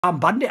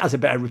Bandit has a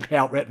better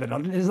payout rate than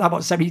isn't that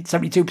about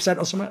 72%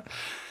 or something?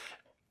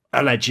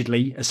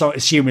 Allegedly. So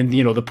assuming,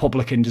 you know, the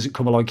publican doesn't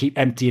come along and keep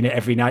emptying it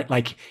every night,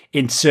 like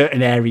in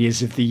certain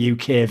areas of the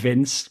UK,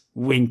 Vince.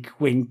 Wink,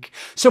 wink.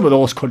 Some of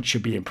those cunts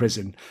should be in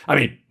prison. I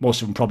mean,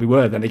 most of them probably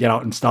were. Then they get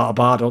out and start a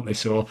bar, don't they?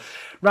 So,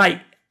 right.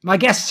 My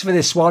guests for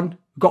this one,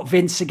 we've got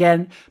Vince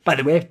again. By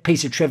the way,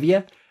 piece of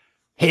trivia.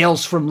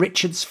 Hails from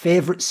Richard's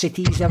favourite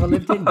cities ever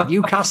lived in.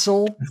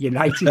 Newcastle,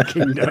 United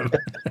Kingdom.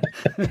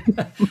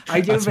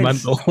 I do, That's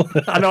Vince. mental.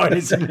 I know it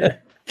isn't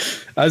it?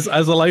 As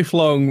a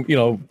lifelong, you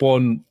know,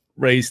 born,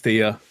 raised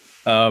here,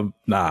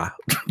 nah.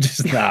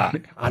 Just nah.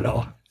 I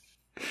know.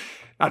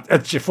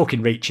 That's just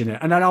fucking reaching it.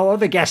 And then our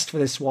other guest for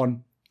this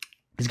one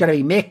is going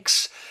to be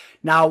m1cks.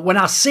 Now, when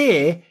I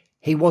say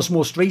he was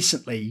most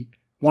recently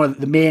one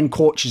of the main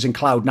coaches in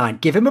Cloud9,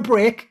 give him a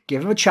break,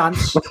 give him a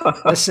chance.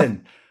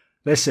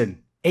 Listen.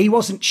 He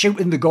wasn't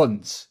shooting the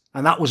guns.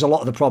 And that was a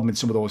lot of the problem in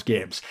some of those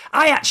games.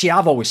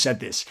 I've always said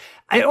this.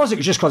 It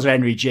wasn't just because of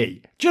Henry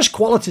G. Just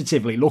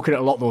qualitatively looking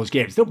at a lot of those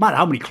games, it don't matter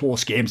how many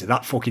close games did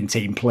that fucking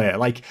team play.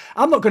 Like,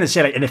 I'm not going to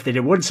say, like, and if they did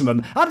win some of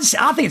them, I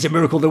think it's a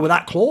miracle they were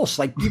that close.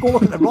 Like, you go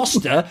look at the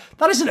roster,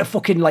 that isn't a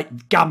fucking,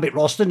 like, Gambit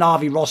roster,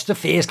 Na'Vi roster,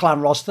 FaZe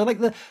Clan roster. Like,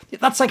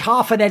 that's like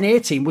half an NA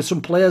team with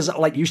some players that,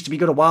 like, used to be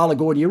good a while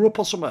ago in Europe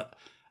or something.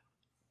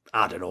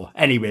 I don't know.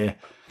 Anyway,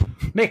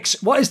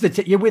 m1cks, what is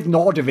you're with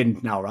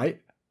Nordavind now, right?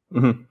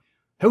 Mm-hmm.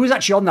 Who was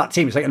actually on that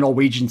team? It's like a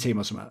Norwegian team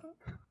or something.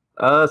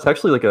 It's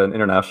actually like an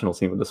international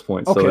team at this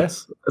point. So okay.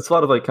 it's a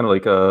lot of like kind of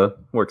like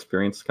more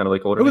experienced, kind of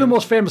like older. Who are the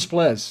most famous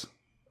players?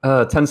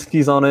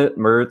 Tenski's on it,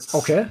 Mertz,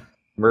 okay,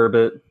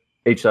 Murbit,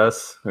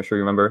 HS, I'm sure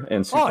you remember,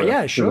 and Super, oh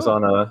yeah, sure.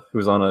 Who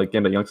was on a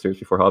Gambit Youngsters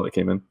before Hobbit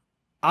came in.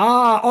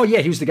 Oh yeah,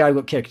 he was the guy who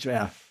got kicked.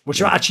 Yeah. Which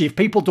actually, if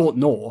people don't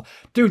know,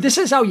 dude, this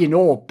is how you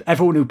know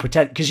everyone who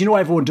pretend, because you know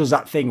everyone does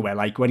that thing where,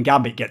 like, when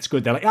Gambit gets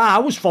good, they're like, I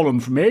was following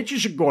from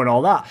ages ago and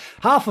all that.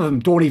 Half of them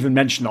don't even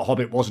mention that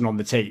Hobbit wasn't on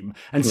the team.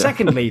 And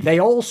secondly, they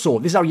also,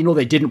 this is how you know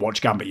they didn't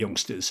watch Gambit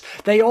Youngsters,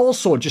 they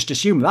also just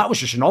assume that was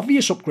just an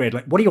obvious upgrade.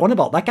 Like, what are you on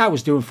about? That guy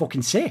was doing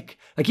fucking sick.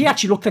 Like, he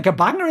actually looked like a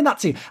banger in that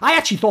team. I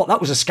actually thought that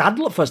was a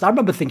scandal at first. I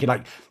remember thinking,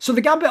 like, so the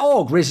Gambit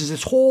org raises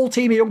this whole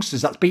team of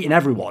youngsters that's beating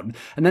everyone,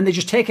 and then they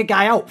just take a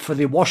guy out for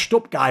the washed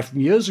up guy from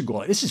years ago.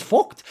 Like, this is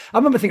fucked. I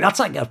remember thinking that's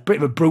like a bit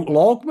of a brutal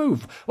org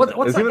move. What's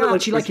that guy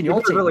actually like in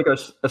your team? Like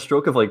a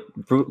stroke of like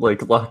brute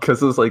like luck,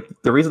 because it was like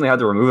the reason they had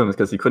to remove him is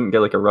because he couldn't get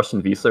like a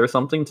Russian visa or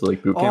something to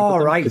like boot camp. Oh,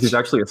 right. Because he's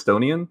actually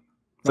Estonian.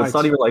 So it's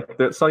not even like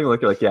you're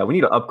like, yeah, we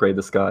need to upgrade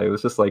this guy. It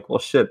was just like, well,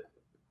 shit,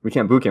 we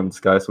can't boot camp this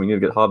guy, so we need to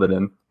get Hobbit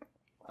in.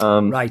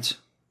 Right.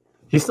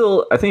 He's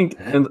still, I think,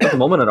 at the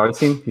moment on our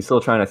team, he's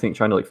still trying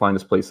to like find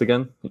his place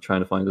again. He's trying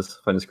to find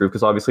his group,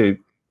 because obviously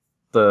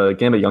the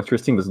Gambit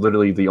Youngsters team was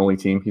literally the only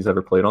team he's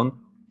ever played on.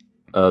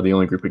 The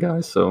only group of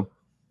guys, so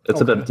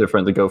it's a bit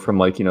different to go from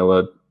like, you know,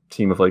 a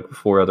team of like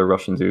 4 other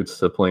Russian dudes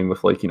to playing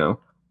with like, you know,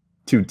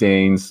 2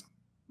 Danes,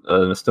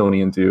 an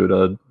Estonian dude,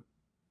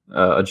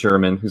 a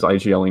German who's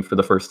IGLing for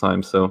the first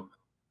time. So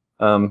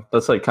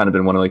that's like kind of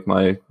been one of like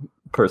my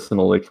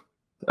personal like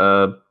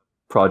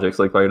projects,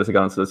 like right as I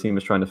got into the team,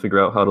 is trying to figure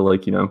out how to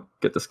like, you know,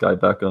 get this guy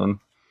back on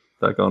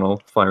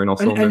all firing all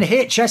cylinders.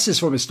 And HS is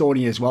from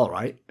Estonia as well,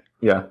 right?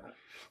 Yeah.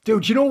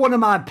 Dude, you know one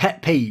of my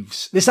pet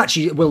peeves, this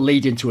actually will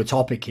lead into a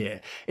topic here,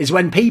 is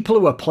when people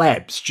who are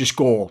plebs just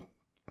go,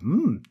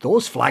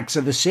 those flags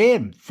are the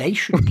same. They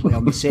should play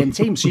on the same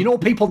team. So you know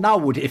people now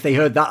would, if they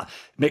heard that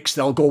mix,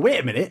 they'll go,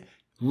 wait a minute,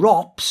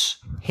 ROPS,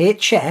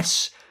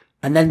 HS,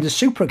 and then the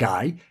super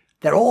guy,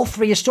 they're all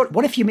 3 Estonian.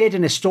 What if you made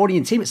an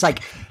Estonian team? It's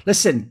like,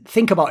 listen,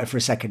 think about it for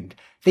a second.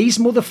 These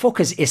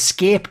motherfuckers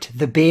escaped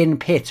the Bane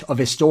pit of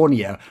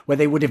Estonia, where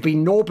they would have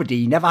been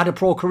nobody, never had a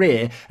pro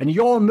career, and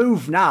your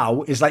move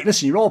now is like,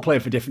 listen, you're all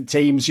playing for different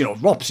teams, you know,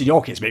 ROPS in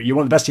your case, maybe you're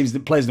one of the best teams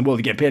that plays in the world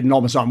that get paid an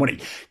enormous amount of money.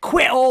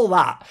 Quit all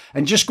that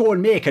and just go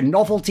and make a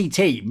novelty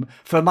team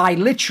for my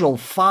literal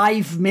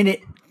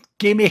 5-minute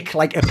gimmick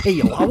like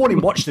appeal. I won't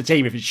even watch the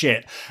team if it's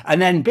shit.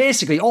 And then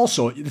basically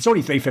also, it's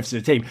only 3/5 of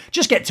the team,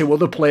 just get 2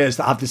 other players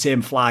that have the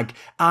same flag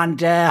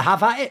and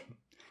have at it.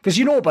 Because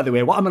you know, by the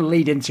way, what I'm going to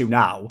lead into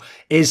now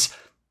is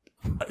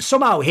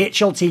somehow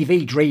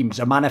HLTV dreams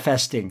are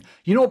manifesting.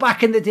 You know,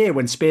 back in the day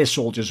when Space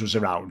Soldiers was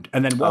around,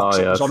 and then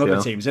ochs was on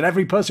other teams, and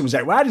every person was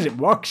like, why does it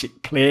work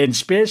playing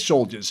Space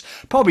Soldiers?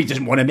 Probably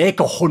doesn't want to make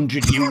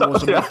 100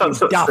 euros a month,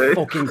 you daft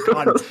fucking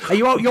cunt. Are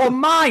you out your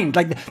mind?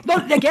 Like,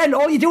 not, again,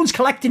 all you're doing is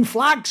collecting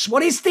flags.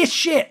 What is this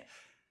shit?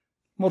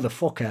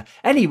 Motherfucker.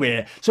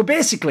 Anyway, so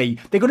basically,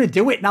 they're going to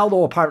do it now,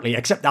 though, apparently,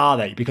 except are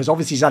they? Because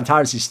obviously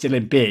Xantares is still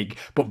in big,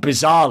 but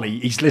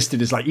bizarrely, he's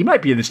listed as like, he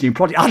might be in this new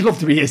project. I'd love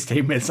to be his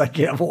teammate. It's like,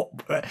 yeah, what?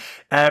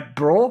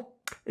 Bro,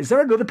 is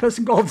there another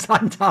person called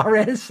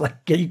Xantares?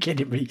 Like, are you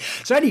kidding me?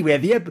 So anyway,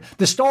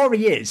 the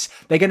story is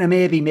they're going to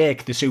maybe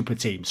make the super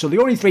team. So the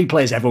only 3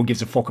 players everyone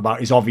gives a fuck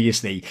about is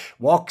obviously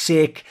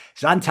ochs,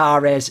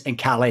 Xantares, and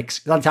Calyx.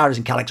 Xantares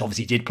and Calyx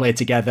obviously did play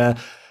together.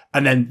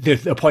 And then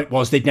the point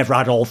was they'd never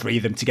had all 3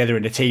 of them together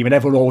in a team. And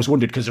everyone always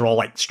wondered, because they're all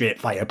like straight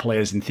fire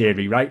players in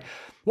theory, right?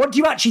 What do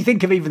you actually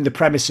think of even the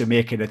premise of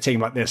making a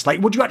team like this?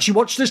 Like, would you actually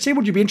watch this team?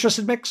 Would you be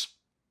interested, Mix?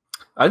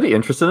 I'd be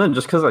interested in it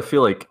just because I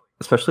feel like,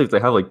 especially if they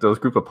have like those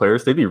group of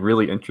players, they'd be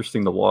really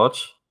interesting to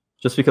watch.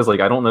 Just because like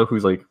I don't know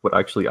who's like would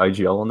actually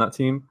IGL on that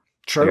team.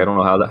 True. Like, I don't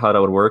know how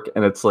that would work,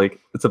 and it's like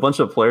it's a bunch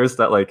of players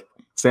that like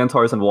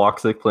Xantars and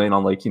Woxic playing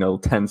on like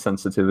 10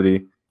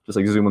 sensitivity, just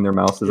like zooming their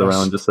mouses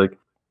around. Just like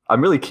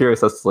I'm really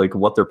curious as to like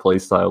what their play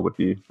style would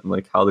be and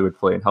like how they would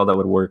play and how that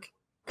would work.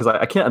 Because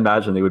I can't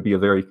imagine they would be a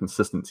very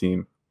consistent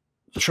team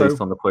just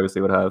based on the players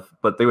they would have.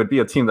 But they would be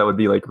a team that would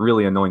be like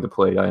really annoying to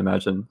play, I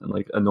imagine, and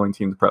like annoying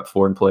team to prep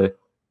for and play.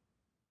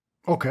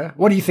 Okay.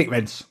 What do you think,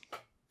 Vince?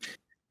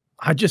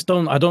 I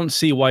don't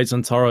see why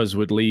Xantaras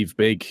would leave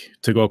big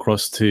to go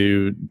across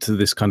to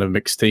this kind of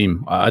mixed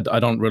team. I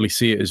don't really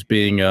see it as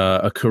being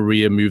a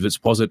career move that's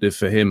positive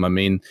for him. I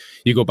mean,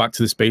 you go back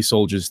to the Space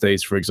Soldiers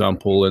days, for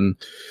example, and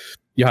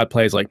you had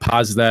players like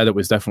Paz there. That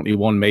was definitely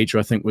one major,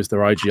 I think, was their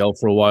IGL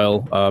for a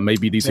while.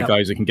 Maybe these are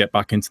guys that can get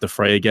back into the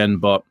fray again,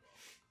 but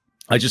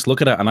I just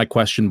look at it and I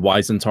question why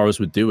Xantaras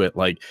would do it.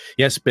 Like,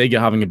 yes, big are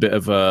having a bit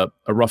of a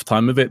rough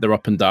time of it. They're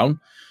up and down,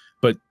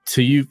 but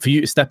for you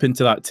to step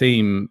into that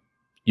team,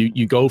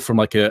 you go from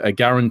like a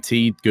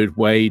guaranteed good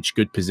wage,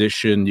 good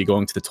position, you're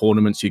going to the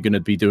tournaments, you're going to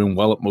be doing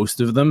well at most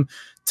of them,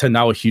 to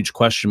now a huge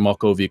question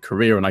mark over your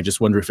career. And I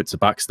just wonder if it's a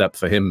backstep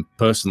for him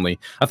personally.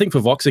 I think for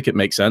Voxic it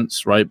makes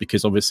sense, right?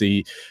 Because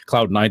obviously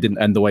Cloud9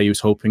 didn't end the way he was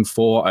hoping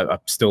for. I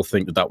still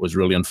think that was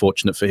really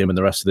unfortunate for him and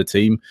the rest of the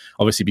team.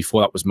 Obviously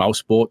before that was Mouse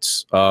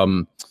Sports.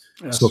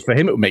 So for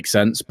him it would make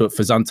sense, but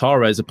for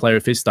Xantara as a player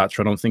of his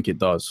stature, I don't think it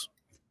does.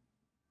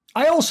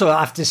 I also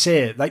have to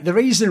say, like, the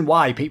reason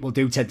why people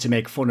do tend to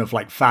make fun of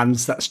like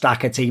fans that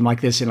stack a team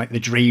like this in like the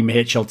dream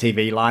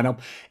HLTV lineup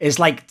is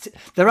like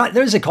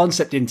there is a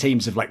concept in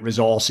teams of like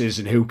resources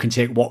and who can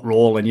take what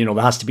role, and there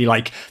has to be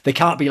like there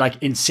can't be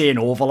like insane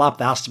overlap.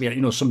 There has to be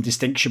like, some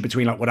distinction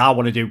between like what I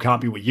want to do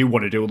can't be what you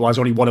want to do. Otherwise,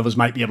 only one of us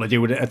might be able to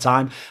do it at a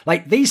time.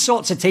 Like these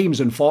sorts of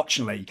teams,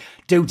 unfortunately,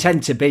 do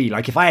tend to be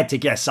like, if I had to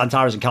guess,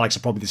 Xantaras and Calyx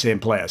are probably the same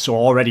player. So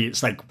already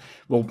it's like,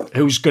 well,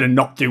 who's going to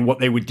not do what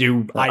they would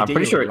do ideally? I'm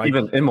pretty sure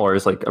even Imor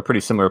is like a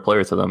pretty similar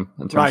player to them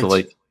in terms of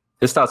like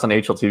his stats on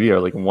HLTV are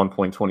like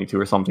 1.22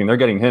 or something. They're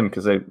getting him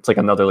because it's like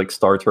another like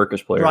star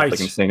Turkish player, with, like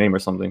an insane name or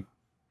something.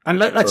 And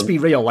let's be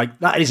real, like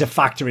that is a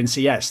factor in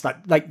CS.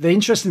 That like the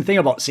interesting thing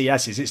about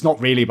CS is it's not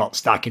really about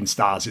stacking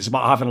stars. It's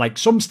about having like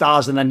some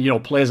stars and then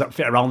players that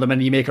fit around them,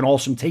 and you make an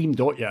awesome team,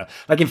 don't you?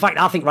 Like in fact,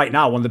 I think right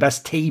now one of the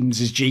best teams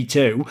is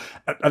G2,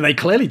 and they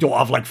clearly don't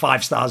have like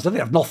 5 stars. They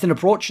have nothing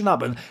approaching that,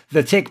 but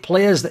they take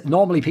players that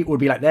normally people would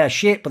be like they're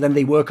shit, but then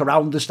they work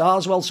around the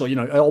stars well, so it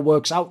all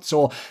works out.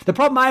 So the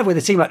problem I have with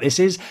a team like this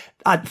is,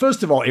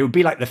 first of all, it would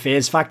be like the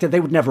FaZe factor. They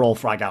would never all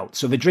frag out.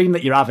 So the dream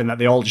that you're having that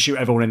they all just shoot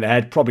everyone in the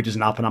head probably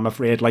doesn't happen, I'm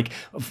afraid. Like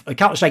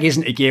Counter-Strike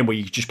isn't a game where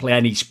you just play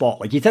any spot.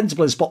 Like you tend to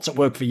play the spots that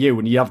work for you,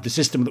 and you have the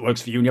system that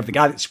works for you, and you have the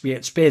guy that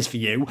creates space for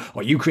you,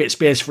 or you create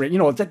space for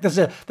it.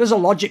 There's a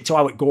logic to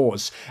how it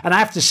goes. And I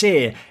have to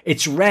say,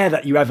 it's rare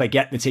that you ever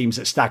get the teams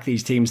that stack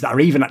these teams that are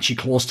even actually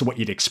close to what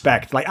you'd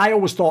expect. Like I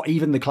always thought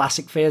even the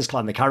classic FaZe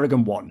clan, the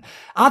Carrigan one,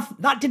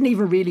 that didn't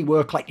even really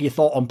work like you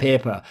thought on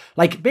paper.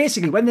 Like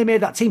basically when they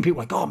made that team, people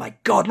were like, oh my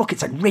God, look,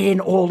 it's like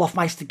Rain, Olaf,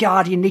 Meister,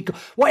 Guardian, Nico.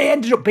 What it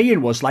ended up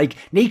being was like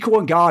Nico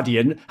and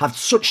Guardian have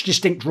such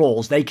distinct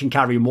roles they can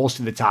carry most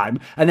of the time,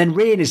 and then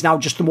Rain is now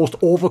just the most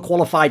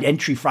overqualified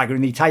entry fragger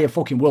in the entire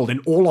fucking world,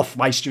 and Olaf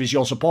Meister is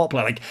your support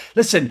player. Like,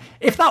 listen,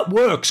 if that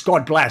works,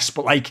 God bless,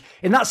 but like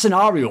in that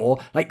scenario,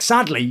 like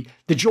sadly,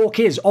 the joke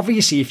is,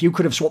 obviously, if you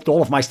could have swapped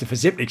Olaf Meister for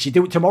Zipnix, you'd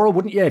do it tomorrow,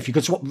 wouldn't you? If you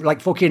could swap like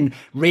fucking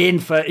Rain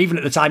for, even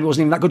at the time, he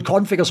wasn't even that good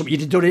config or something,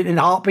 you'd have done it in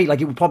a heartbeat.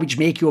 Like it would probably just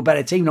make you a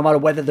better team, no matter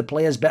whether the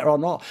player's better or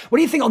not. What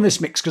do you think on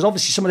this mix? Because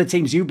obviously some of the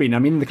teams you've been, I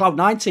mean, the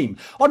Cloud9 team,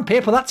 on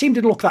paper, that team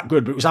didn't look that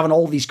good, but it was having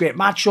all these great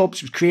matchups,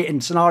 it was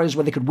creating scenarios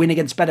where they could win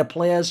against better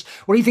players.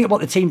 What do you think about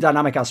the team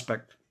dynamic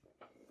aspect?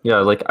 Yeah,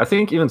 like I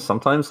think even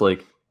sometimes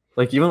like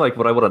even like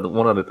what I would have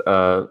wanted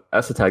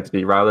Esthetag to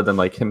be, rather than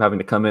like him having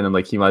to come in and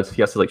like he has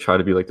to like try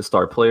to be like the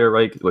star player,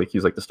 right? Like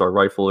he's like the star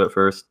rifle at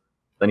first,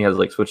 then he has to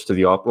like switch to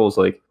the op roles,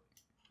 like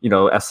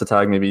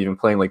Esthetag maybe even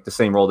playing like the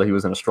same role that he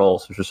was in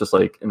Astralis, which was just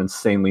like an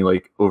insanely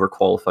like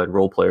overqualified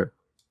role player.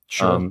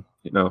 Sure.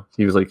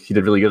 He was like, he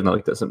did really good in that,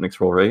 like that Zipnix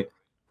role, right?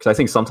 Because I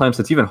think sometimes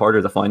it's even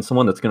harder to find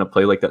someone that's going to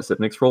play like that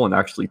Zipnix role and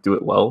actually do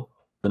it well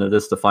than it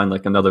is to find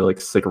like another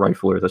like sick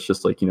rifler that's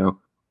just like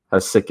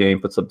has sick game,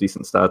 puts up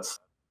decent stats.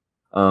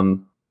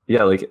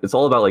 Yeah, like it's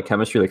all about like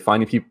chemistry, like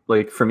finding people.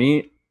 Like for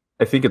me,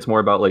 I think it's more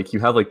about like you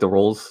have like the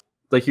roles,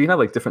 like you can have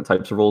like different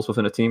types of roles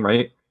within a team,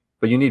 right?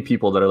 But you need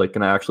people that are like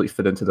going to actually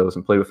fit into those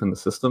and play within the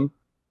system.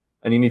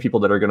 And you need people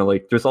that are going to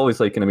like, there's always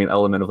like an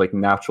element of like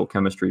natural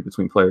chemistry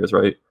between players,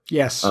 right?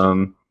 Yes.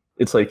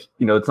 It's like,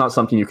 it's not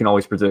something you can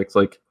always predict.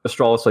 Like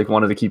Astralis like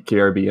wanted to keep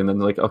KRB, and then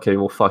like, okay,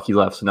 well fuck, he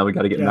left, so now we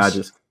got to get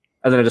Magis.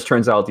 And then it just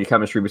turns out the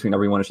chemistry between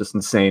everyone is just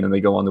insane, and they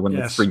go on to win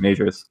like 3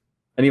 majors.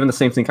 And even the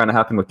same thing kind of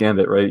happened with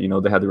Gambit, right?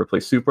 They had to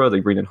replace Supra, they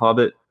bring in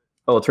Hobbit.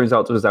 Oh, it turns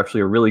out it was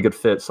actually a really good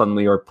fit.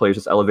 Suddenly our players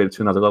just elevated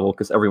to another level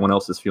because everyone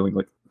else is feeling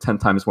like 10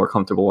 times more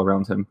comfortable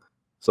around him.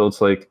 So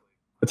it's like,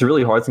 it's a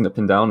really hard thing to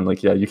pin down. And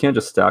like, yeah, you can't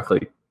just stack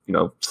like, you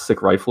know, sick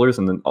riflers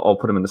and then all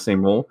put them in the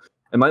same role.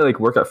 It might like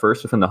work at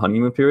first within the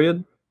honeymoon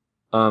period,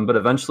 but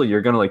eventually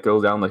you're gonna like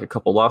go down like a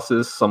couple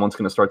losses. Someone's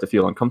gonna start to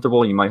feel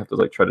uncomfortable. You might have to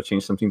like try to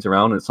change some things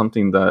around. And it's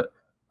something that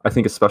I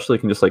think especially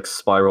can just like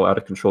spiral out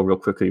of control real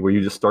quickly, where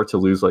you just start to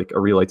lose like a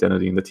real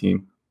identity in the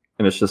team,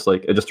 and it's just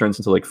like it just turns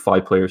into like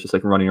 5 players just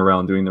like running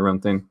around doing their own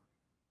thing.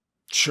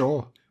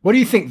 Sure. What do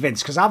you think,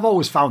 Vince? Because I've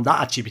always found that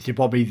actually to be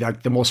probably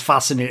like the most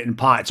fascinating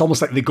part. It's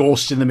almost like the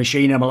ghost in the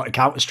machine element of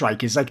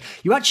Counter-Strike. Is like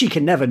you actually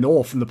can never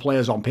know from the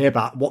players on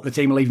paper what the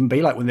team will even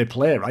be like when they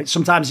play, right?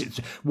 Sometimes it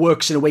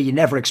works in a way you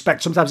never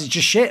expect. Sometimes it's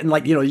just shit and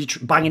like, you know, you're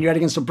banging your head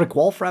against a brick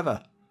wall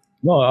forever.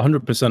 No,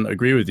 100%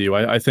 agree with you.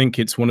 I think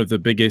it's one of the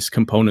biggest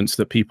components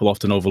that people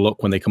often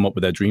overlook when they come up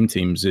with their dream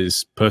teams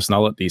is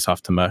personalities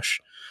have to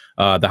mesh.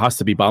 There has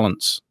to be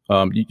balance.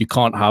 You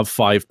can't have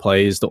 5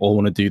 players that all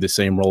want to do the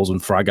same roles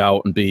and frag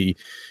out and be,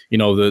 you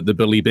know, the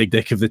Billy Big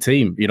Dick of the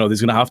team. You know,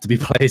 there's going to have to be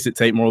players that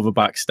take more of a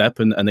back step,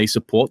 and they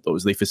support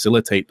those. They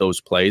facilitate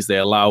those plays. They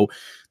allow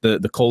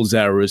the cold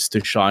Zeras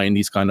to shine,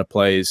 these kind of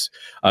plays.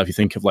 If you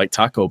think of like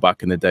Taco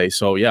back in the day.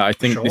 So yeah, I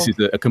think this is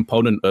a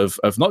component of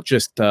not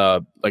just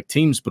like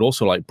teams, but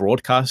also like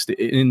broadcast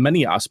in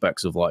many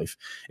aspects of life.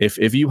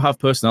 If you have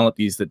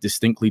personalities that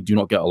distinctly do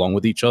not get along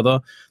with each other,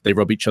 they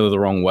rub each other the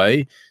wrong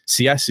way.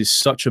 CS is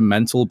such a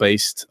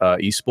mental-based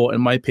esport,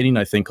 in my opinion.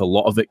 I think a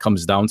lot of it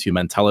comes down to your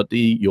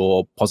mentality,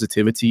 your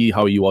positivity,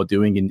 how you are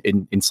doing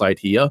inside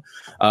here.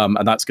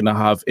 And that's going to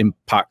have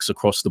impacts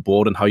across the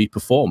board on how you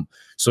perform.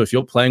 So if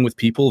you're playing with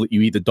people that you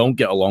either don't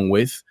get along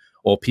with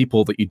or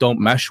people that you don't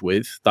mesh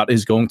with, that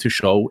is going to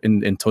show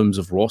in terms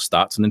of raw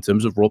stats and in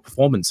terms of raw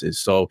performances.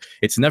 So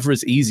it's never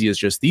as easy as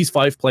just these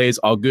 5 players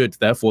are good,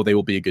 therefore they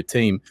will be a good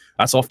team.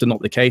 That's often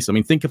not the case. I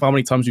mean, think of how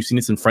many times we've seen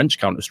this in French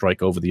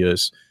Counter-Strike over the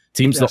years.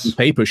 Teams that on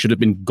paper should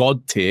have been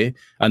god tier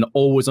and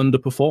always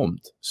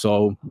underperformed.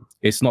 So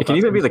it's not. It can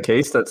even be the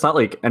case that it's not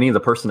like any of the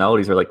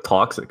personalities are like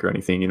toxic or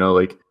anything. You know,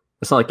 like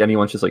it's not like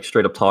anyone's just like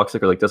straight up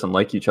toxic or like doesn't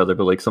like each other.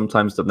 But like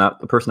sometimes the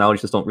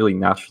personalities just don't really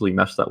naturally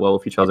mesh that well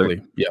with each other.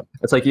 Yeah,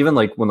 it's like even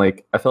like when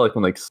like I felt like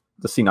when like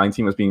the C9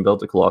 team was being built,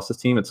 the Colossus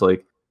team, it's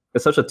like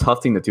it's such a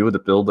tough thing to do to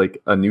build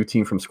like a new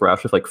team from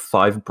scratch with like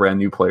 5 brand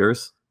new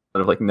players that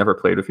have like never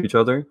played with each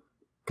other.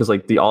 Because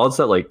like the odds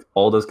that like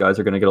all those guys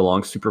are going to get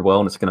along super well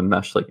and it's going to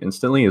mesh like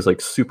instantly is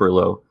like super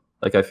low.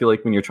 Like I feel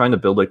like when you're trying to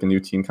build like a new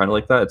team kind of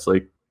like that, it's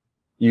like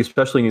you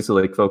especially need to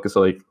like focus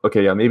on like,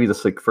 okay, yeah, maybe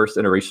this like first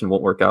iteration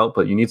won't work out,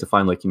 but you need to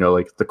find like, you know,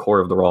 like the core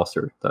of the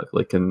roster that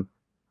like can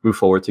move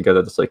forward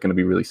together. That's like going to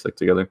be really sick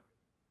together.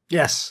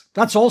 Yes,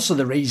 that's also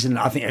the reason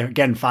I think,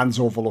 again, fans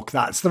overlook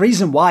that. It's the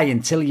reason why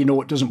until you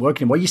know it doesn't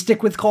work anymore, you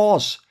stick with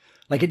cores.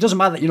 Like, it doesn't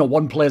matter that, you know,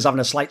 one player's having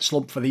a slight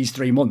slump for these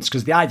 3 months,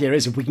 because the idea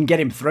is if we can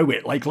get him through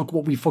it, like, look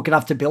what we fucking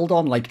have to build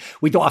on. Like,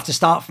 we don't have to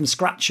start from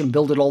scratch and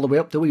build it all the way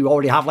up, do we? We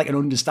already have, like, an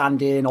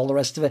understanding, all the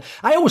rest of it.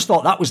 I always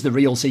thought that was the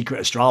real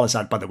secret Astralis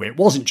had, by the way. It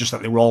wasn't just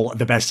that they were all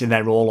the best in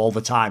their role all the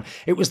time.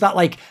 It was that,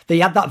 like, they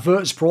had that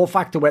Virtus Pro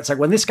factor where it's like,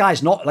 when this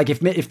guy's not, like,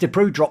 if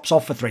Deprue drops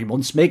off for 3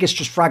 months, Magus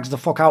just frags the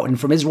fuck out, and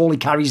from his role, he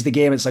carries the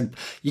game. It's like,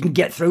 you can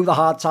get through the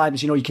hard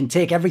times, you know, you can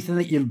take everything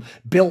that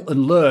you've built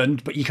and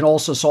learned, but you can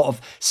also sort of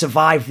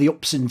survive the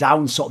ups and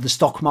downs, sort of the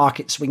stock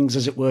market swings,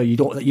 as it were. You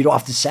don't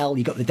have to sell.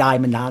 You got the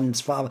diamond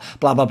hands, blah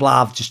blah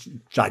blah. I've just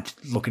tried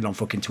looking on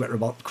fucking Twitter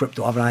about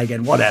crypto, haven't I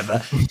again?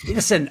 Whatever.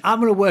 Listen, I'm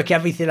going to work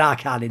everything I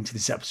can into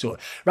this episode.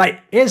 Right,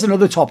 here's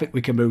another topic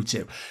we can move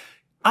to.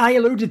 I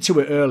alluded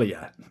to it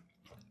earlier,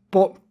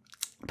 but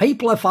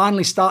people are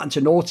finally starting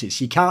to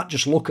notice you can't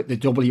just look at the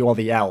W or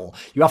the L.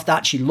 You have to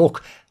actually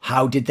look,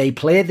 how did they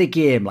play the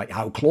game? Like,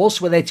 how close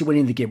were they to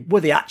winning the game?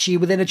 Were they actually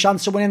within a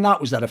chance of winning that?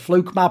 Was that a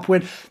fluke map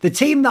win? The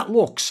team that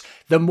looks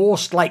the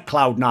most like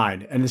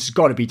Cloud9, and this has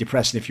got to be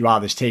depressing if you are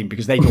this team,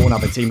 because they don't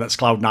have a team that's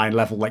Cloud9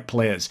 level like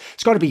players.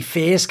 It's got to be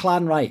FaZe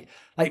Clan, right?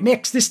 Like,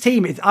 Mix, this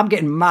team, I'm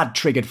getting mad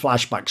triggered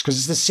flashbacks because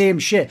it's the same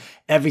shit.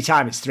 Every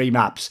time it's 3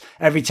 maps.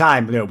 Every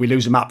time, you know, we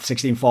lose a map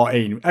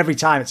 16-14. Every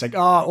time it's like,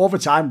 oh,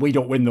 overtime, we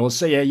don't win those.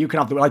 So yeah, you can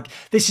have the, like,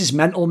 this is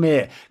mental,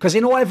 mate. Because,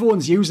 you know,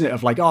 everyone's using it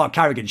of like, oh,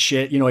 Carrigan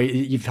shit, you know,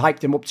 you've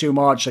hyped him up too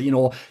much. Like, you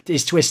know,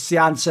 his twist's the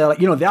answer.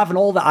 Like, you know, they're having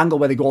all the angle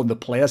where they go on the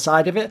player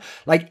side of it.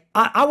 Like,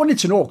 I wanted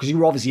to know, because you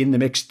were obviously in the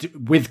mix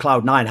with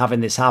Cloud9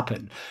 having this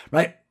happen,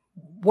 right?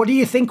 What do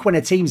you think when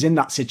a team's in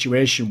that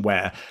situation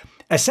where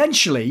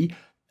essentially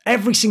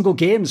every single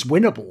game's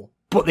winnable,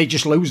 but they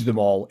just lose them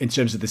all in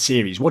terms of the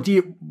series? What do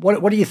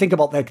you think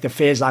about the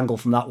FaZe angle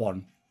from that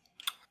one?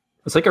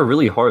 It's like a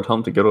really hard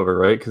hump to get over,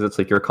 right? Because it's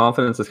like your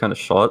confidence is kind of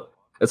shot.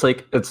 It's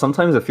like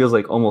sometimes it feels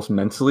like almost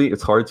mentally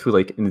it's hard to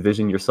like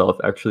envision yourself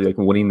actually like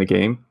winning the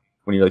game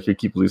when you're like you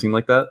keep losing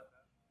like that.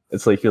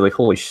 It's like you're like,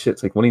 holy shit,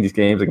 it's like winning these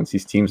games against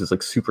these teams is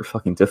like super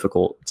fucking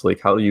difficult. It's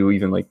like, how do you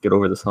even like get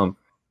over this hump?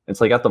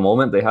 It's like at the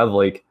moment they have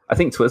like, I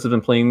think Twist has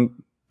been playing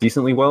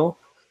decently well.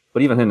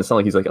 But even him, it's not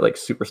like he's like at like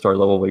superstar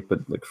level, like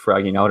but like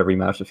fragging out every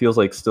match. It feels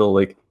like still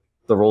like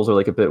the roles are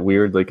like a bit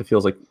weird. Like it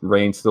feels like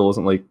Rain still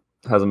isn't like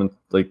hasn't been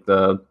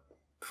like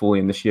fully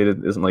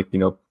initiated, isn't like, you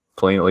know,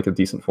 playing at like a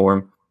decent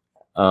form.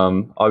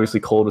 Obviously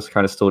Cold is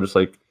kind of still just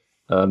like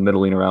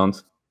middling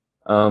around.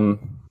 I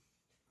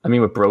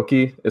mean, with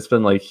Brokey, it's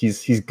been like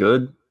he's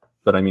good,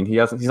 but I mean he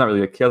hasn't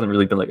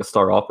really been like a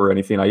star op or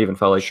anything. I even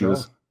felt like he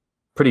was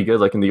pretty good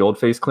like in the old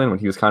FaZe clan when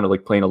he was kind of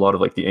like playing a lot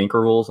of like the anchor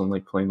roles and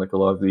like playing like a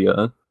lot of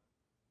the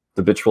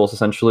bitch roles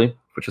essentially,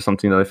 which is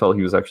something that I felt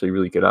he was actually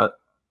really good at.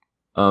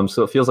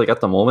 So it feels like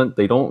at the moment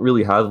they don't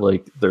really have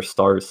like their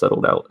stars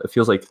settled out. It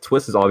feels like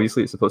Twist is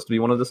obviously supposed to be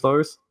one of the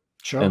stars,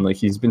 and like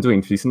he's been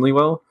doing decently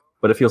well,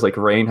 but it feels like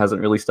Rain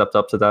hasn't really stepped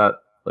up to that.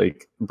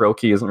 Like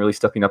Brokey isn't really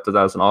stepping up to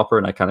that as an opera,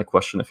 and I kind of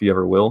question if he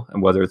ever will,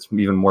 and whether it's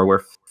even more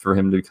worth for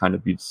him to kind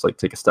of be just like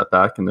take a step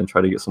back and then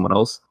try to get someone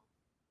else.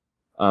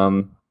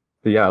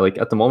 But yeah, like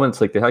at the moment,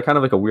 it's like they had kind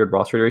of like a weird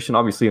roster iteration.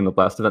 Obviously, in the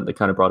last event, they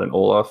kind of brought in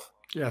Olaf.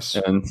 Yes,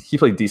 and he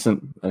played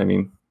decent. I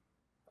mean,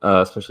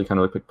 especially kind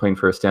of like playing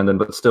for a stand-in,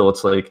 but still,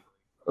 it's like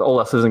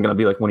Olaf isn't going to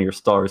be like one of your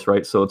stars,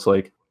 right? So it's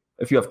like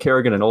if you have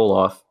Kerrigan and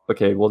Olaf,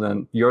 okay, well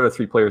then your other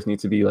three players need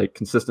to be like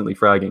consistently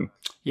fragging,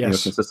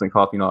 consistently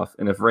copying off.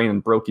 And if Rain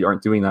and Brokey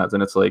aren't doing that,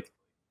 then it's like,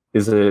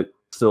 is it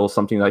still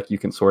something that you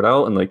can sort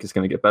out and like is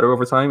going to get better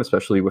over time,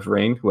 especially with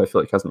Rain, who I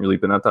feel like hasn't really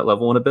been at that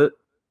level in a bit.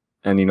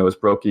 And is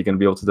Brokey going to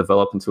be able to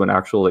develop into an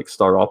actual like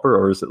star opera,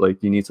 or is it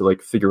like you need to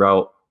like figure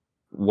out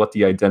what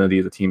the identity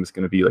of the team is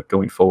going to be like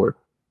going forward?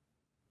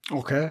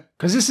 Okay,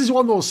 because this is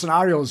one of those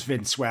scenarios,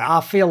 Vince, where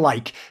I feel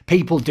like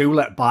people do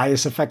let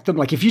bias affect them.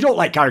 Like, if you don't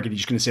like Carrigan, you're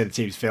just going to say the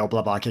team's failed,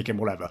 blah, blah, kick him,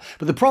 whatever.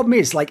 But the problem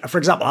is, like, for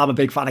example, I'm a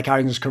big fan of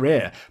Carrigan's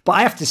career, but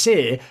I have to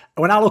say,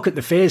 when I look at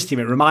the FaZe team,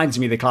 it reminds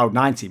me of the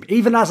Cloud9 team.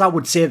 Even as I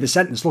would say the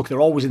sentence, look, they're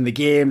always in the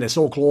game, they're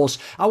so close,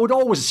 I would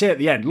always say at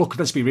the end, look,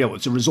 let's be real,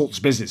 it's a results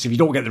business. If you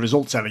don't get the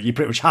results out of it, you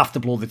pretty much have to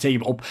blow the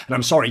team up, and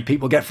I'm sorry,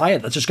 people get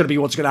fired. That's just going to be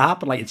what's going to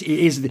happen. Like, at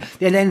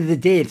the end of the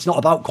day, it's not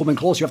about coming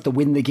close, you have to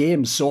win the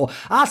game. So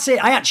I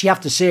actually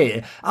have to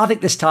say, I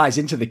think this ties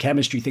into the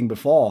chemistry thing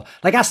before.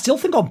 Like, I still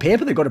think on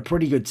paper they've got a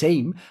pretty good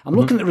team. I'm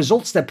looking at the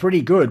results, they're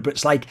pretty good, but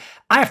it's like,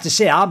 I have to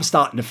say, I'm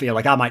starting to feel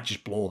like I might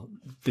just blow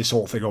this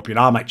whole thing up.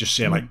 I might just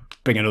say, like,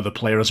 bring another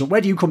player or something.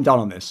 Where do you come down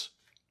on this?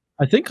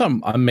 I think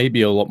I'm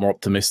maybe a lot more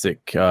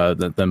optimistic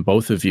than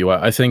both of you.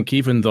 I think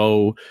even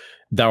though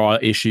there are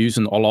issues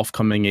and Olaf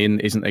coming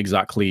in isn't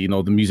exactly,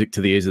 the music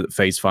to the ears that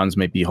FaZe fans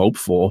maybe hope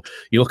for.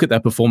 You look at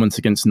their performance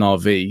against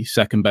Na'Vi,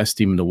 second best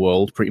team in the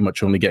world, pretty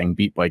much only getting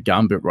beat by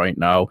Gambit right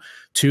now.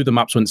 Two of the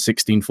maps went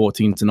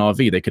 16-14 to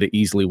Na'Vi. They could have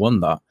easily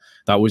won that.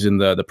 That was in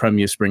the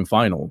Premier Spring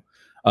Final.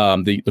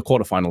 The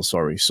quarterfinals,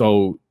 sorry.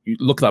 So you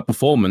look at that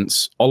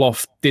performance,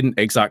 Olaf didn't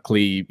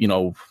exactly,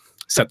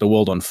 set the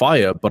world on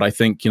fire, but I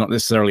think you're not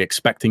necessarily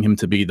expecting him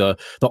to be the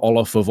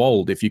Olaf of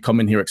old. If you come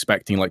in here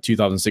expecting like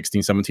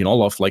 2016-17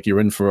 Olaf, like you're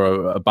in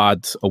for a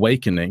bad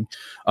awakening.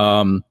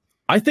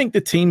 I think the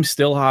team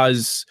still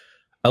has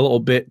a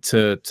little bit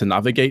to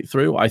navigate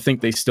through. I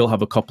think they still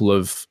have a couple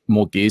of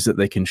more gears that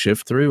they can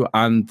shift through.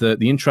 And the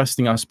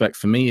interesting aspect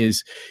for me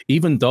is,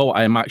 even though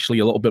I am actually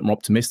a little bit more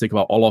optimistic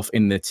about Olaf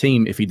in the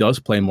team, if he does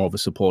play more of a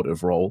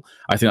supportive role,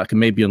 I think that can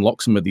maybe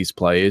unlock some of these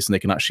players and they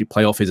can actually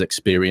play off his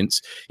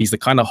experience. He's the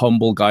kind of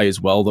humble guy as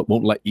well that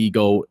won't let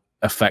ego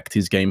affect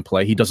his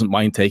gameplay. He doesn't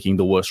mind taking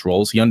the worst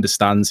roles. He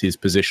understands his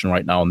position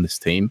right now on this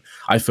team.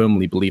 I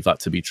firmly believe that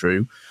to be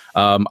true.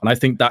 And I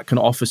think that can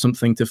offer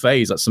something to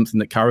FaZe. That's something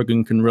that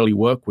Carrigan can really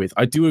work with.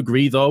 I do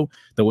agree, though,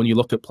 that when you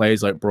look at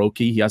players like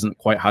Brokey, he hasn't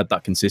quite had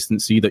that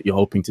consistency that you're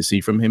hoping to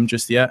see from him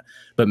just yet.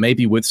 But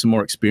maybe with some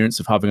more experience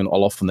of having an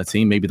Olaf on the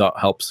team, maybe that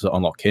helps to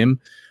unlock him.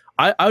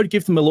 I would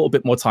give them a little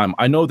bit more time.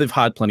 I know they've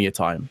had plenty of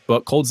time,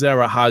 but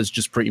coldzera has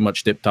just pretty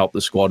much dipped out the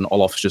squad and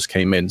Olaf just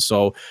came in.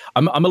 So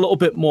I'm a little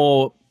bit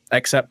more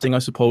accepting, I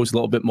suppose, a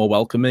little bit more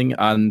welcoming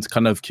and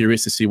kind of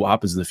curious to see what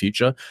happens in the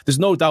future. There's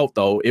no doubt,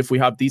 though, if we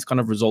have these kind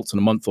of results in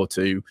a month or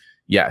two,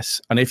 yes.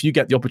 And if you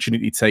get the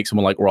opportunity to take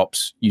someone like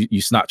Rops, you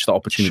snatch that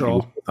opportunity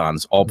with both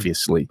hands,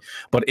 obviously.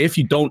 But if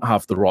you don't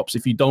have the Rops,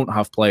 if you don't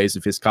have players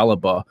of his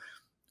caliber,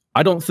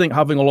 I don't think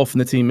having Olaf in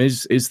the team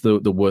is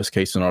the worst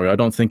case scenario. I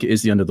don't think it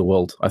is the end of the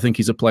world. I think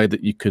he's a player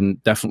that you can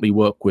definitely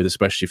work with,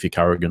 especially if you're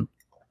Carrigan.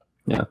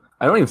 Yeah.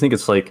 I don't even think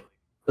it's not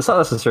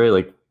necessarily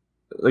like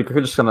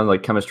you're just kind of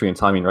like chemistry and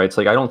timing, right? It's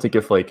like I don't think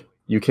if like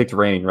you kicked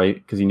Rain, right,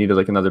 because you needed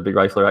like another big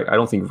rifler, I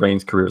don't think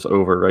Rain's career is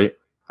over, right?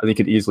 I think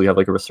he'd easily have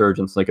like a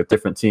resurgence, like a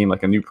different team,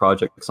 like a new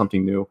project,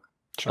 something new.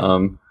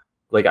 Sure.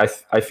 Like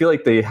I feel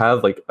like they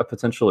have like a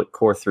potential like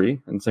core three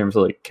in terms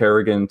of like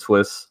Kerrigan,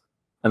 Twist,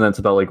 and then it's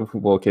about like,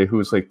 well, okay,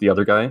 who's like the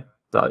other guy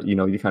that you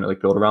kind of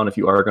like build around if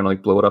you are gonna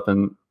like blow it up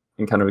and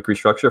kind of like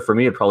restructure. For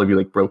me, it'd probably be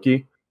like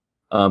Brokey,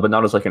 but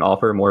not as like an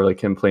offer, more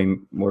like him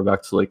playing more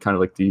back to like kind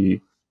of like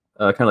the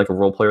kind of like a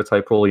role player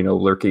type role,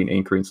 lurking,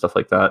 anchoring, stuff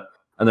like that.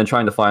 And then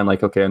trying to find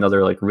like, okay,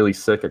 another like really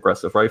sick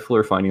aggressive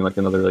rifler, finding like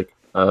another like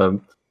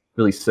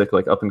really sick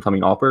like up and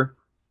coming opper,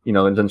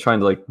 and then trying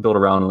to like build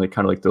around and like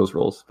kind of like those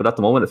roles. But at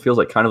the moment, it feels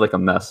like kind of like a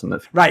mess.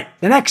 Right.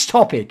 The next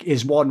topic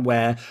is one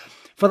where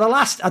for the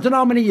last, I don't know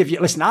how many of you,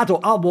 listen, I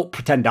won't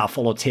pretend I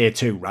follow tier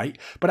 2, right?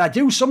 But I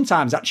do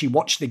sometimes actually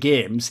watch the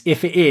games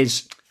if it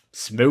is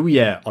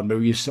Smooya on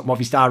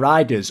Movistar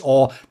Riders.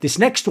 Or this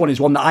next one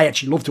is one that I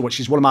actually love to watch.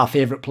 He's one of my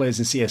favourite players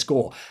in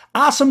CSGO.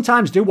 I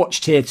sometimes do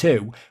watch Tier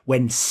 2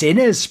 when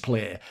Sinners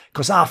play,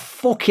 because I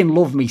fucking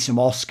love me some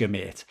Oscar,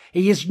 mate.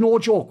 He is, no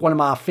joke, one of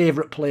my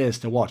favourite players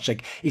to watch.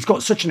 Like, he's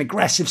got such an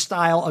aggressive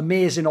style,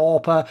 amazing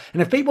AWPer.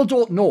 And if people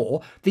don't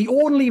know, the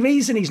only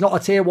reason he's not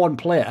a Tier 1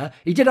 player,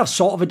 he did have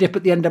sort of a dip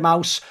at the end of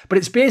Mouse, but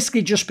it's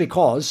basically just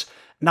because...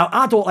 Now,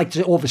 I don't like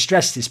to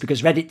overstress this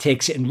because Reddit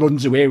takes it and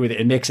runs away with it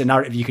and makes a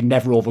narrative you can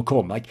never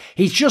overcome. Like,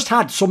 he's just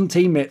had some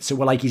teammates who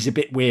were like, he's a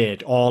bit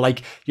weird, or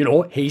like, you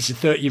know, he's a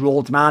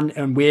 30-year-old man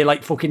and we're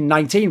like fucking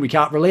 19, we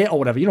can't relate or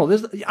whatever. You know,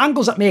 there's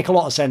angles that make a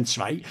lot of sense,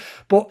 right?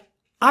 But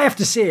I have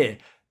to say,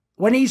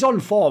 when he's on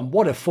form,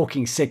 what a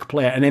fucking sick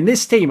player. And in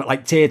this team at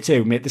like Tier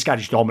 2, mate, this guy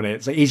just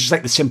dominates. Like, he's just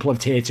like the simple of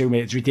Tier 2,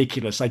 mate. It's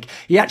ridiculous. Like,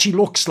 he actually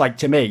looks like,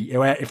 to me,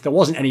 if there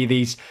wasn't any of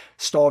these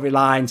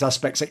storylines,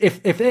 aspects, like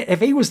if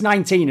he was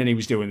 19 and he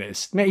was doing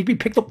this, mate, he'd be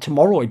picked up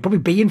tomorrow. He'd probably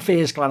be in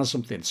FaZe Clan or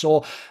something.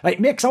 So, like,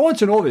 Mix, I want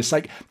to know this.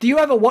 Like, do you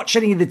ever watch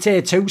any of the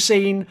Tier 2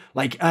 scene?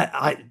 Like,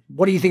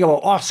 what do you think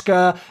about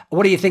Oscar?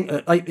 What do you think,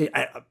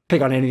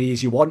 pick on any of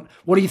these you want.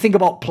 What do you think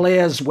about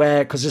players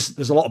where, because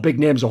there's a lot of big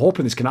names, I'm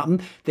hoping this can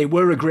happen, they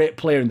were a great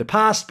player in the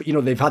past, but, you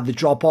know, they've had the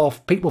drop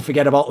off, people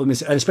forget about them,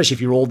 and especially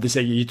if you're old, they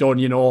say you're done,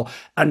 you know,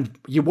 and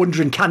you're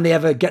wondering, can they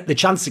ever get the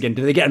chance again?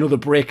 Do they get another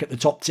break at the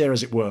top tier,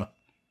 as it were?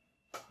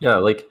 Yeah,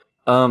 like,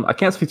 I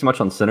can't speak too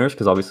much on Sinners,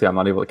 because obviously I'm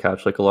not able to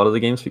catch, like, a lot of the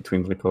games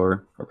between, like,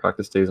 our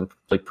practice days and,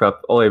 like,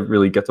 prep. All I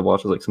really get to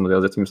watch is, like, some of the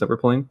other teams that we're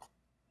playing.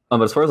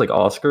 But as far as, like,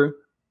 Oscar,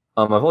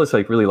 I've always,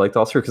 like, really liked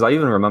Oscar, because I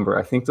even remember,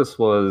 I think this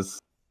was...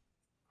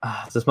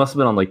 this must have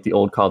been on like the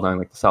old Cloud9,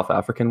 like the South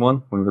African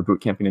one, when we were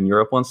boot camping in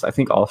Europe once. I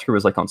think Oscar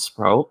was like on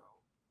Sprout.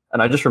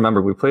 And I just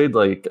remember we played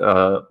like,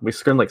 we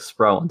scrimmed like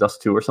Sprout on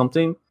Dust 2 or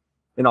something.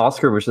 And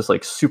Oscar was just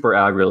like super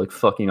aggro, like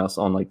fucking us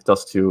on like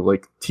Dust 2.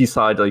 Like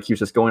T-side, like he was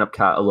just going up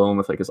cat alone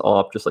with like his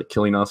AWP, just like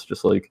killing us,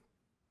 just like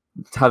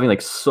having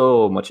like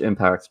so much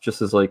impact.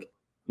 Just as like,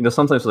 you know,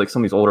 sometimes like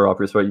some of these older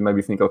operators, right, you might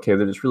be thinking, okay,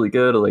 they're just really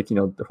good, or like, you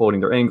know, they're holding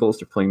their angles,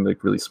 they're playing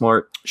like really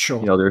smart. Sure.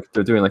 You know,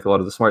 they're doing like a lot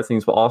of the smart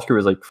things. But Oscar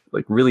was like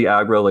really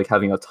aggro, like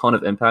having a ton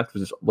of impact,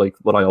 which is like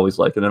what I always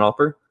like in an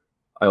opper.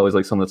 I always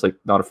like someone that's like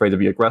not afraid to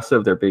be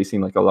aggressive. They're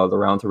basing like a lot of the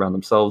rounds around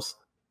themselves.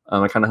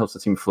 It kind of helps the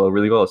team flow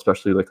really well,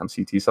 especially like on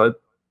CT side.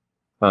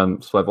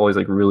 So I've always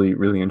like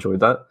really enjoyed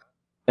that.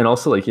 And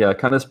also like, yeah,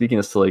 kind of speaking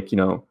as to like, you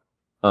know,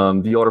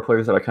 the older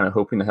players that are kind of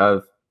hoping to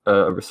have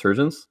a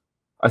resurgence.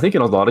 I think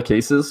in a lot of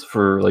cases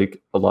for like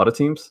a lot of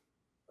teams,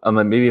 and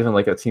maybe even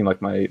like a team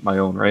like my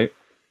own, right?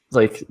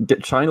 Like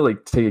trying to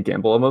like take a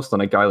gamble almost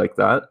on a guy like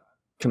that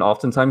can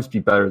oftentimes be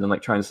better than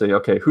like trying to say,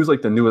 okay, who's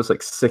like the newest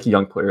like sick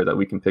young player that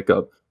we can pick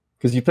up?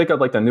 Because you pick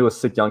up like the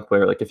newest sick young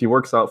player, like if he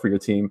works out for your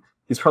team,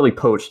 he's probably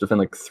poached within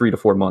like 3 to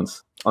 4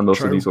 months on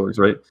most of these orgs,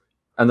 right?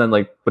 And then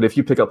like, but if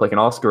you pick up like an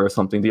Oscar or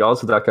something, the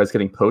odds of that guy's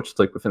getting poached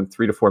like within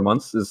 3 to 4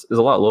 months is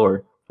a lot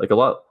lower. Like a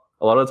lot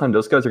of the time,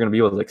 those guys are going to be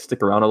able to like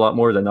stick around a lot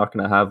more. They're not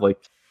going to have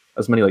like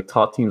as many like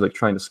top teams like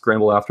trying to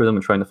scramble after them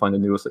and trying to find the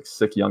newest like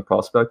sick young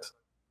prospects.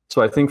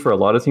 So I think for a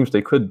lot of teams,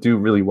 they could do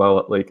really well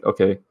at like,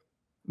 okay,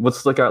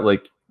 let's look at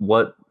like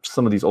what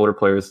some of these older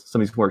players, some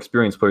of these more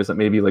experienced players that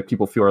maybe like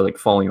people feel are like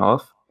falling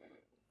off.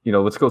 You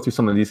know, let's go through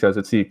some of these guys.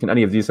 Let's see, can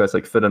any of these guys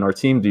like fit in our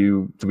team?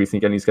 Do we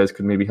think any of these guys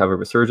could maybe have a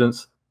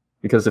resurgence?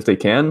 Because if they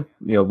can,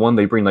 you know, one,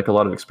 they bring like a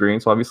lot of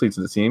experience, obviously,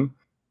 to the team.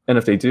 And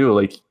if they do,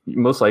 like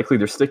most likely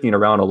they're sticking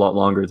around a lot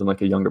longer than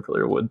like a younger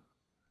player would.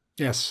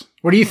 Yes.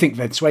 What do you think,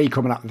 Vince? Where are you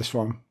coming at with this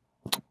from?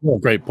 Well,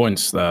 great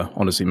points there,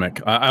 honestly,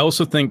 Mick. I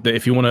also think that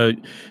if you want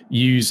to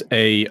use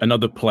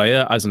another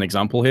player as an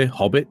example here,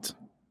 Hobbit,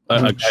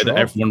 a guy that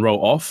everyone wrote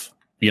off,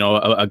 you know,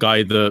 a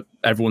guy that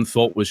everyone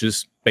thought was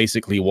just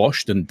basically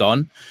washed and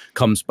done,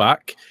 comes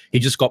back. He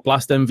just got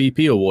Blast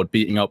MVP award,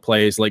 beating out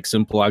players like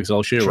Simple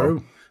Axel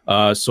Shiro.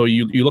 So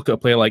you look at a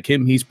player like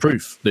him, he's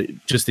proof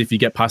that just if you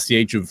get past the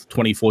age of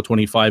 24,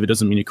 25, it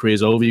doesn't mean your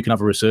career's over. You can have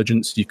a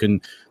resurgence. You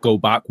can go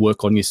back,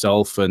 work on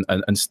yourself,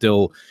 and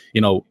still, you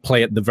know,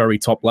 play at the very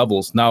top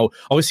levels. Now,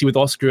 obviously with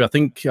Oscar, I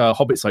think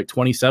Hobbit's like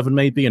 27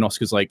 maybe, and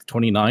Oscar's like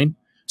 29.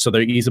 So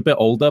he's a bit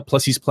older.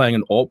 Plus, he's playing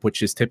an AWP,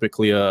 which is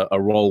typically a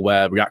role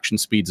where reaction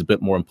speed's a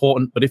bit more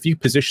important. But if you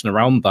position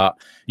around that,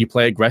 you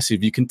play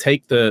aggressive, you can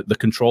take the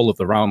control of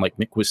the round, like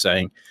Mick was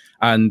saying.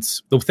 And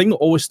the thing that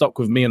always stuck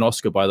with me and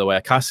Oscar, by the way, I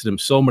casted him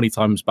so many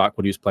times back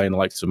when he was playing the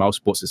likes of Mouse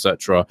Sports,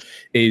 etc.,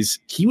 is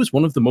he was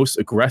one of the most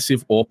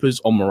aggressive AWPers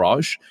on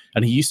Mirage.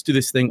 And he used to do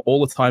this thing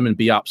all the time in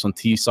B apps on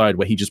T side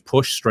where he just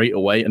pushed straight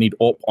away and he'd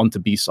AWP onto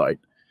B side.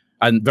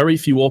 And very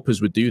few AWPers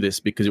would do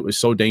this because it was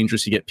so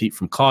dangerous. You get peeked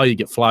from car, you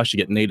get flashed, you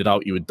get naded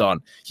out, you were done.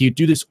 He would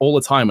do this all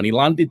the time, and he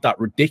landed that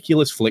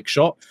ridiculous flick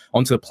shot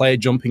onto the player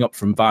jumping up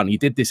from Van. He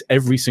did this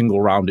every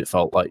single round, it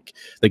felt like.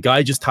 The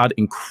guy just had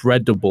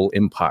incredible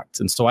impact.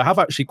 And so I have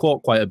actually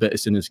caught quite a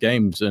bit in his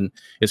games, and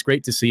it's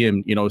great to see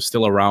him, you know,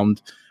 still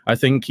around. I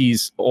think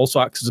he's also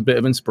acts as a bit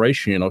of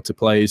inspiration, you know, to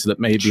players that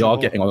maybe are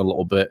getting on a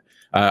little bit.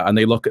 And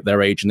they look at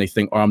their age and they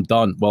think, oh, I'm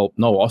done. Well,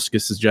 no, Oscar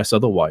suggests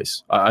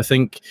otherwise. I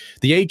think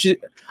the age,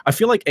 I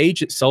feel like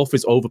age itself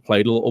is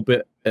overplayed a little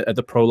bit at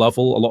the pro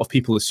level. A lot of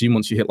people assume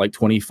once you hit like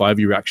 25,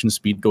 your reaction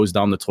speed goes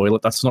down the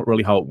toilet. That's not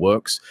really how it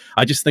works.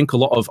 I just think a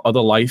lot of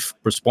other life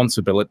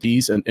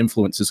responsibilities and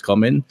influences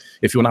come in.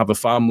 If you want to have a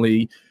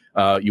family,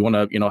 you want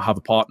to, you know, have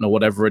a partner,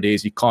 whatever it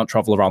is, you can't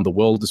travel around the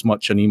world as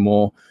much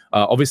anymore.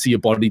 Obviously, your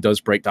body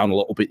does break down a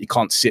little bit. You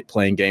can't sit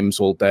playing games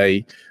all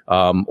day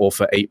or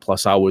for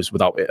 8+ hours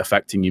without it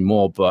affecting you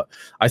more. But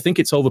I think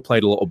it's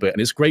overplayed a little bit.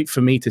 And it's great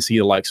for me to see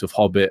the likes of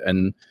Hobbit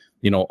and,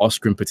 you know,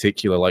 Oscar in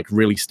particular, like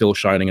really still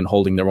shining and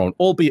holding their own,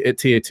 albeit at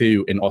tier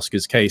 2 in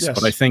Oscar's case. Yes.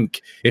 But I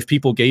think if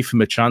people gave him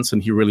a chance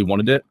and he really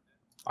wanted it,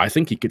 I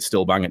think he could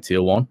still bang at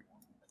tier 1.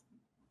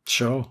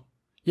 Sure.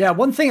 Yeah,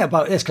 one thing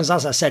about this, because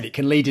as I said, it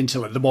can lead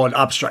into like the more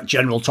abstract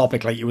general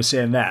topic like you were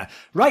saying there.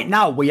 Right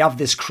now, we have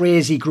this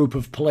crazy group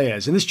of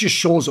players, and this just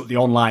shows what the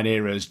online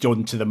era has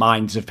done to the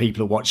minds of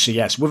people who watch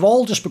CS. We've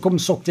all just become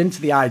sucked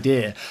into the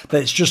idea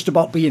that it's just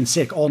about being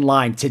sick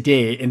online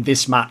today in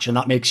this match, and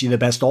that makes you the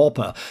best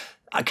AWPer.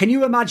 Can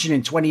you imagine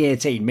in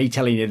 2018 me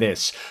telling you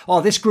this? Oh,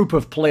 this group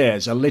of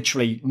players are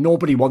literally,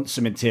 nobody wants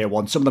them in tier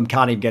 1. Some of them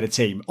can't even get a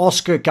team.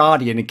 Oscar,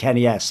 Guardian and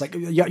Kenny S. Like,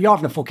 you're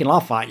having a fucking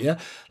laugh, aren't you?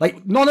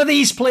 Like, none of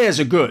these players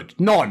are good.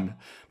 None.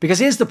 Because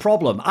here's the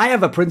problem. I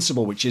have a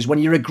principle, which is when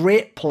you're a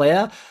great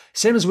player,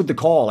 same as with the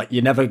core, like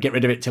you never get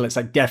rid of it till it's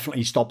like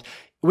definitely stopped.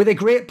 With a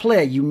great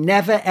player, you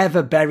never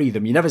ever bury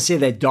them. You never say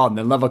they're done.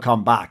 They'll never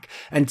come back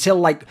until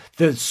like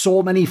there's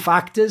so many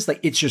factors. Like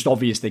it's just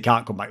obvious they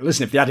can't come back.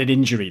 Listen, if they had an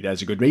injury,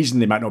 there's a good reason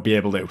they might not be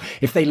able to.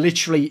 If they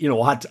literally, you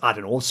know, had, I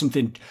don't know,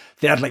 something,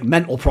 they had like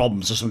mental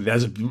problems or something,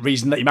 there's a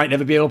reason that you might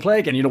never be able to play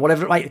again, you know,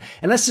 whatever. Like,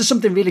 unless there's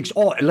something really,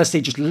 or unless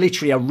they just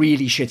literally are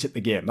really shit at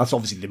the game. That's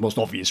obviously the most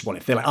obvious one.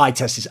 If they're like, eye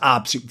test is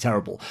absolutely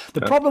terrible.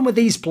 The problem with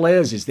these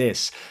players is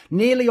this.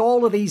 Nearly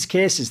all of these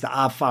cases that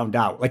I've found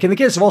out, like in the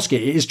case of Oscar,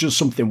 it is just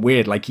something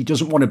weird. Like he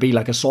doesn't want to be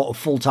like a sort of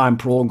full-time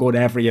pro and go to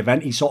every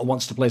event. He sort of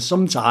wants to play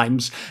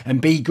sometimes and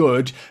be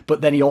good,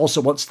 but then he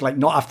also wants to like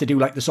not have to do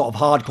like the sort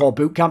of hardcore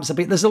boot camps a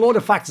bit. There's a lot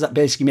of factors that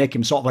basically make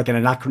him sort of like an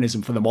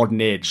anachronism for the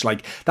modern age.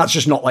 Like that's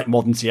just not like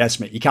modern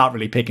CS, mate. You can't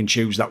really pick and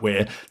choose that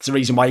way. It's the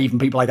reason why even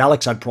people like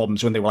Alex had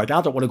problems when they were like,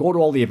 I don't want to go to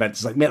all the events.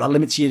 It's like, mate, that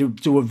limits you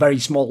to a very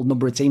small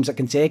number of teams that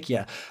can take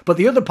you. But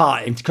the other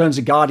part, in terms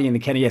of Guardian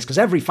and Kenny S, because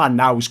every fan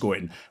now is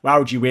going, why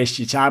would you waste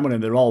your time on them?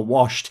 They're all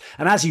washed.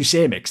 And as you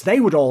say, Mix, they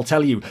would all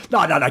tell you,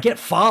 no, get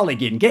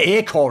Farlig in, get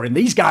Acor in,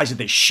 these guys are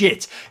the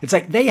shit. It's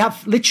like they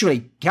have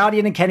literally,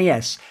 Guardian and Kenny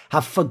S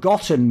have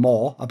forgotten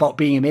more about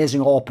being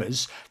amazing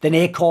AWPers than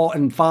Acor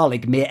and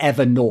Farlig may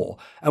ever know.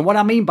 And what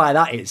I mean by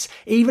that is,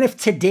 even if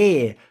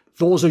today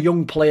those are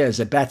young players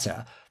are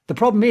better, the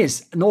problem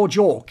is, no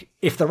joke,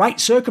 if the right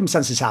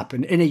circumstances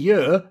happen, in a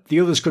year, the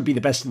others could be the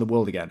best in the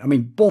world again. I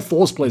mean, both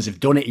those players have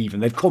done it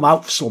even. They've come out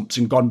of slumps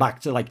and gone back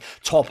to like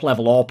top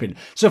level AWPing.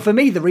 So for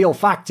me, the real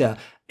factor,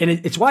 and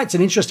it's why it's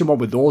an interesting one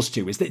with those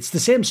two, is that it's the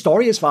same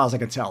story as far as I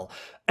can tell.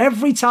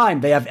 Every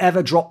time they have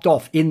ever dropped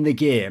off in the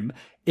game,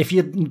 if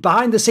you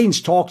behind the scenes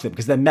talk to them,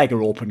 because they're mega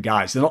open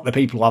guys, they're not the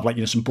people who have like,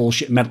 you know, some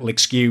bullshit mental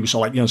excuse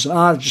or like, you know,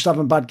 just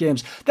having bad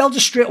games. They'll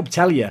just straight up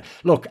tell you,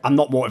 look, I'm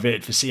not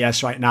motivated for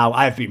CS right now.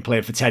 I've been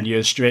playing for 10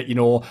 years straight, you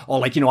know, or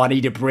like, you know, I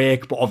need a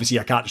break, but obviously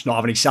I can't just not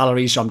have any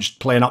salary, so I'm just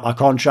playing out my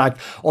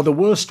contract. Or the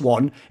worst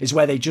one is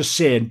where they just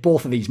say, and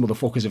both of these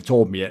motherfuckers have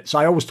told me it. So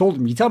I always told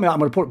them, you tell me that I'm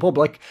going to put it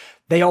public.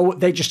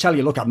 They just tell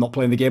you, look, I'm not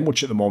playing the game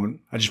much at the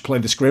moment. I just play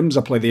the scrims,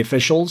 I play the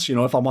officials. You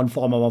know, if I'm on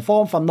form, I'm on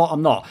form. If I'm not,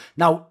 I'm not.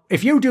 Now,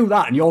 if you do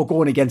that and you're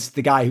going against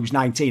the guy who's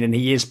 19 and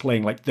he is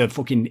playing like the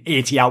fucking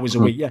 80 hours a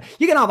week, yeah,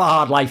 you're going to have a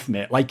hard life,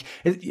 mate. Like,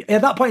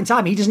 at that point in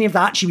time, he doesn't have to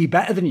actually be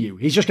better than you.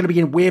 He's just going to be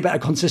in way better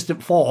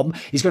consistent form.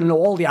 He's going to know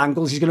all the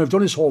angles. He's going to have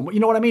done his homework.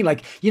 You know what I mean?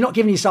 Like, you're not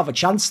giving yourself a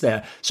chance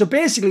there. So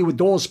basically with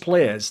those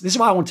players, this is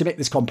why I want to make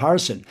this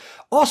comparison.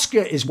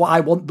 Oscar is what I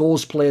want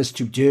those players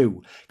to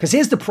do. Because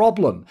here's the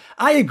problem.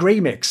 I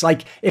agree, Mix.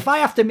 Like, if I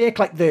have to make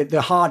like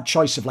the hard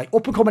choice of like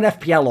up and coming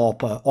FPL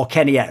AWPer or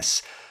Kenny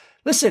S,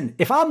 listen,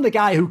 if I'm the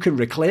guy who can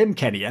reclaim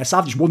Kenny S,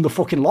 I've just won the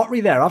fucking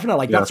lottery there, haven't I?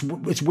 Like, yeah.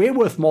 It's way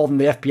worth more than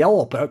the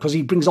FPL AWPer because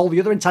he brings all the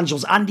other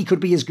intangibles and he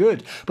could be as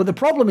good. But the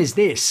problem is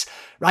this,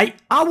 right?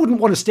 I wouldn't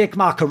want to stake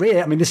my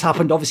career. I mean, this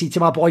happened obviously to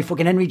my boy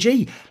fucking Henry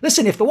G.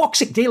 Listen, if the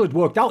ochs deal had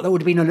worked out, that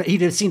would have been,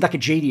 he'd have seemed like a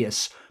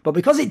genius. But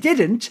because it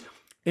didn't,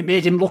 it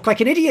made him look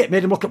like an idiot. It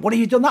made him look at, what have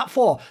you done that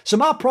for? So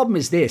my problem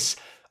is this.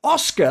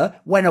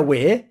 Oscar went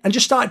away and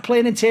just started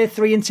playing in tier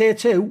 3 and tier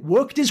 2,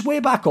 worked his way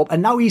back up,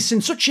 and now he's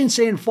in such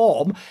insane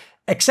form,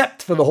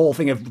 except for the whole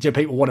thing of do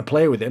people want to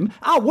play with him.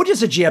 I would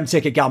as a GM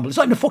take a gamble. It's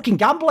not even a fucking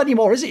gamble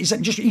anymore, is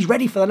it? He's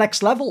ready for the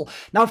next level.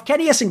 Now, if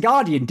Kenny S and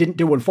Guardian didn't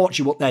do,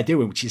 unfortunately, what they're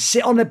doing, which is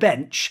sit on a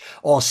bench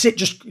or sit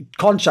just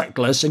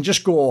contractless and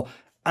just go,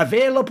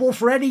 available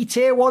for any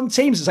tier 1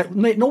 teams. It's like,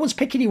 mate, no one's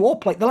picking you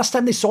up. Like, the last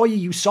time they saw you,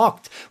 you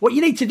sucked. What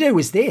you need to do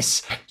is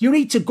this. You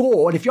need to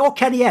go, and if you're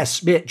Kenny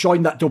S, mate,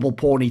 join that double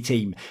pony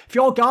team. If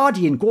you're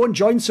Guardian, go and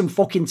join some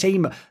fucking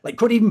team. Like,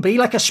 could even be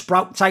like a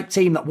Sprout type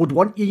team that would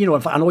want you, you know,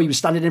 if I know he was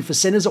standing in for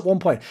Sinners at one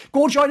point.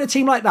 Go join a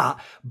team like that.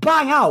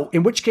 Bang out,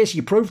 in which case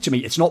you prove to me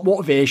it's not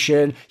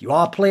motivation. You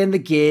are playing the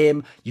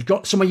game. You've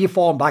got some of your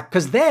form back.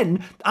 Because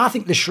then, I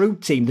think the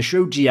Shrewd team, the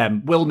Shrewd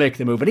GM, will make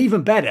the move. And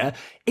even better,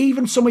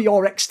 even some of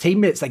your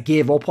ex-teammates that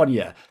gave up on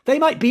you, they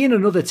might be in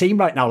another team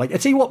right now. Like, I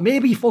tell you what,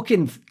 maybe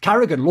fucking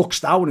Carrigan looks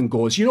down and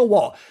goes, you know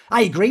what,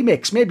 I agree,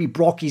 Mix, maybe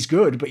Brocky's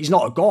good, but he's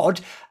not a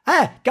god.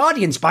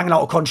 Guardian's banging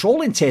out of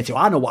control in tier 2.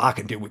 I know what I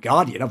can do with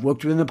Guardian. I've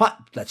worked with him in the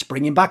past. Let's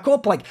bring him back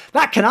up. Like,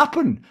 that can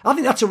happen. I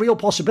think that's a real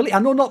possibility. I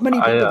know not many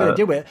people are going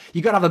to do it.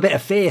 You got to have a bit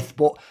of faith,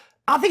 but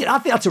I think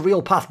that's a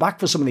real path back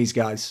for some of these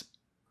guys.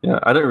 Yeah,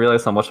 I didn't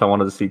realize how much I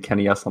wanted to see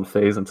Kenny S on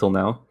FaZe until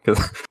now,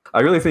 because I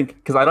really think,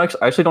 because I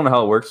actually don't know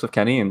how it works with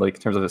Kenny in like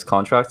in terms of his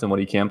contract and what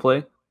he can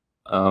play.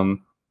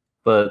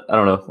 But I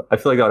don't know. I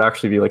feel like that would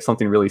actually be like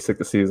something really sick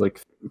to see, is like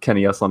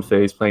Kenny S on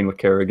FaZe playing with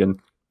Carrigan.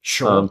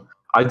 Sure.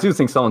 I do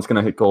think someone's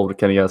gonna hit gold with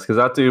Kenny S, because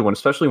that dude,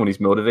 especially when he's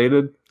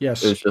motivated,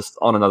 is just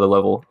on another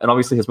level. And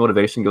obviously his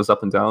motivation goes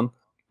up and down.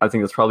 I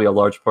think that's probably a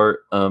large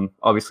part.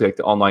 Obviously, like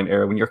the online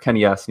era, when you're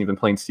Kenny S and you've been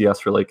playing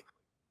CS for like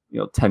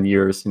 10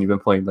 years, and you've been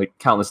playing like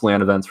countless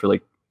LAN events for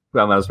like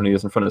as many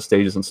years in front of the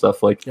stages and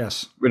stuff, like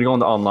really going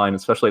to online,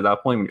 especially at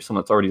that point when you're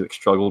someone that's already like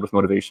struggled with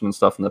motivation and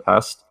stuff in the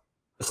past,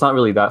 it's not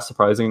really that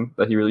surprising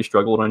that he really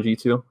struggled on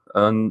G2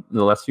 in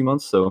the last few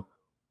months. So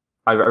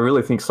I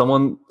really think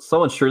someone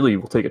surely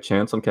will take a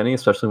chance on Kenny,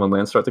 especially when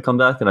LANs start to come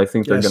back, and I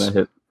think they're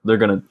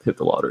gonna hit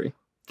the lottery.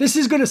 This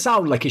is going to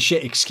sound like a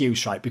shit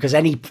excuse, right? Because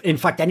any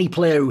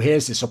player who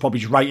hears this will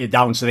probably just write it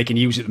down so they can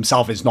use it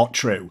themselves. It's not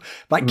true.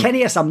 But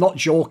Kenny S, I'm not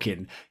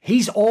joking.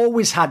 He's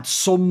always had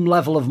some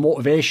level of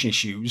motivation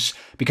issues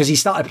because he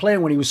started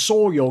playing when he was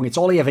so young. It's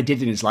all he ever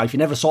did in his life. He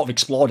never sort of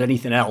explored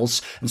anything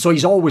else. And so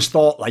he's always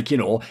thought, like,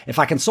 if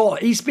I can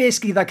he's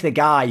basically like the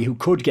guy who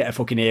could get a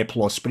fucking A+,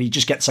 but he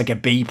just gets like a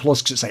B+,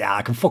 because it's like,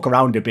 I can fuck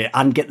around a bit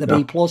and get the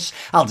B+.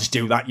 I'll just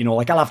do that,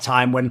 like I'll have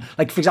time when,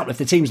 like, for example, if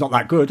the team's not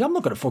that good, I'm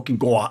not going to fucking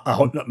go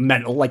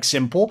mental, like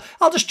simple.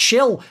 I'll just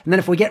chill, and then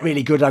if we get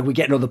really good, like we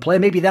get another player,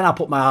 maybe then I'll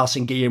put my arse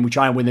in gear and we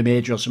try and win the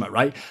major or something,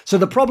 right? So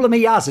the problem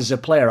he has as a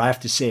player, I have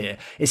to say,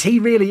 is he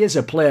really is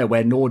a player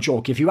where, no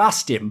joke, if you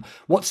asked him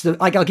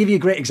I'll give you a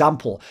great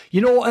example.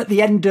 At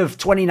the end of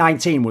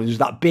 2019, when there was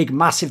that big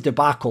massive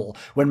debacle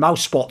when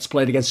Mousespots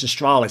played against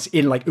Astralis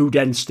in like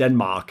Odense,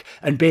 Denmark,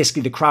 and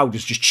basically the crowd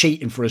was just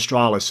cheating for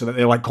Astralis, so that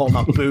they were like calling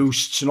out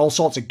boosts and all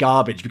sorts of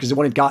garbage because they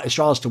wanted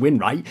Astralis to win,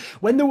 right?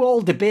 When the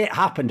whole debate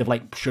happened of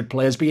like, should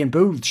players be in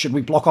booths? Should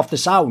we block off the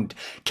sound?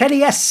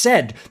 Kenny S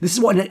said, this is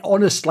what an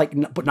honest, like,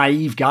 but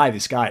naive guy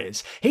this guy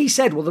is. He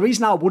said, well, the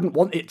reason I wouldn't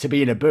want it to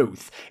be in a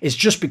booth is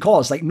just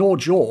because, like, no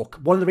joke,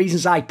 one of the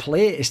reasons I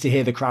play is to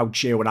hear the crowd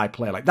cheer when I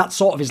play. Like, that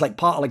sort of is like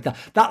part of like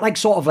that like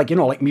sort of like,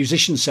 like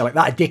musicians say, like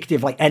that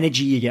addictive like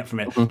energy you get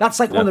from it. That's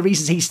like one of the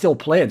reasons he's still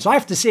playing. So I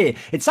have to say,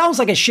 it sounds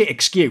like a shit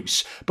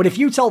excuse, but if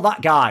you tell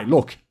that guy,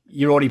 look,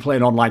 you're only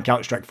playing online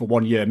Counter-Strike for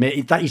 1 year,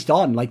 mate, that he's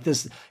done. Like,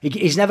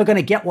 he's never going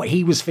to get what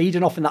he was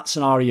feeding off in that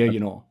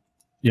scenario,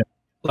 Yeah.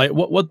 Like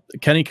what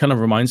Kenny kind of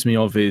reminds me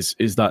of is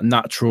that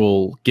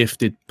natural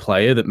gifted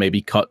player that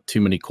maybe cut too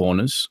many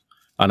corners.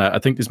 And I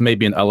think there's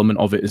maybe an element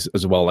of it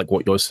as well, like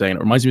what you're saying. It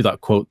reminds me of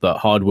that quote that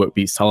hard work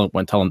beats talent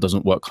when talent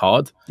doesn't work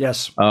hard.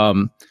 Yes.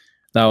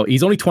 Now,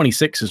 he's only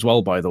 26 as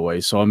well, by the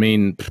way. So, I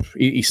mean,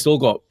 he's still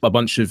got a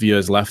bunch of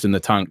years left in the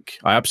tank.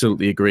 I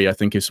absolutely agree. I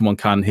think if someone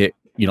can hit,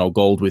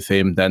 gold with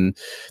him, then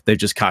they've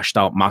just cashed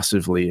out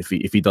massively if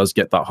he does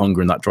get that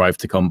hunger and that drive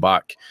to come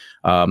back.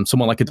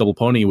 Someone like a Double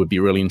Pony would be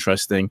really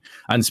interesting.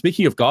 And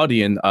speaking of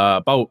Guardian,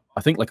 about,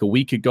 I think like a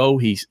week ago,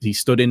 he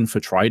stood in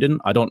for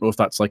Trident. I don't know if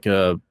that's like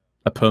a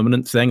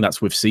permanent thing.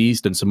 That's with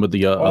Seized and some of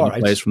the other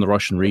players from the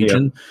Russian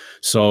region. Yeah.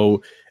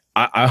 So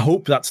I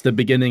hope that's the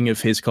beginning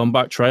of his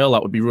comeback trail.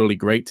 That would be really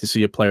great to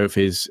see a player of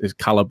his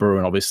caliber,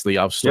 and obviously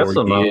our story.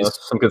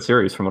 Some good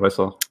series from what I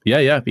saw.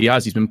 Yeah, he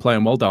has. He's been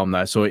playing well down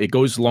there. So it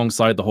goes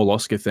alongside the whole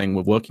Oscar thing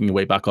with working your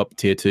way back up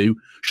tier 2,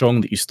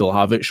 showing that you still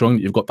have it, showing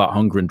that you've got that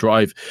hunger and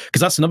drive. Because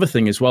that's another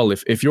thing as well.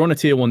 If you're on a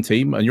tier 1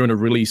 team and you're in a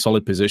really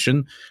solid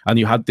position and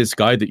you had this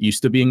guy that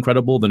used to be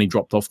incredible, then he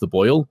dropped off the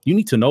boil, you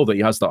need to know that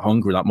he has that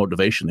hunger and that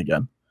motivation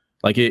again.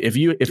 Like if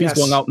he's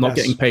going out not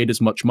getting paid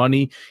as much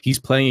money, he's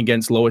playing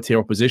against lower tier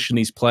opposition.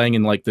 He's playing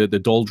in like the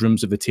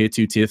doldrums of the tier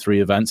 2, tier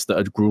 3 events that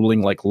are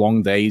grueling, like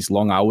long days,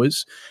 long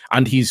hours,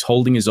 and he's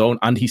holding his own.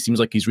 And he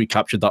seems like he's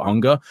recaptured that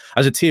hunger.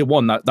 As a tier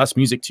 1, that's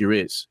music to your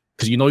ears,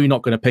 because you're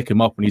not going to pick him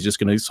up and he's just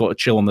going to sort of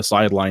chill on the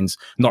sidelines,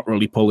 not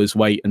really pull his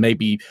weight, and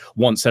maybe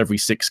once every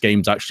 6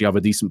 games actually have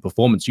a decent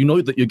performance. You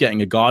know that you're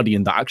getting a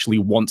Guardian that actually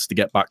wants to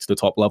get back to the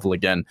top level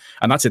again.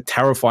 And that's a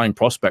terrifying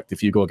prospect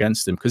if you go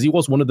against him, because he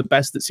was one of the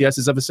best that CS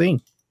has ever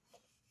seen.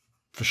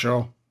 For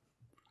sure.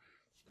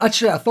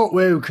 Actually, I thought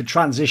where we could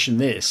transition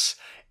this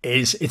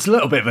is it's a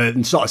little bit of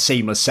a sort of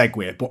seamless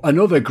segue, but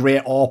another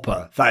great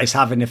AWPer that is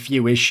having a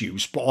few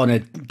issues, but on a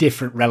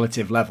different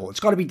relative level. It's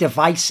got to be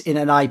Device in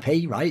an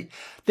IP, right?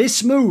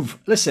 This move,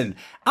 listen,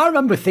 I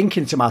remember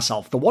thinking to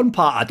myself, the one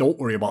part I don't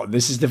worry about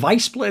this is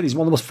Device player. He's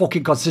one of the most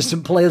fucking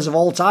consistent players of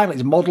all time. Like,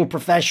 he's a model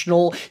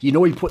professional. You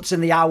know, he puts in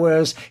the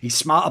hours. He's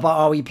smart about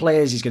how he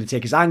plays. He's going to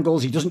take his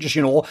angles. He doesn't just,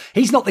 you know,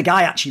 he's not the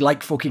guy actually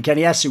like fucking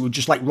Kenny S who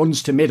just like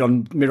runs to mid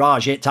on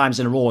Mirage 8 times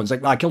in a row and it's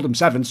like, I killed him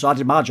 7, so I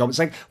did my job. It's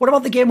like, what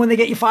about the game when they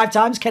get you 5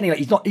 times, Kenny? Like,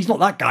 he's not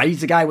that guy.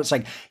 He's the guy who's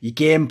like, you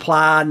game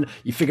plan,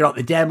 you figure out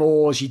the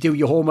demos, you do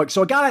your homework.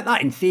 So a guy like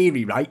that, in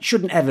theory, right,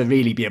 shouldn't ever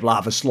really be able to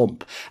have a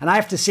slump. And I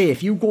have to say,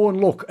 if you go and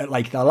look at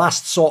like the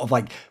last sort of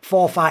like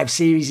 4 or 5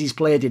 series he's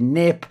played in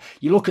NIP,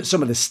 you look at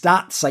some of the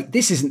stats, like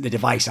this isn't the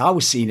Device I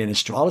was seeing in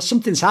Astralis.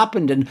 Something's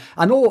happened. And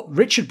I know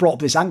Richard brought up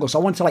this angle, so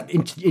I want to like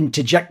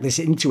interject this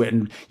into it,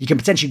 and you can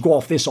potentially go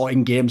off this or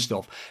in-game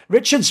stuff.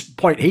 Richard's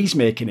point he's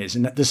making is,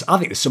 and I think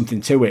there's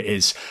something to it,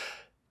 is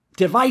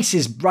Device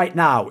is right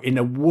now in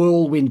a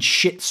whirlwind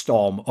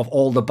shitstorm of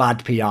all the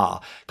bad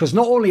PR. Because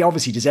not only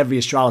obviously does every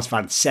Astralis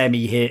fan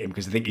semi-hate him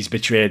because they think he's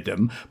betrayed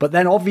them, but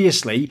then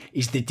obviously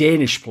he's the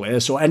Danish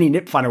player, so any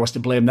NIP fan who has to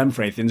blame them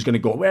for anything is going to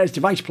go, where's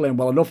Device playing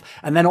well enough?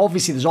 And then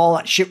obviously there's all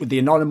that shit with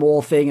the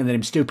Anonymo thing, and then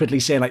him stupidly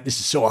saying like, this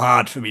is so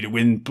hard for me to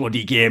win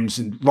bloody games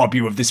and rob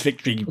you of this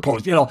victory.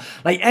 You know,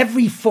 like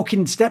every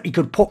fucking step he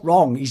could put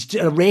wrong,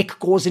 a rake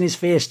goes in his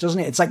face, doesn't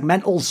it? It's like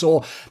mental.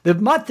 So the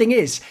mad thing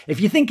is, if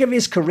you think of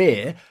his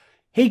career,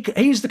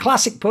 he's the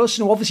classic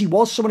person who obviously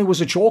was someone who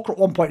was a choker at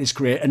one point in his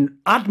career and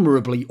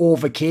admirably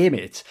overcame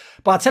it.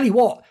 But I tell you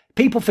what,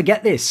 people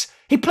forget this.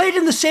 He played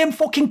in the same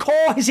fucking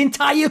core his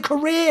entire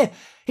career.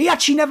 He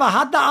actually never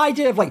had that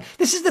idea of like,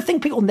 this is the thing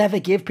people never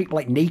give people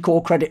like Nico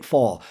credit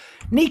for.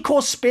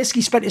 Nico's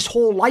basically spent his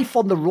whole life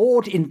on the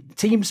road in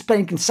teams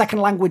speaking second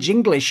language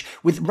English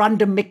with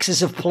random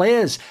mixes of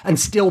players and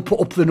still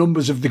put up the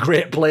numbers of the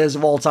great players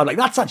of all time. Like,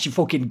 that's actually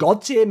fucking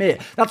God tier, mate.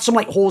 That's some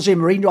like Jose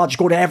Mourinho. I just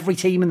go to every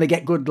team and they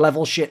get good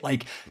level shit.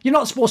 Like, you're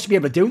not supposed to be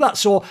able to do that.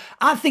 So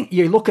I think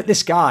you look at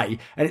this guy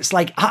and it's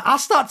like, I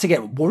start to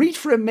get worried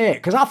for him, mate,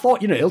 because I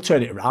thought, you know, he'll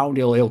turn it around,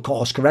 he'll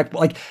course correct. But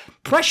like,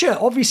 pressure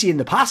obviously in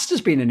the past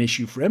has been an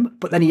issue for him,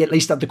 but then he at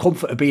least had the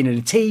comfort of being in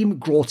a team,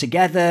 grow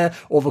together,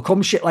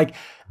 overcome shit. Like,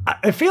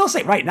 it feels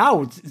like right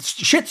now,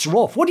 shit's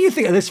rough. What do you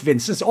think of this,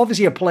 Vince? It's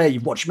obviously a player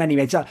you've watched many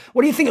times.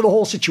 What do you think of the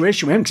whole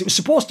situation with him? Because it was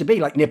supposed to be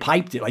like Nip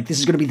hyped it, like this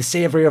is going to be the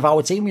saviour of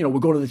our team. You know, we're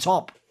going to the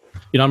top.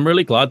 You know, I'm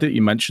really glad that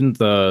you mentioned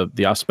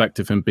the aspect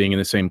of him being in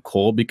the same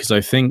core, because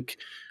I think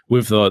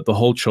with the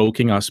whole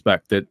choking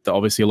aspect that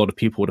obviously a lot of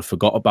people would have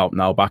forgot about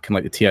now back in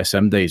like the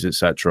TSM days,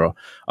 etc.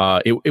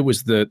 It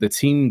was the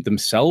team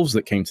themselves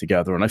that came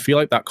together. And I feel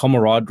like that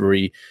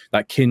camaraderie,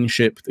 that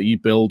kinship that you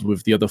build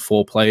with the other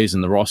 4 players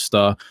in the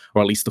roster,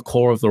 or at least the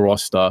core of the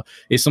roster,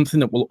 is something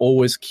that will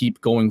always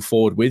keep going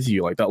forward with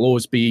you. Like, that'll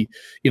always be,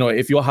 you know,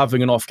 if you're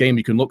having an off game,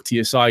 you can look to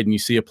your side and you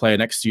see a player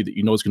next to you that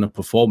you know is going to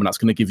perform, and that's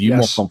going to give you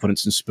more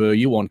confidence and spur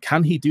you on.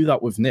 Can he do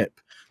that with Nip?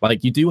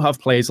 Like, you do have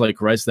players like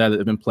Rez there that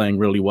have been playing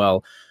really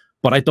well,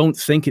 but I don't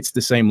think it's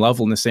the same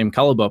level and the same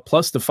caliber.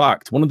 Plus the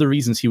fact, one of the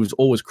reasons he was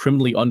always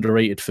criminally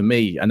underrated for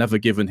me and never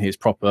given his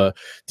proper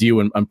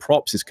due and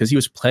props is because he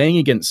was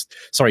playing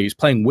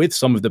with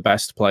some of the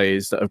best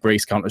players that have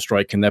graced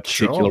Counter-Strike in their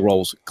particular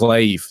roles.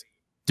 Glaive,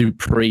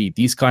 Dupree,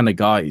 these kind of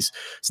guys.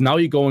 So now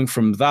you're going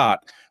from that,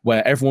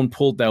 where everyone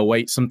pulled their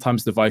weight.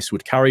 Sometimes Device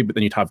would carry, but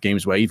then you'd have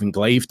games where even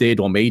Glaive did,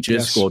 or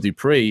Majors, or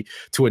Dupree,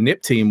 to a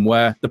NIP team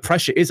where the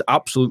pressure is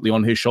absolutely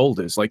on his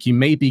shoulders. Like, you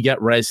maybe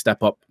get Rez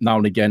step up now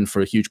and again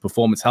for a huge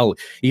performance. Hell,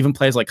 even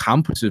players like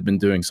Hampus have been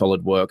doing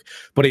solid work,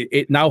 but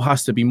it now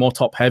has to be more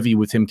top heavy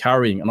with him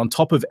carrying. And on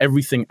top of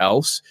everything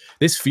else,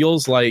 this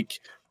feels like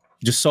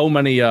just so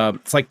many,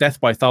 it's like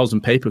death by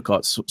 1,000 paper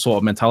cuts sort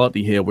of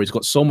mentality here, where he's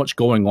got so much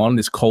going on,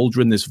 this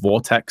cauldron, this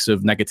vortex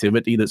of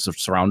negativity that's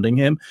surrounding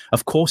him.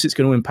 Of course, it's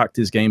going to impact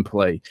his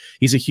gameplay.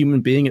 He's a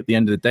human being at the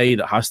end of the day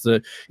that has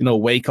to, you know,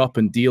 wake up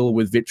and deal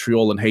with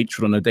vitriol and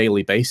hatred on a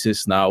daily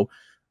basis now.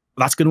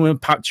 That's going to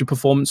impact your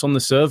performance on the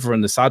server.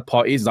 And the sad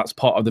part is that's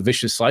part of the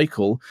vicious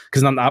cycle,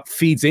 because then that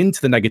feeds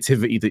into the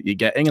negativity that you're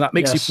getting, and that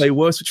makes you play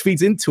worse, which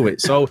feeds into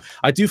it. So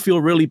I do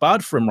feel really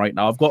bad for him right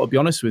now. I've got to be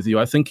honest with you.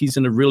 I think he's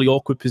in a really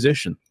awkward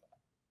position.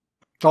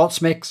 Thoughts,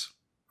 Mix?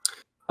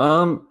 I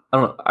don't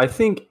know. I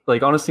think,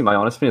 like, honestly, my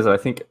honest opinion is that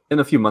I think in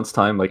a few months'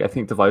 time, like, I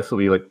think Device will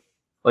be like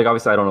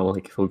obviously I don't know,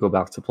 like, if he'll go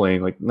back to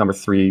playing like number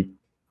 3, you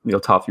know,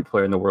 top few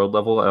player in the world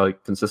level,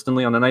 like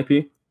consistently on an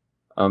IP.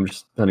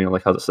 Just depending on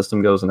like how the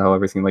system goes and how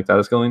everything like that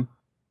is going.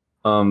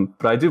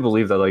 But I do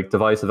believe that like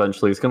Device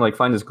eventually is gonna like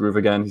find his groove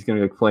again. He's gonna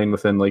be like playing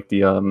within like the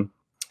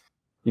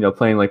you know,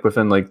 playing like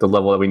within like the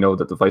level that we know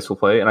that Device will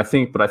play. And I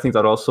think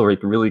that also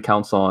like really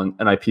counts on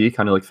an IP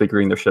kind of like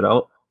figuring their shit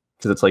out,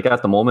 because it's like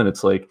at the moment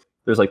it's like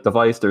there's like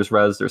Device, there's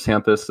Rez, there's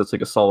Hampus. That's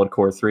like a solid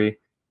core 3.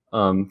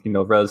 You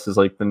know, Rez has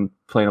like been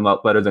playing a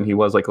lot better than he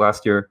was like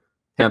last year.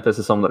 Hampus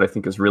is someone that I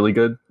think is really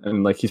good,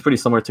 and like he's pretty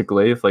similar to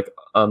Glaive, like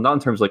not in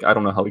terms of, like, I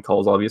don't know how he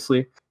calls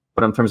obviously,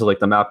 but in terms of like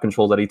the map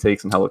control that he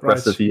takes and how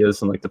aggressive he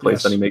is and like the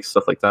plays that he makes,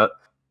 stuff like that.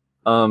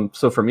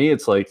 So for me,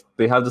 it's like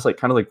they have this like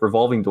kind of like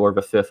revolving door of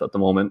a fifth at the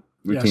moment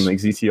between like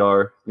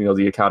ZTR,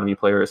 the academy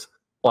players.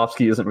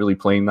 Plopsky isn't really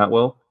playing that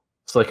well.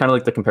 So like kind of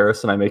like the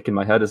comparison I make in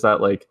my head is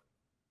that like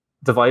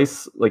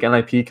Device, like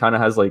NIP kind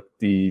of has like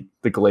the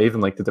glaive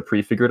and like the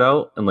Dupree figured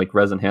out and like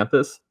Rez and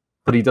Hampus,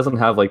 but he doesn't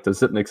have like the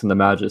Zipniks and the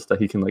Magus that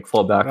he can like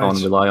fall back on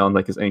and rely on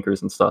like his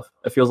anchors and stuff.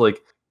 It feels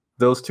like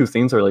those two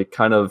things are like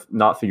kind of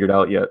not figured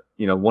out yet.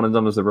 One of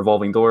them is the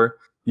revolving door.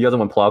 The other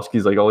one,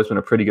 Plopsky's like always been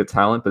a pretty good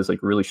talent, but is like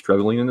really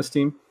struggling in this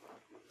team.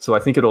 So I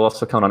think it'll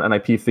also count on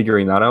NIP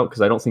figuring that out,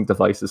 because I don't think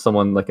Device is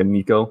someone like a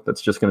Nico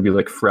that's just going to be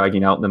like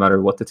fragging out no matter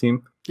what the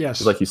team.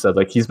 Yes. Like you said,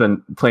 like he's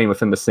been playing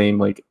within the same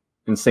like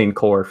insane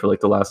core for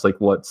like the last like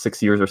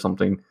 6 years or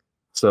something.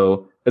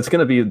 So it's going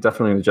to be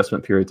definitely an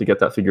adjustment period to get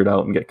that figured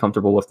out and get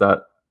comfortable with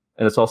that.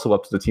 And it's also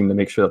up to the team to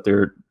make sure that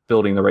they're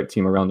building the right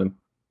team around him.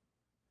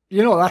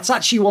 That's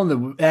actually one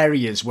of the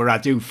areas where I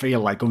do feel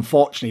like,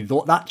 unfortunately,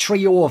 that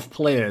trio of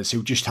players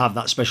who just have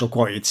that special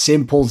quality, it's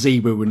Simple,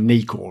 Zebu, and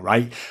Nico,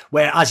 right?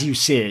 Where, as you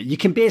say, you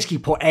can basically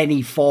put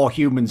any 4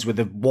 humans with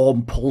a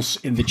warm pulse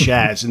in the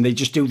chairs and they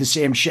just do the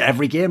same shit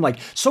every game. Like,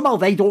 somehow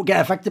they don't get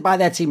affected by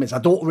their teammates. I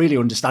don't really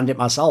understand it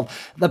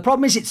myself. The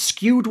problem is it's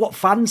skewed what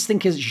fans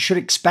think is you should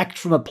expect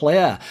from a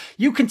player.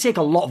 You can take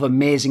a lot of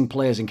amazing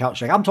players in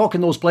Counter-Strike. I'm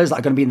talking those players that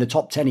are going to be in the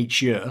top 10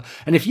 each year.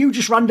 And if you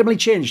just randomly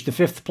change the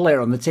 5th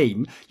player on the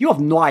team, you have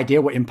no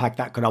idea what impact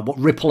that could have, what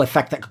ripple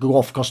effect that could go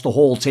off across the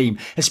whole team.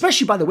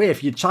 Especially, by the way,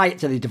 if you tie it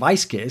to the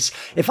Device case,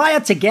 if I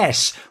had to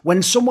guess,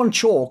 when someone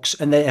chokes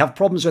and they have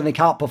problems when they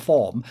can't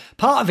perform,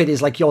 part of it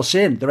is, like you're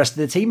saying, the rest of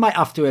the team might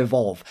have to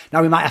evolve.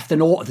 Now, we might have to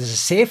know there's a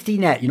safety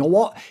net. You know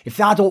what? If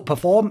I don't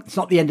perform, it's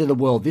not the end of the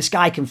world. This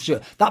guy can...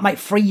 That might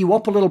free you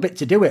up a little bit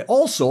to do it.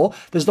 Also,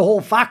 there's the whole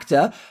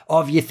factor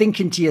of you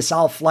thinking to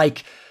yourself,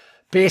 like,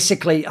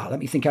 basically... let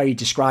me think how you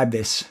describe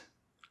this.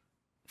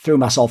 Threw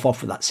myself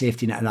off with that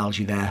safety net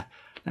analogy there.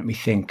 Let me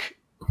think.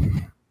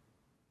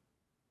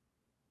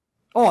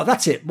 Oh,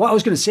 that's it. What I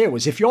was going to say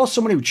was, if you're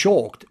someone who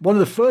choked, one of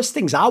the first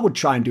things I would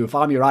try and do if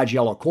I'm your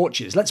IGL or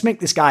coach is, let's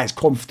make this guy as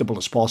comfortable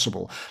as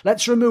possible.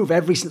 Let's remove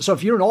every... So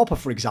if you're an AWPer,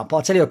 for example,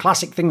 I'll tell you a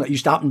classic thing that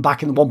used to happen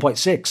back in the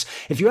 1.6.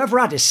 If you ever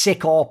had a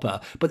sick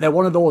AWPer, but they're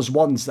one of those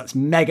ones that's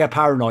mega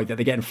paranoid that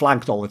they're getting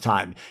flanked all the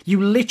time,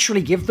 you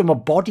literally give them a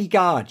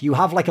bodyguard. You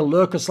have like a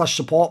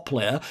lurker/support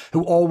player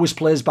who always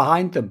plays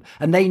behind them.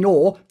 And they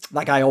know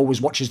that guy always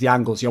watches the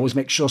angles. He always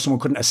makes sure someone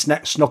couldn't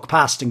have snuck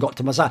past and got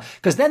to my side.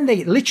 Because then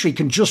they literally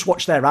can just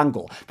watch their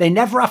angle. They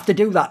never have to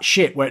do that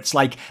shit where it's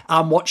like,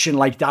 I'm watching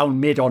like down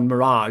mid on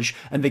Mirage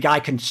and the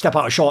guy can step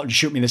out a shot and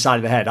shoot me in the side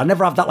of the head. I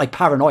never have that like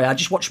paranoia. I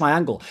just watch my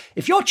angle.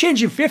 If you're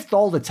changing 5th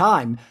all the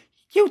time,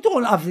 you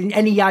don't have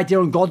any idea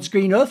on God's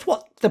green earth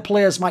what the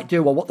players might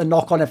do or what the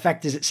knock-on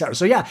effect is, etc.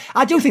 So yeah,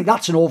 I do think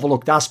that's an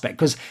overlooked aspect,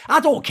 because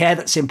I don't care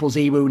that Simple,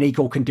 Zebu,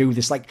 Nico can do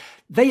this. Like,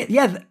 by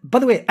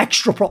the way,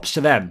 extra props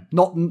to them,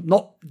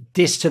 not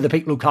diss to the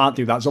people who can't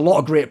do that. There's a lot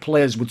of great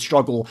players would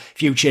struggle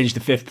if you change the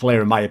 5th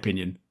player, in my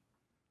opinion.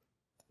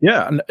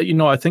 Yeah,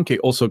 and I think it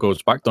also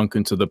goes back,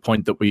 Duncan, to the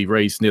point that we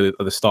raised nearly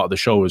at the start of the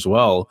show as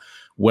well,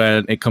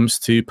 when it comes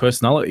to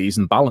personalities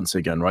and balance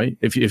again, right?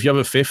 If you have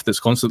a 5th that's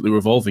constantly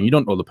revolving, you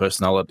don't know the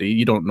personality,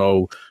 you don't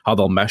know how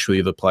they'll mesh with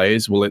the other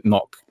players. Will it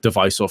knock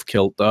Device off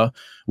kilter?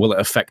 Will it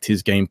affect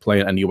his gameplay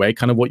in any way?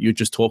 Kind of what you're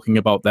just talking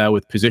about there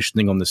with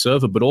positioning on the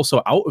server, but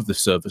also out of the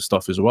server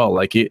stuff as well.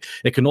 Like it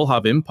can all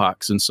have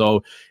impacts. And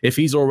so if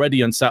he's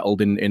already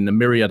unsettled in a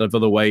myriad of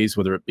other ways,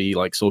 whether it be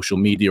like social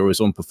media or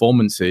his own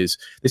performances,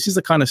 this is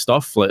the kind of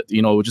stuff that,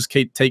 just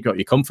take out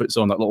your comfort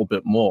zone that little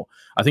bit more.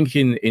 I think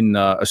in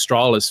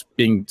Astralis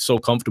being so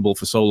comfortable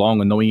for so long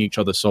and knowing each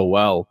other so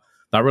well,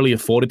 that really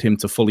afforded him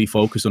to fully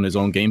focus on his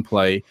own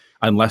gameplay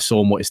and less so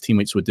on what his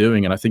teammates were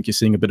doing. And I think you're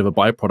seeing a bit of a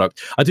byproduct.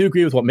 I do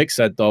agree with what Mick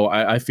said, though.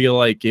 I feel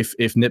like if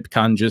Nip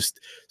can just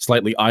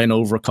slightly iron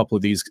over a couple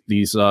of these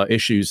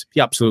issues,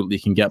 he absolutely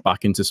can get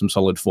back into some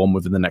solid form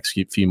within the next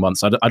few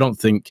months. I don't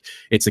think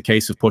it's a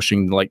case of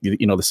pushing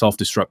the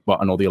self-destruct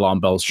button or the alarm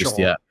bells just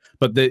yet.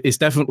 But it's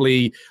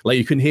definitely, like,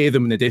 you can hear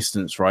them in the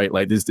distance, right?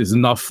 Like there's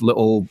enough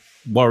little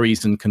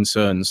worries and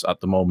concerns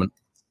at the moment.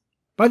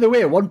 By the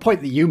way, one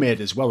point that you made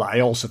as well that I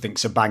also think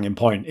is a banging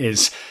point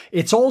is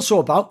it's also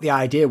about the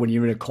idea when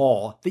you're in a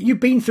core that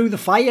you've been through the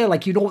fire,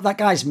 like you know what that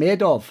guy's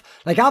made of.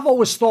 Like I've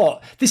always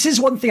thought, this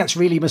is one thing that's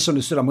really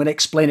misunderstood. I'm going to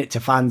explain it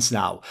to fans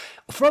now.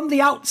 From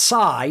the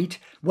outside,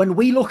 when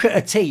we look at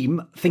a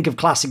team, think of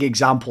classic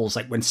examples,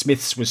 like when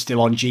Smiths was still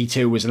on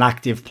G2 as an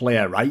active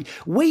player, right?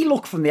 We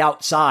look from the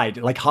outside,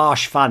 like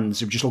harsh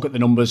fans who just look at the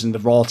numbers and the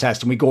raw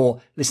test and we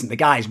go, listen, the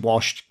guy's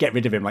washed, get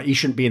rid of him, like he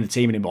shouldn't be in the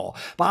team anymore.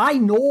 But I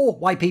know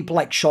why people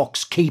like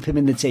ochs keep him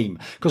in the team,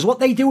 because what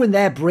they do in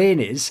their brain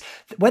is,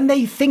 when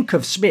they think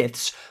of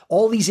Smiths,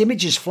 all these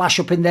images flash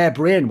up in their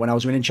brain when I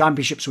was winning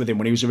championships with him,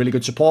 when he was a really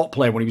good support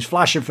player, when he was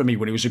flashing for me,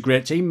 when he was a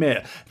great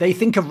teammate. They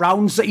think of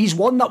rounds that he's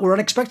won that were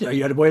unexpected.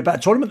 He had a way better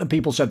tournament than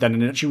people said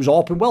then, and she was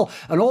open well.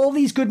 And all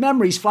these good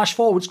memories flash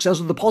forwards because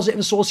those are the positive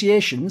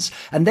associations,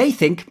 and they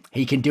think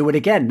he can do it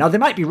again. Now, they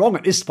might be wrong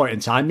at this point in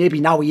time. Maybe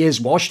now he is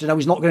washed and now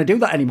he's not going to do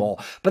that anymore.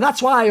 But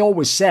that's why I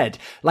always said,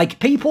 like,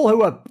 people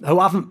who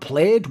haven't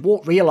played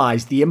won't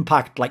realise the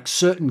impact, like,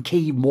 certain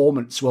key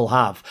moments will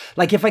have.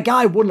 Like, if a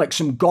guy won, like,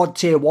 some god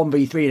tier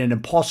 1v3 in an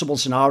impossible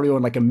scenario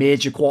in, like, a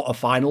major quarter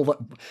final, that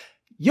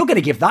you're going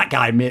to give that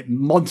guy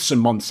months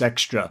and months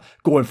extra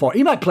going for it.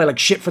 He might play like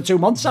shit for 2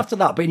 months after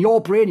that, but in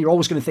your brain, you're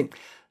always going to think,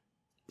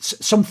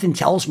 something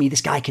tells me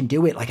this guy can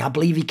do it. Like, I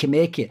believe he can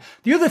make it.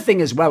 The other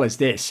thing as well is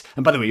this,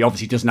 and by the way, he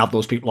obviously doesn't have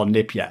those people on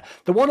nip yet.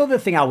 The one other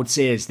thing I would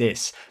say is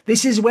this.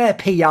 This is where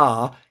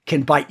PR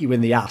can bite you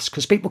in the ass,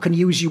 because people can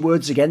use your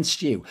words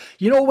against you.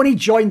 You know, when he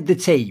joined the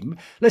team,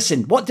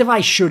 listen, what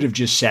Device should have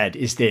just said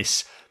is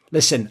this.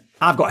 Listen,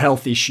 I've got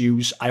health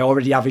issues. I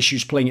already have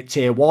issues playing at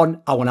tier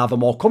 1. I want to have a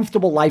more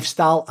comfortable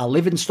lifestyle. I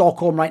live in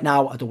Stockholm right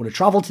now. I don't want to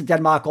travel to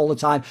Denmark all the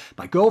time.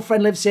 My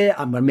girlfriend lives here.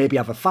 I'm going to maybe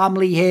have a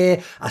family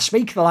here. I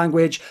speak the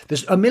language.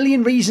 There's a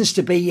million reasons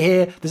to be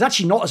here. There's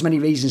actually not as many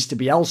reasons to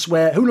be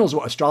elsewhere. Who knows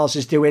what Astralis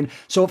is doing?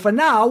 So for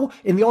now,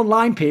 in the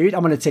online period,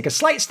 I'm going to take a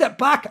slight step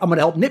back. I'm going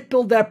to help Nip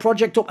build their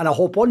project up, and I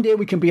hope one day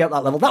we can be at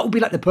that level. That would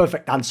be like the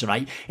perfect answer,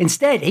 right?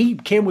 Instead, he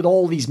came with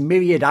all these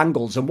myriad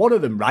angles, and one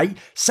of them, right,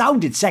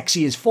 sounded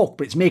sexy as fuck,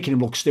 but it's making him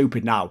look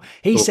stupid now.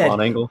 He said,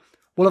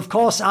 well, of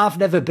course, I've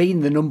never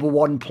been the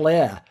 #1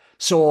 player.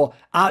 So,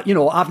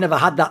 I've never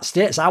had that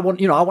status. I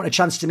want a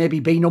chance to maybe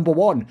be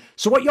 #1.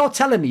 So what you're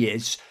telling me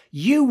is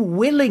you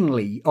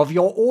willingly, of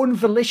your own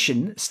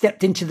volition,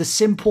 stepped into the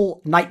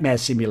simple nightmare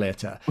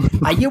simulator.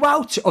 Are you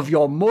out of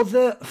your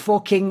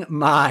motherfucking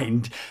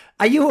mind?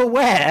 Are you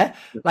aware?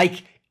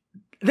 Like,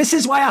 this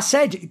is why I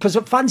said, because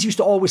fans used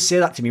to always say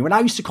that to me. When I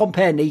used to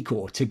compare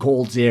Nico to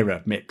Cold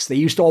Zera mix, they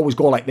used to always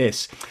go like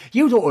this.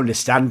 You don't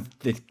understand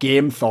the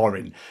game,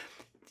 Thorin.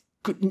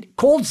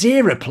 Cold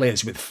Zera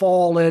plays with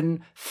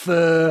Fallen,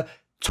 Fur,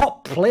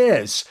 top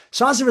players.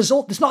 So as a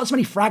result, there's not as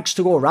many frags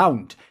to go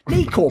around.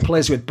 Nico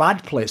plays with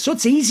bad players, so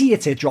it's easier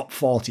to drop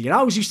 40. And I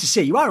always used to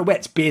say, you are aware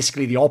it's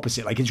basically the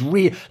opposite. Like, it's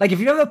real. Like, if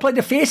you've ever played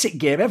a FaZe's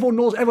game, everyone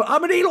knows,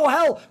 I'm an elo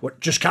hell. Well,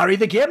 just carry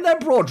the game then,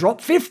 bro.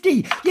 Drop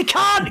 50. You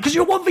can't, because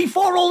you're 1v4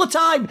 all the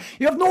time.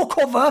 You have no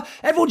cover.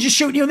 Everyone's just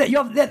shooting you. They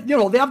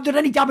haven't done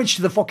any damage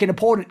to the fucking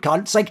opponent,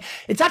 can't. It's like,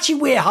 it's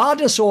actually way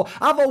harder. So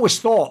I've always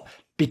thought,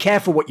 be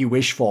careful what you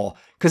wish for.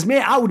 Because,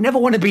 mate, I would never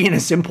want to be in a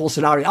simple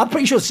scenario. I'm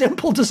pretty sure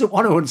simple doesn't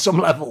want to on some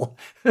level.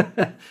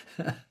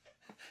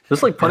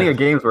 There's like plenty of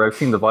games where I've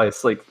seen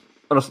Device, like,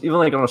 even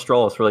like on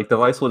Astralis, where like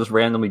Device will just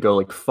randomly go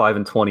like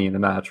 5-20 in a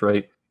match,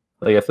 right?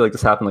 Like, I feel like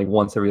this happened like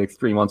once every like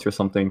 3 months or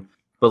something.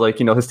 But like,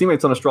 his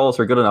teammates on Astralis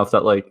are good enough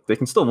that like they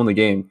can still win the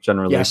game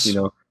generally, yes.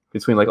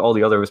 Between like all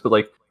the others. But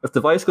like, if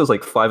Device goes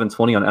like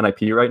 5-20 on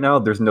NIP right now,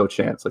 there's no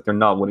chance. Like, they're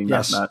not winning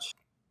that match.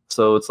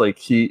 So it's like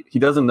he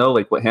doesn't know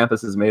like what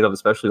Hampus is made of,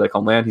 especially like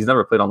on LAN. He's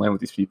never played on LAN with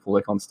these people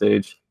like on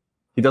stage.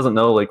 He doesn't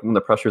know like when the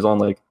pressure's on,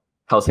 like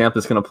how's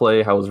Hampus gonna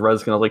play, how is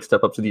Rez gonna like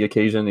step up to the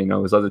occasion.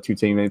 His other two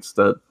teammates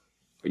that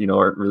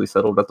aren't really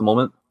settled at the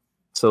moment.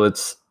 So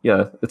it's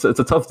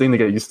a tough thing to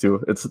get used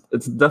to. It's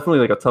definitely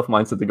like a tough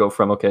mindset to go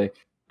from, okay,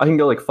 I can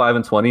go like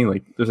 5-20,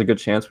 like there's a good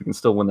chance we can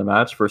still win the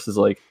match, versus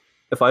like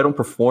if I don't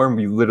perform,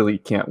 we literally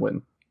can't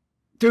win.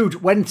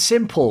 Dude, when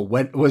Simple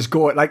was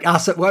going, like,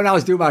 when I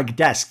was doing my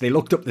desk, they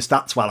looked up the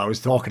stats while I was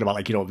talking about,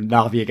 like,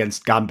 Na'Vi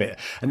against Gambit.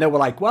 And they were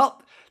like, well,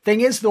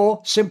 thing is,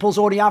 though, Simple's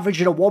only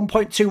averaging a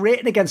 1.2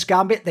 rating against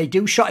Gambit. They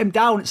do shut him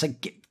down. It's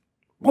like,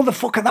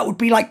 motherfucker, that would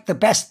be, like, the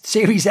best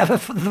series ever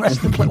for the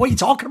rest of the play. What are you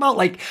talking about?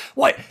 Like,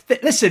 what?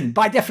 Listen,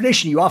 by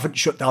definition, you haven't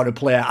shut down a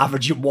player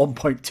averaging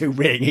 1.2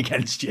 rating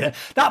against you.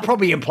 That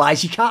probably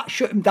implies you can't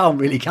shut him down,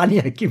 really, can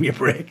you? Give me a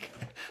break.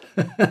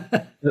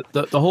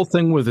 The whole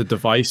thing with the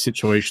Device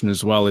situation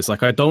as well is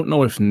like, I don't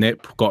know if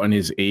Nip got in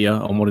his ear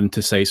and wanted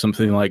to say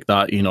something like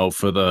that,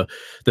 for the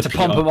to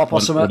pump him up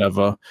or something.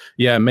 Whatever.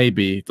 Yeah,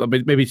 maybe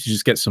to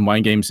just get some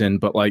mind games in.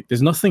 But like,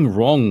 there's nothing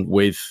wrong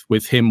with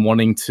him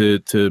wanting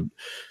to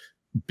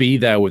be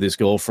there with his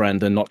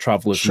girlfriend and not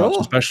travel as much,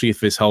 especially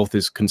if his health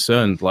is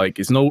concerned. Like,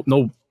 it's no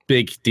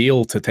big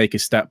deal to take a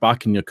step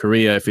back in your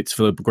career if it's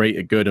for the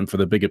greater good and for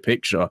the bigger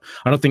picture.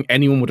 I don't think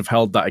anyone would have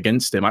held that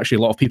against him. Actually,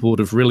 a lot of people would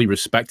have really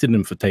respected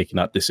him for taking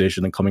that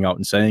decision and coming out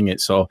and saying it.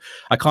 So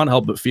I can't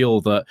help but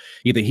feel that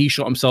either he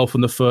shot himself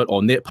in the foot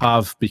or Nip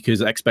have,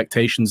 because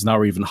expectations now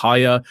are even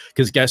higher.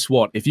 Because guess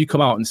what? If you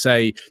come out and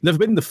say, never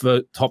been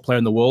the top player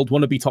in the world,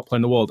 want to be top player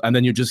in the world, and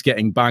then you're just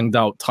getting banged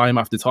out time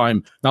after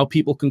time, now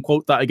people can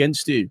quote that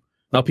against you.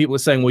 Now people are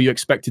saying, well, you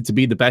expected to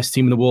be the best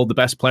team in the world, the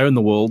best player in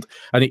the world,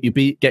 and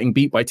you're getting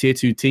beat by tier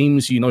 2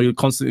 teams. You're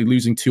constantly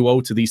losing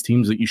 2-0 to these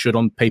teams that you should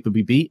on paper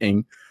be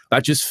beating.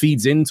 That just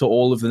feeds into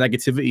all of the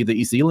negativity that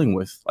he's dealing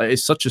with.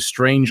 It's such a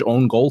strange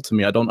own goal to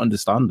me. I don't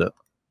understand it.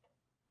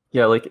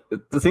 Yeah, like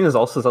the thing is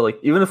also that like,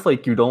 even if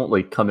like you don't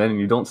like come in and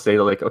you don't say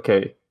that like,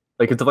 okay,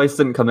 Like if Device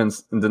didn't come in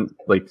and didn't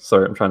like,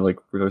 sorry, I'm trying to like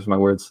reverse my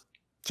words.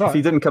 Sorry. If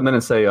he didn't come in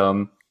and say,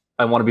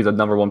 I want to be the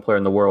 #1 player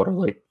in the world, or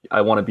like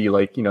I want to be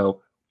like, you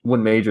know,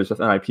 win majors with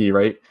NIP,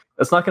 right?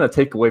 It's not going to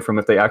take away from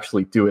if they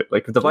actually do it.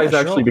 Like if Device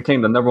actually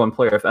became the #1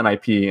 player of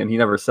NIP and he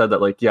never said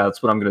that, like, yeah,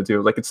 that's what I'm going to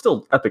do. Like it's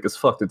still epic as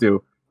fuck to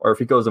do. Or if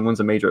he goes and wins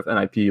a major of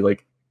NIP,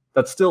 like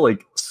that's still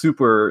like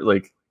super,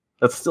 like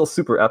that's still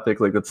super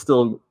epic. Like that's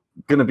still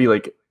going to be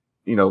like,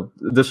 you know,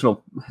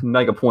 additional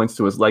mega points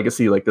to his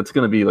legacy. Like that's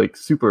going to be like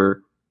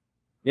super,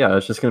 yeah,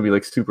 it's just going to be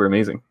like super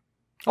amazing.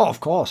 Oh,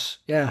 of course.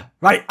 Yeah.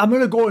 Right. I'm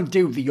going to go and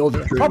do the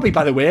other. Probably,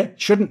 by the way,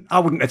 I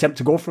wouldn't attempt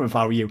to go for him if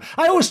I were you.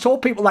 I always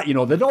told people that, you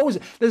know,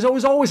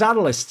 there's always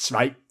analysts,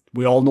 right?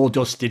 We all know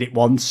Dust did it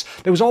once.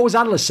 There was always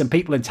analysts and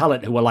people in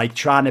talent who were like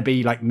trying to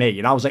be like me.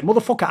 And I was like,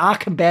 motherfucker, I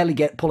can barely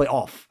pull it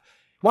off.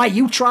 Why are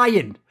you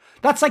trying?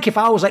 That's like if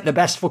I was like the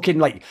best fucking,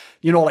 like,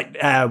 you know, like,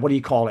 what do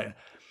you call it?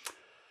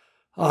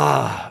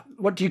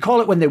 What do you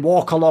call it when they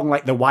walk along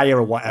like the wire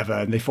or whatever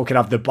and they fucking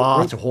have the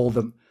bar to hold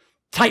them?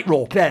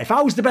 Tightrope, yeah. If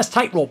I was the best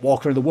tightrope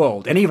walker in the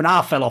world, and even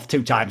I fell off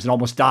 2 times and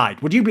almost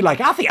died, would you be like,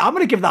 I think I'm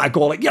going to give that a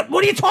go? Like, yeah,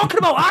 what are you talking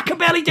about? I can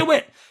barely do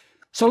it.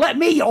 So let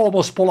me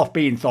almost pull off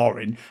being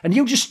Thorin, and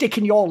you just stick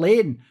in your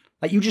lane.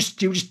 Like, you just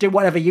do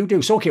whatever you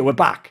do. So, okay, we're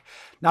back.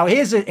 Now,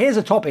 here's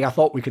a topic I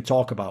thought we could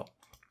talk about.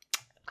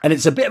 And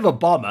it's a bit of a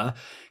bomber,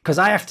 because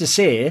I have to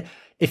say,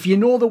 if you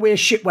know the way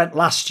shit went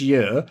last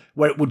year,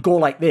 where it would go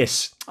like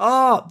this,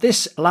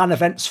 this LAN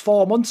event's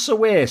 4 months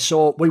away,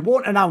 so we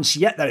won't announce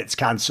yet that it's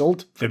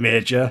cancelled, the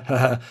major,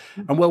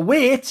 and we'll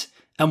wait,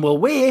 and we'll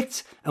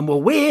wait, and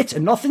we'll wait,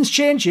 and nothing's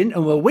changing,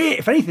 and we'll wait.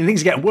 If anything,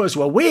 things are getting worse,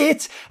 we'll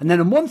wait, and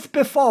then a month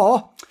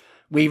before,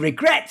 we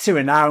regret to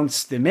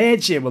announce the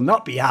major will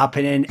not be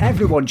happening.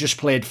 Everyone just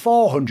played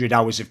 400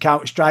 hours of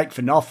Counter-Strike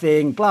for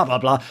nothing, blah, blah,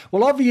 blah.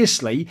 Well,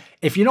 obviously,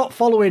 if you're not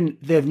following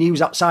the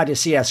news outside of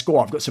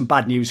CSGO, I've got some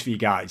bad news for you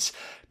guys.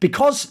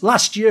 Because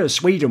last year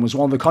Sweden was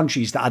one of the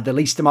countries that had the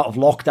least amount of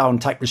lockdown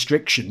type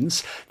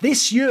restrictions,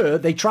 this year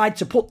they tried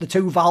to put the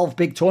 2 Valve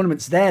big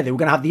tournaments there. They were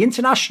going to have the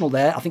international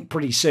there, I think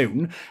pretty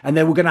soon, and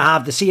they were going to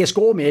have the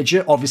CSGO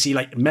major, obviously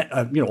like,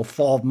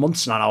 4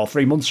 months now or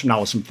 3 months from now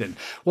or something.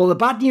 Well, the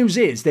bad news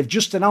is they've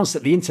just announced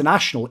that the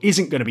international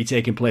isn't going to be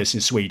taking place in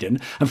Sweden,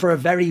 and for a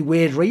very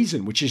weird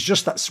reason, which is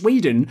just that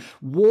Sweden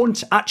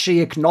won't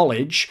actually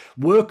acknowledge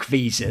work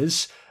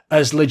visas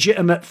as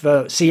legitimate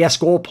for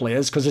CSGO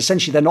players, because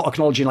essentially they're not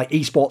acknowledging like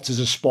esports as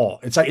a sport.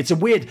 It's like,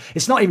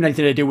 it's not even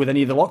anything to do with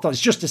any of the lockdowns.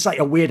 It's just like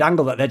a weird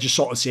angle that they're just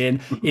sort of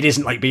saying it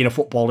isn't like being a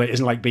footballer, it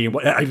isn't like being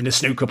even a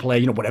snooker player,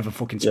 you know, whatever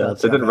fucking sport. Yeah,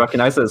 they didn't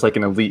recognize it as like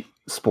an elite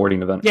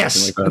sporting event.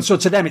 Yes, like that. And so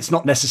to them, it's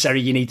not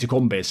necessary you need to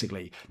come,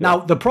 basically. Now,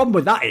 the problem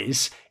with that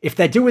is, if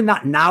they're doing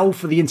that now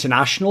for the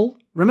international,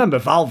 remember,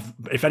 Valve,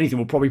 if anything,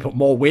 will probably put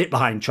more weight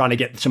behind trying to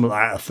get some of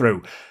that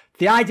through.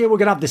 The idea we're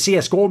going to have the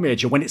CSGO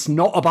major when it's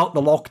not about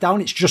the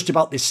lockdown, it's just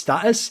about this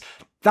status,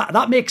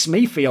 that makes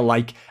me feel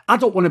like, I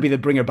don't want to be the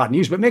bringer of bad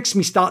news, but it makes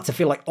me start to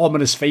feel like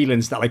ominous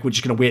feelings that like we're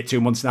just going to wait 2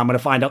 months and I'm going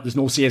to find out there's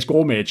no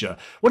CSGO major.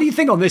 What do you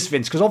think on this,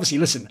 Vince? Because obviously,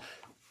 listen,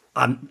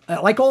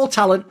 like all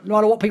talent, no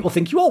matter what people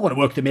think, you all want to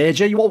work the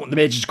major, you all want the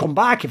major to come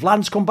back. If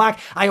LAN's come back,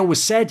 I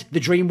always said the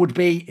dream would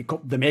be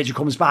the major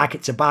comes back,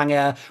 it's a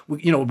banger,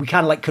 we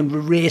kind of like can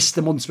erase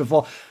the months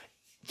before.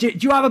 Do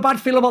you have a bad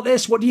feel about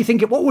this? What do you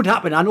think? What would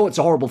happen? I know it's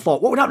a horrible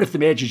thought. What would happen if the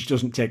major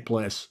doesn't take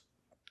place?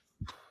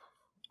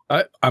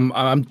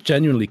 I'm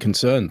genuinely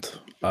concerned.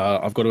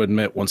 I've got to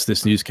admit, once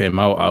this news came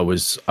out, I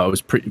was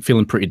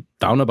feeling pretty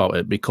down about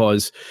it,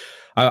 because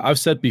I've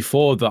said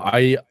before that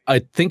I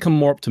think I'm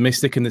more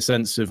optimistic in the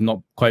sense of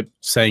not quite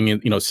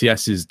saying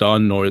CS is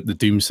done or the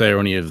Doomseer or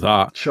any of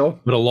that. Sure.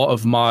 But a lot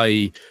of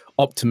my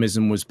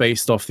optimism was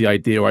based off the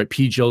idea, right?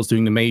 PGL's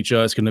doing the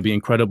major. It's going to be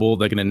incredible.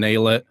 They're going to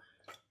nail it.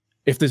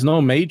 If there's no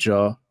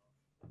major,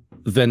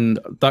 then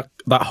that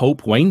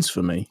hope wanes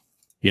for me,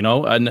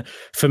 And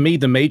for me,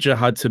 the major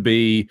had to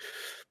be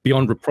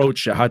beyond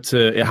reproach. It had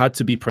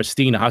to be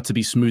pristine. It had to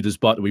be smooth as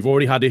butter. We've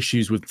already had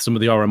issues with some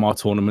of the RMR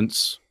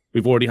tournaments.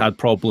 We've already had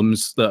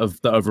problems that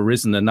have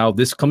arisen, and now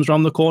this comes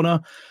around the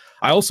corner.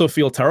 I also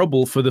feel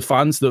terrible for the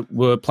fans that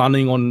were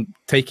planning on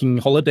taking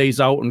holidays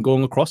out and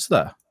going across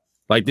there.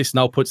 Like, this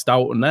now puts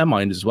doubt in their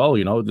mind as well.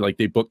 Like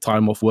they booked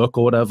time off work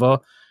or whatever,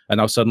 and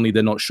now suddenly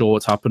they're not sure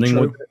what's happening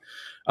with it.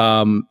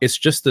 It's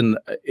just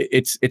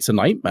it's a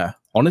nightmare,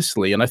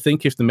 honestly. And I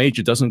think if the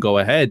major doesn't go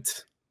ahead,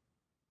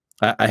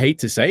 I hate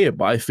to say it,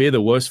 but I fear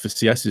the worst for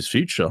CS's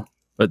future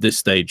at this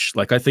stage.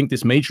 Like, I think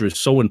this major is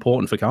so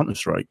important for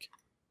Counter-Strike.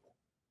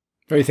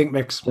 What do you think,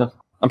 Mix? Yeah,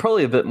 I'm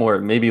probably a bit more,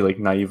 maybe like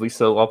naively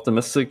so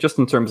optimistic, just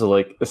in terms of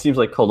like, it seems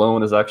like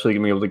Cologne is actually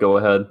going to be able to go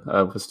ahead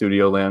with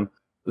Studio LAN.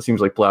 It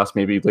seems like Blast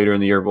maybe later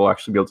in the year will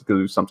actually be able to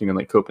do something in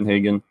like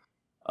Copenhagen.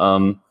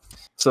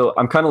 So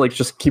I'm kind of like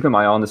just keeping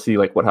my eye on to see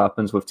like what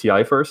happens with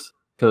TI first,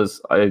 because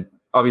I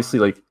obviously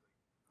like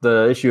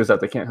the issue is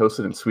that they can't host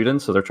it in Sweden,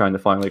 so they're trying to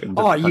find like a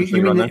different country.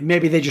 You mean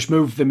maybe they just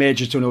move the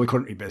major to another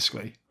country,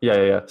 basically?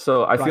 Yeah.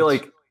 So I feel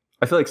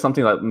like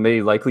something that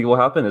may likely will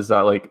happen is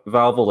that like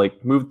Valve will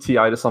like move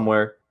TI to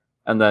somewhere,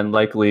 and then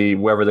likely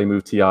wherever they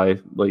move TI,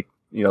 like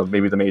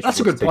maybe the majors That's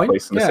a will good take point.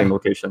 place in the same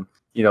location.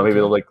 Maybe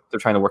they're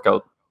trying to work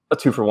out a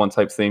 2-for-1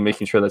 type thing,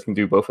 making sure that they can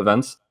do both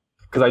events.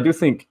 Because I do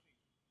think,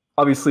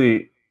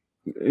 obviously,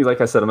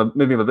 like I said,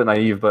 maybe I'm a bit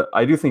naive, but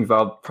I do think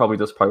Valve probably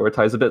does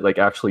prioritize a bit, like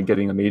actually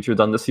getting a major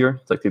done this year,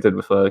 like they did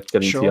with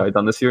getting TI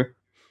done this year.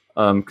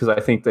 Because I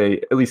think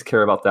they at least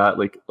care about that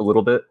like a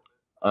little bit.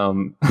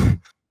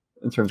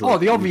 In terms of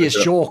the obvious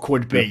joke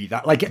would be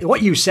that, like,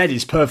 what you said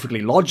is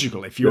perfectly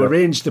logical. If you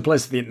arrange to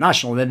place the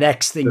international, the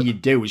next thing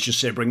you'd do is just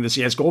say, bring the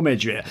CSGO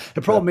major here.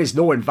 The problem is,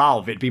 knowing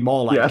Valve, it'd be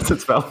more like, yes,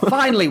 it's Valve.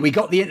 Finally, we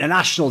got the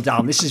international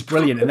down. This is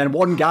brilliant. And then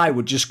one guy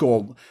would just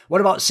go,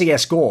 what about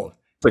CSGO?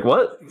 It's like,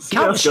 what?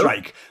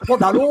 Counter-Strike? What,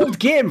 that old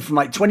game from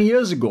like 20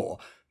 years ago?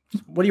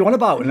 What do you want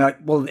about? And like,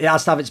 well, it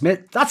has to have its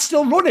mate. That's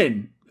still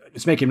running.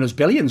 It's making us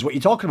billions. What are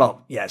you talking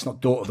about? Yeah, it's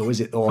not Dota though, is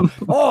it?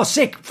 Or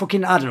sick,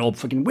 fucking, I don't know,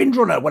 fucking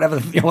Windrunner, whatever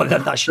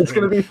that shit. It's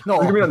gonna be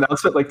an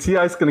announcement. Like TI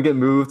is gonna get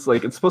moved.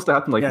 Like it's supposed to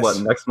happen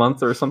next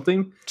month or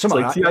something. So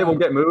like TI will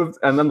get moved,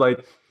 and then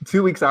like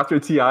 2 weeks after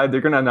TI, they're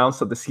gonna announce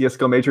that the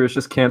CS:GO major is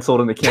just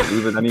canceled and they can't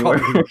move it anywhere.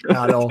 It's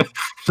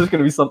just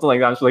gonna be something like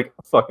that. It's like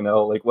fucking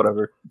hell, like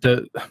whatever.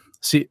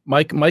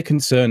 My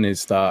concern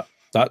is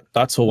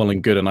that's all well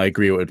and good, and I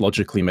agree it would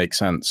logically make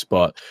sense,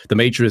 but the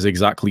major is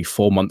exactly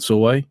 4 months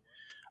away.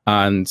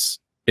 And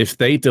if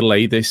they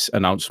delay this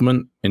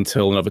announcement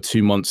until another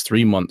 2 months,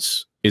 3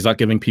 months, is that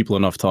giving people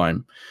enough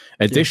time?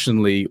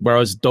 Additionally,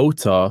 whereas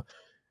Dota,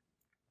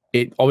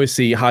 it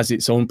obviously has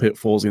its own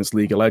pitfalls against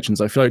League of Legends.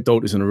 I feel like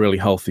Dota's in a really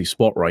healthy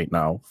spot right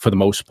now, for the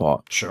most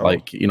part. Sure.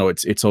 Like,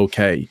 it's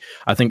okay.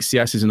 I think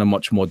CS is in a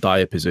much more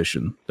dire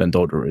position than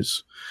Dota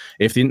is.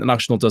 If the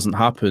international doesn't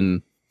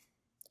happen,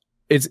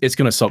 it's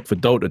going to suck for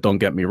Dota, don't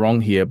get me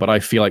wrong here, but I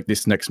feel like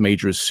this next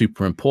major is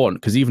super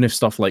important, because even if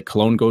stuff like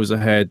Cologne goes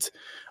ahead,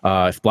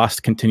 if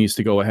Blast continues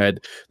to go ahead,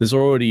 there's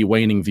already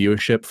waning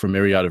viewership for a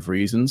myriad of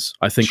reasons.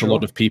 I think a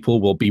lot of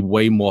people will be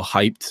way more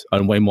hyped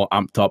and way more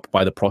amped up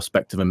by the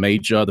prospect of a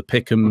major, the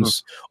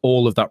pick'ems,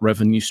 all of that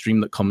revenue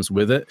stream that comes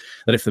with it,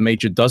 that if the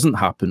major doesn't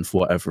happen for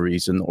whatever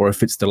reason, or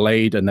if it's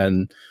delayed and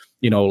then,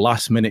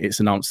 last minute it's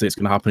announced that it's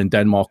going to happen in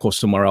Denmark or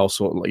somewhere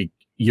else, or like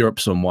Europe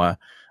somewhere,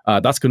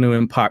 that's going to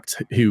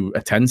impact who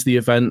attends the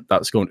event.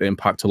 That's going to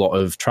impact a lot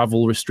of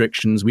travel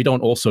restrictions. We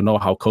don't also know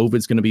how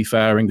COVID's going to be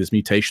faring. There's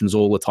mutations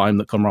all the time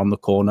that come around the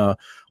corner.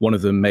 One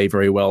of them may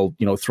very well,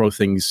 throw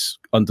things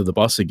under the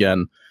bus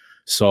again.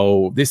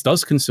 So this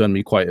does concern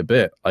me quite a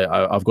bit.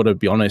 I've got to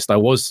be honest. I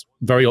was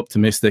very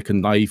optimistic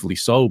and naively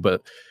so,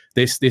 but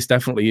this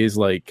definitely is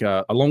like,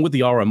 along with the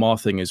RMR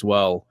thing as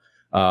well,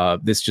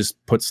 this just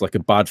puts like a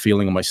bad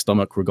feeling in my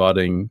stomach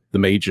regarding the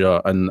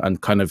major,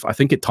 and kind of, I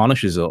think it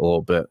tarnishes it a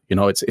little bit.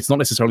 It's not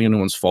necessarily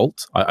anyone's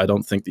fault. I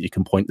don't think that you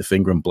can point the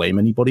finger and blame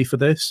anybody for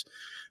this,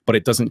 but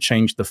it doesn't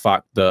change the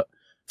fact that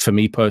for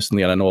me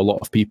personally, and I know a lot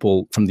of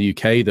people from the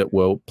UK that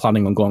were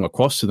planning on going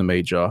across to the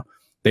major,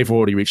 they've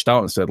already reached out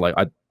and said, like,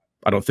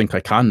 I don't think I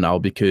can now,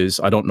 because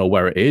I don't know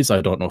where it is.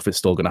 I don't know if it's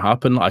still going to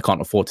happen. I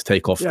can't afford to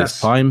take off this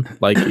time.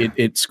 Like,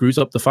 it screws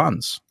up the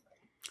fans.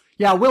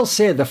 Yeah, I will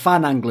say the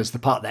fan angle is the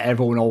part that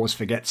everyone always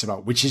forgets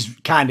about, which is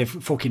kind of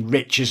fucking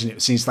rich, isn't it?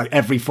 It seems like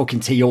every fucking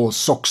TO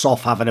sucks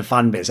off having a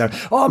fan base.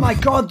 Oh my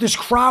God, this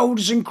crowd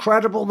is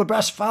incredible, the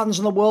best fans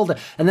in the world.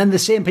 And then the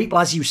same people,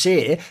 as you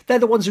say, they're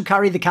the ones who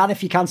carry the can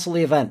if you cancel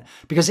the event.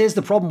 Because here's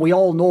the problem, we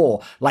all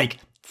know, like,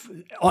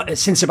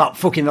 since about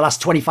fucking the last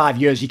 25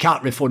 years, you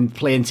can't refund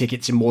plane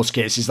tickets in most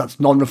cases. That's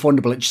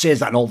non-refundable. It says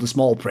that in all the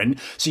small print.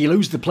 So you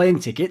lose the plane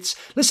tickets.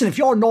 Listen, if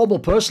you're a normal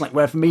person, like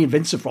where me and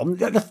Vince are from,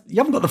 you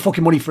haven't got the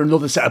fucking money for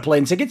another set of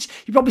plane tickets.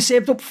 You probably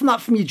saved up from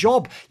that from your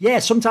job. Yeah,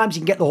 sometimes you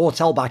can get the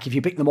hotel back if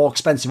you pick the more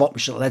expensive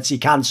option. Let's say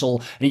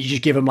cancel, and you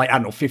just give them, like, I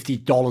don't know,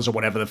 $50 or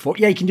whatever the fuck.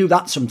 Yeah, you can do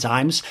that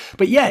sometimes.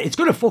 But yeah, it's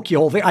going to fuck your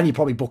whole thing. And you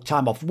probably book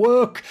time off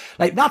work.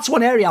 Like, that's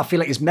one area I feel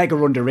like is mega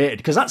underrated,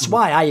 because that's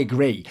why I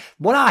agree.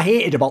 What I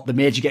hated about the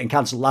major getting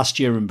cancelled last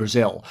year in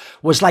Brazil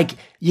was, like,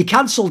 you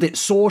cancelled it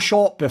so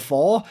short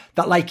before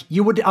that, like,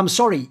 you would, I'm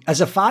sorry,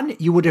 as a fan,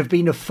 you would have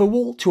been a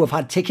fool to have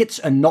had tickets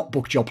and not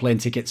booked your plane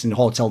tickets in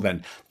hotel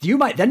then. You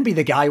might then be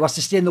the guy who has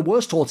to stay in the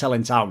worst hotel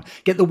in town,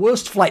 get the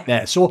worst flight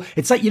there. So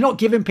it's like you're not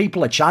giving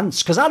people a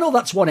chance, because I know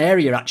that's one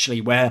area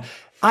actually where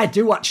I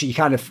do actually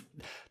kind of,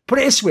 put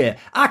it this way,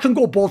 I can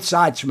go both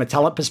sides from a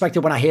talent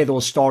perspective when I hear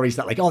those stories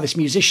that, like, oh, this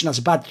musician has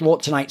a bad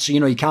throat tonight, so,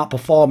 he can't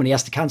perform and he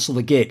has to cancel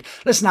the gig.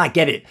 Listen, I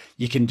get it.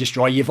 You can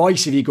destroy your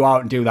voice if you go out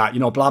and do that,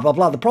 blah, blah,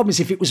 blah. The problem is,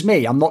 if it was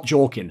me, I'm not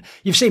joking.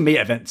 You've seen me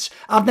at events.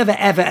 I've never,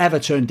 ever, ever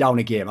turned down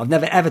a game. I've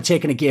never, ever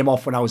taken a game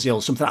off when I was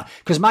ill, something like that.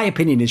 Because my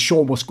opinion is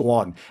show must go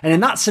on. And in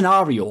that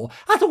scenario,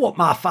 I don't want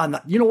my fan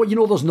that,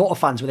 those Nutter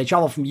fans where they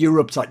travel from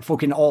Europe to, like,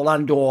 fucking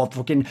Orlando or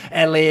fucking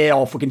LA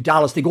or fucking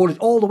Dallas. They go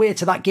all the way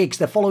to that gig because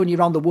they're following you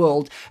around the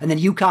world. and then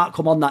you can't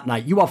come on that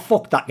night, you have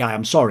fucked that guy.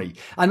 I'm sorry.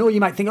 I know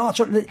you might think, oh,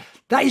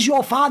 that is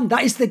your fan.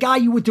 That is the guy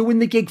you were doing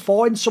the gig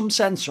for in some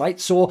sense, right?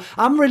 So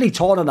I'm really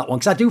torn on that one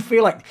because I do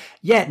feel like,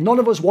 yeah, none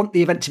of us want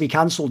the event to be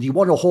cancelled. You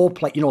want to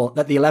hope, like, you know,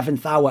 that the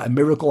 11th hour a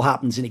miracle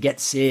happens and it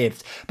gets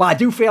saved. But I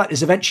do feel like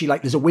there's eventually,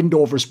 like, there's a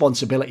window of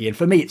responsibility. And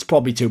for me, it's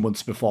probably 2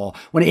 months before.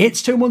 When it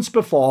hits 2 months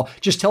before,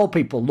 just tell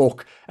people,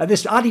 look, at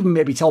this, I'd even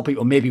maybe tell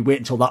people, maybe wait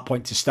until that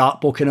point to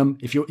start booking them.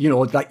 If you know,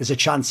 like, there's a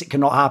chance it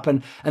cannot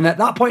happen. And at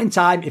that point in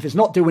time, if it's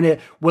not doing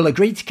it, we'll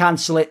agree to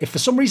cancel it. If for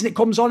some reason it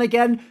comes on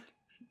again,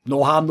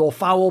 no harm, no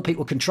foul.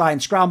 People can try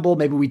and scramble.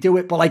 Maybe we do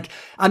it. But, like,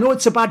 I know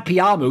it's a bad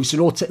PR move, so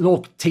no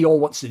TO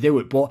wants to do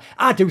it. But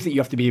I do think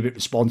you have to be a bit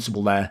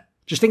responsible there.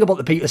 Just think about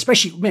the people,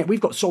 especially, mate, we've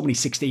got so many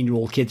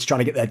 16-year-old kids trying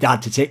to get their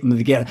dad to take them to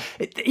the game.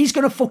 He's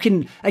going to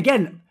fucking,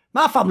 again,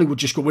 my family would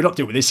just go, we're not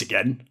doing this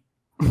again.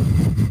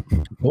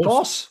 Of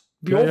course.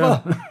 Be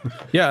over.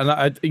 Yeah,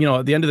 and you know,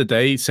 at the end of the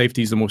day,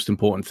 safety is the most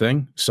important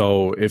thing.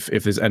 So if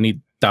there's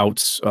any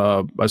doubts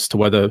as to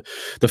whether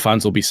the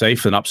fans will be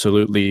safe, then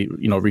absolutely,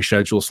 you know,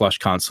 reschedule /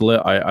 cancel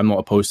it. I'm not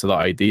opposed to that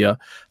idea.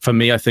 For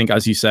me, I think,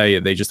 as you say,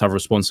 they just have a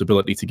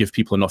responsibility to give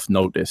people enough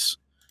notice.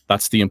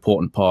 That's the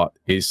important part,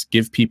 is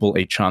give people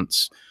a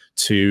chance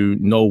to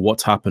know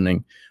what's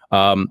happening.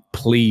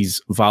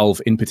 Please,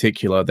 Valve in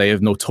particular, they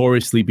have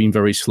notoriously been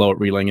very slow at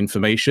relaying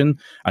information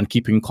and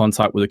keeping in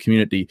contact with the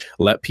community.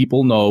 Let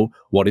people know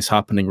what is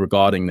happening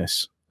regarding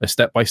this. A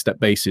step-by-step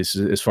basis,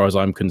 as far as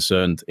I'm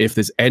concerned. If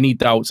there's any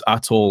doubts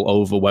at all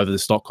over whether the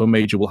Stockholm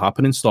Major will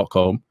happen in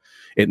Stockholm,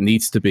 it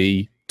needs to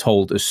be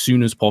told as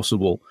soon as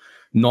possible,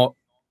 not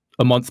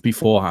a month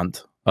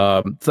beforehand.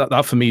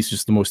 That for me is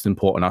just the most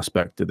important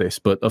aspect of this.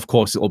 But of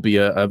course, it'll be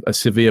a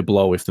severe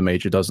blow if the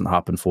Major doesn't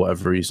happen for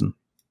whatever reason.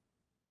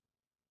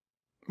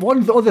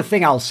 One other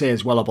thing I'll say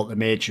as well about the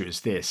Major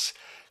is this.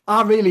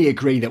 I really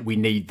agree that we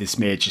need this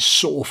Major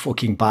so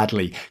fucking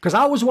badly. Because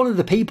I was one of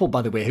the people,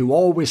 by the way, who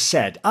always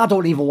said, I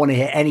don't even want to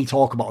hear any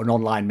talk about an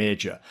online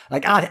Major.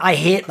 Like, I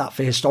hate that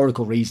for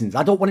historical reasons.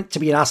 I don't want it to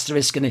be an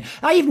asterisk. And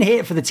I even hate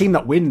it for the team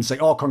that wins.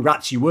 Like, oh,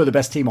 congrats, you were the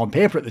best team on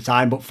paper at the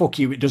time, but fuck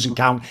you, it doesn't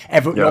count.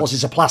 Everyone else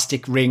is a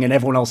plastic ring and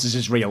everyone else's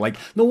is real. Like,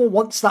 no one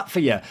wants that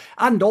for you.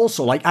 And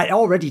also, like, it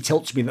already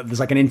tilts me that there's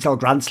like an Intel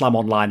Grand Slam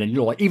online. And, you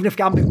know, like, even if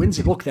Gambit wins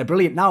it, look, they're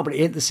brilliant now, but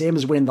it ain't the same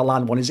as winning the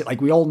LAN one, is it? Like,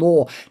 we all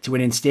know to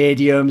win in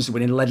stadiums, to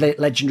win in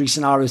legendary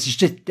scenarios, it's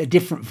just a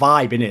different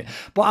vibe in it.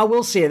 But I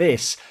will say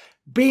this,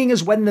 being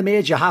as when the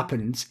Major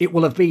happens, it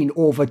will have been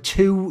over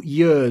 2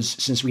 years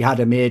since we had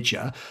a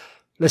Major.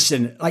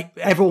 Listen, like,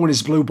 everyone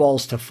is blue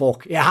balls to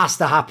fuck. It has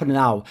to happen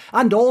now.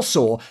 And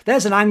also,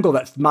 there's an angle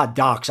that's mad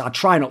dark, so I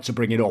try not to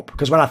bring it up,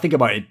 because when I think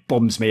about it, it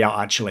bums me out,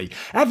 actually.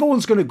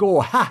 Everyone's going to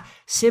go, ha,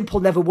 Simple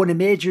never won a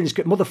Major in his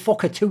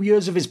motherfucker, 2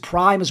 years of his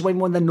prime has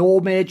won the no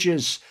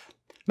Majors.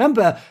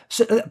 Remember,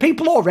 so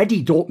people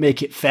already don't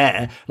make it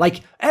fair.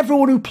 Like,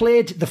 everyone who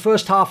played the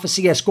first half of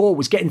CSGO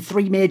was getting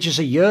 3 Majors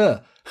a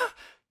year.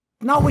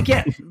 Now we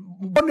get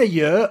 1 a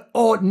year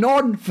or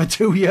none for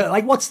 2 years.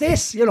 Like, what's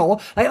this? You know,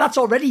 like, that's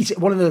already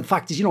one of the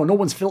factors, you know, no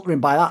one's filtering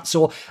by that.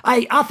 So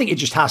I think it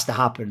just has to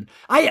happen.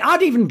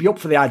 I'd even be up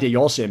for the idea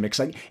you're saying, Mix.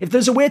 Like, if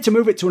there's a way to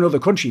move it to another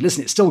country,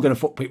 listen, it's still going to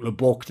fuck people who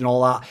booked and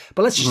all that.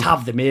 But let's just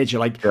have the Major.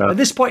 Like, at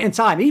this point in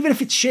time, even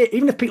if it's shit,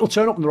 even if people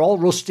turn up and they're all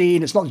rusty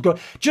and it's not good,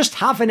 just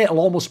having it will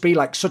almost be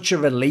like such a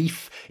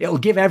relief. It'll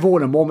give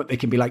everyone a moment they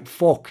can be like,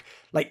 fuck,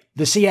 like,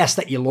 the CS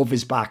that you love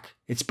is back.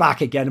 It's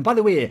back again. And by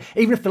the way,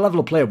 even if the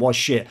level of play was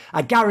shit,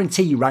 I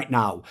guarantee you right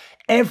now,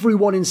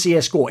 everyone in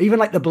CSGO, even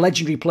like the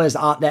legendary players that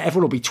aren't there,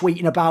 everyone will be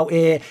tweeting about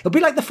it. It'll be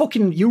like the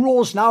fucking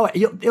Euros now.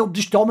 It'll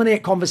just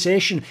dominate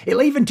conversation.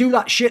 It'll even do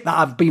that shit that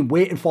I've been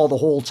waiting for the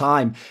whole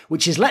time,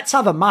 which is, let's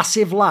have a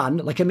massive LAN,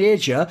 like a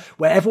Major,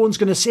 where everyone's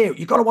going to say,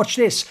 you've got to watch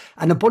this.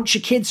 And a bunch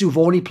of kids who've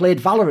only played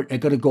Valorant are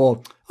going to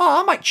go,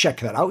 oh, I might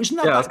check that out. Isn't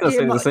that? Yeah, I was going to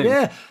say the same.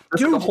 Yeah,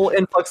 there's like a whole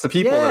influx of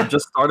people that have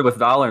just started with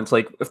Valorant. It's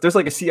like, if there's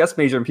like a CS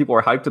Major and people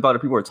are hyped about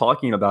it, people are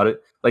talking about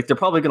it, like, they're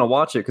probably going to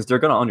watch it because they're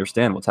going to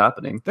understand what's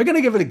happening. They're going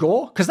to give it a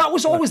go, because that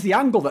was always the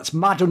angle that's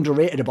mad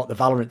underrated about the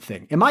Valorant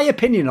thing. In my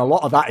opinion, a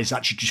lot of that is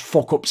actually just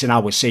fuck-ups in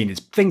our scene. It's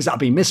things that have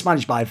been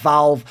mismanaged by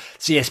Valve,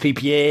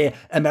 CSPPA,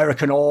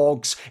 American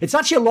orgs. It's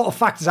actually a lot of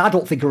factors I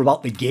don't think are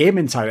about the game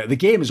entirely. The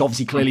game is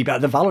obviously clearly better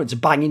than Valorant. It's a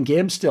banging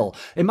game still.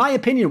 In my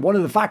opinion, one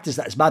of the factors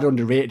that is mad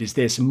underrated is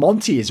this.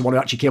 Monty is the one who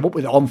actually came up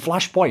with it on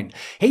Flashpoint.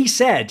 He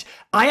said,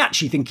 I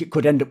actually think it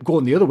could end up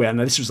going the other way, and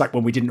this was like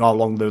when we didn't know how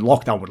long the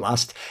lockdown would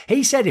last.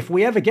 He said if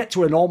we ever get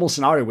to a normal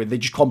scenario where they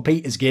just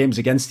compete as games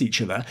against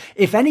each other,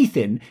 if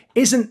anything,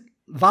 isn't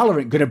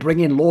Valorant going to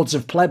bring in loads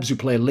of plebs who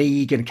play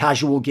League and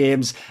casual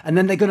games, and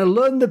then they're going to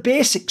learn the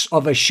basics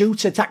of a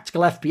shooter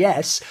tactical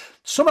FPS?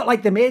 Something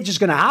like the Major's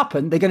going to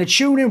happen. They're going to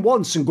tune in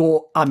once and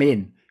go, I'm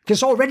in. Because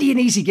it's already an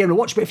easy game to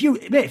watch. But if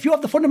you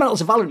have the fundamentals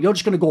of Valorant, you're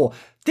just going to go,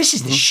 this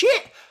is the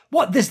shit.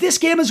 What, there's this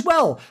game as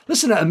well?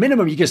 Listen, at a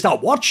minimum, you can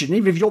start watching,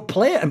 even if you don't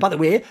play it. And by the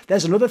way,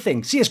 there's another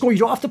thing. CSGO, you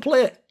don't have to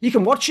play it. You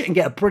can watch it and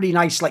get a pretty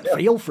nice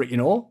feel for it, you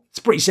know? It's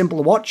pretty simple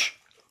to watch.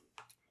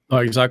 Oh,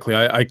 exactly.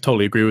 I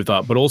totally agree with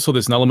that. But also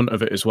there's an element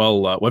of it as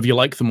well, whether you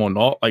like them or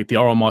not, like the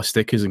RMR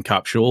stickers and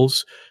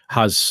capsules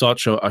has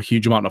such a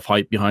huge amount of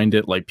hype behind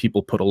it. Like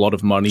people put a lot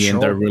of money in,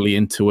 they're really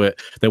into it.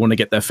 They want to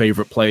get their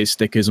favorite players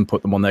stickers and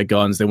put them on their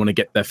guns. They want to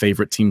get their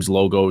favorite team's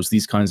logos,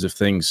 these kinds of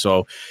things.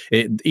 So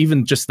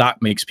even just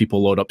that makes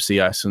people load up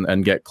CS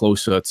and get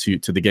closer to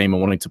the game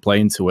and wanting to play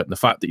into it. And the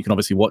fact that you can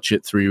obviously watch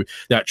it through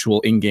the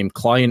actual in-game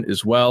client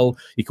as well.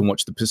 You can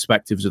watch the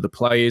perspectives of the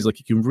players. Like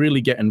you can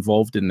really get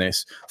involved in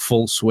this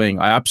full swing.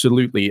 I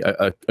absolutely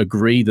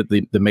agree that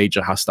the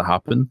major has to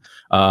happen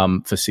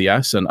for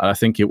CS. And I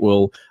think it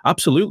will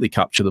absolutely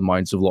capture the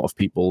minds of a lot of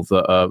people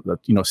that are,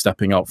 you know,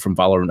 stepping out from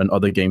Valorant and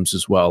other games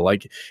as well.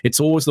 Like it's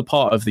always the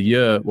part of the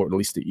year, or at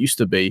least it used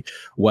to be,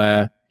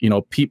 where, you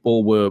know,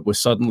 people were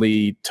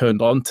suddenly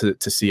turned on to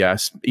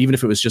CS, even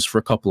if it was just for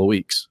a couple of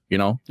weeks, you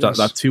know, that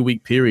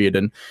 2-week period.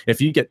 And if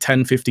you get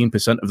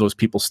 10-15% of those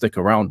people stick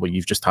around, where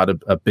you've just had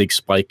a big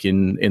spike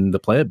in the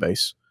player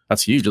base,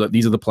 that's huge. Like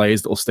these are the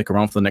players that will stick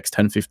around for the next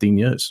 10-15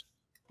 years.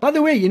 By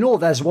the way, you know,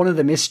 there's one of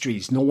the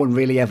mysteries no one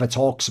really ever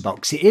talks about,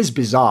 because it is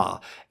bizarre,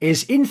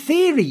 is in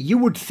theory, you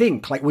would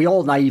think, like we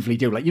all naively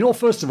do, like, you know,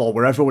 first of all,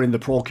 we're everyone in the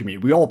pro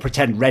community, we all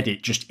pretend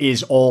Reddit just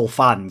is all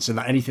fans, and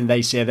that anything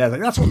they say, they're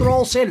like, that's what they're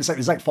all saying. It's like,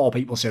 there's like 4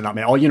 people saying that,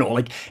 mate. Or, you know,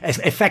 like,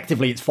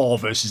 effectively it's 4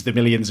 versus the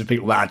millions of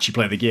people that actually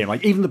play the game.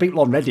 Like, even the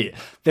people on Reddit,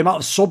 the amount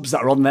of subs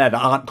that are on there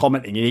that aren't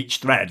commenting in each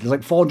thread, there's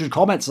like 400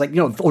 comments, like, you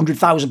know,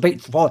 100,000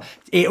 people,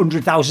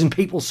 800,000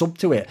 people sub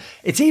to it.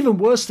 It's even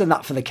worse than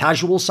that for the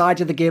casual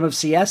side of the game of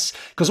CS,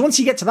 because once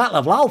you get to that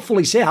level, I'll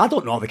fully say I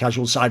don't know how the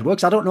casual side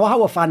works. I don't know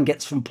how a fan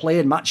gets from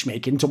playing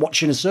matchmaking to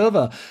watching a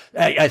server,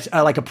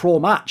 like a pro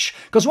match.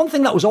 Because one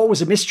thing that was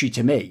always a mystery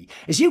to me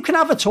is you can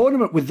have a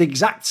tournament with the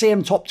exact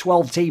same top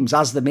 12 teams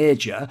as the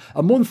major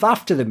a month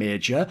after the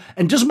major,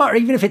 and doesn't matter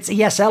even if it's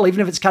ESL, even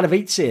if it's kind of the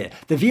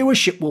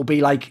viewership will be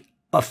like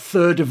a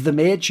third of the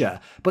major.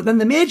 But then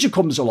the major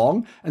comes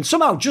along, and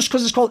somehow, just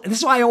because it's called, this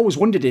is why I always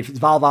wondered if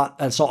Valve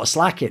are sort of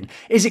slacking.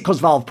 Is it because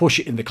Valve push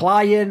it in the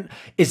client?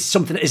 Is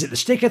it the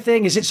sticker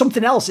thing? Is it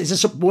something else? Is it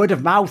some word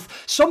of mouth?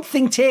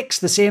 Something takes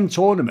the same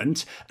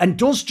tournament and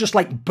does just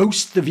like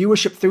boost the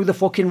viewership through the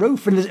fucking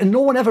roof, and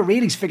no one ever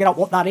really's figured out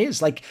what that is.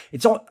 Like,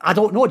 it's all, I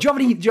don't know. Do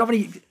you have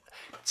any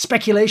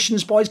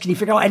speculations, boys? Can you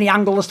figure out any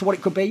angle as to what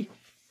it could be?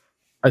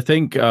 I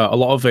think a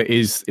lot of it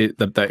is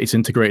that it's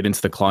integrated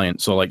into the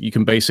client. So like you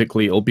can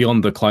basically, it'll be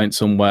on the client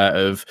somewhere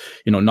of,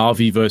 you know,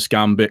 Na'Vi versus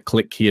Gambit,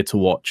 click here to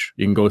watch.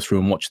 You can go through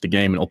and watch the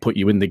game, and it'll put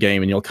you in the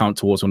game, and you'll count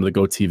towards one of the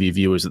GoTV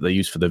viewers that they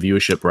use for the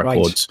viewership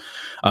records.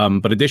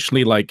 Right. But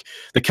additionally, like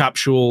the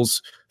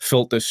capsules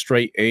filter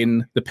straight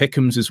in. The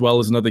pick'ems as well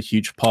is another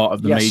huge part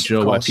of the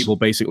major, where people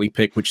basically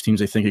pick which teams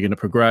they think are going to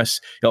progress.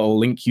 It'll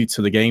link you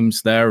to the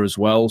games there as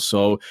well.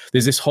 So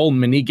there's this whole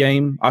mini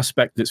game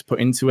aspect that's put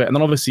into it. And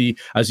then obviously,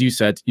 as you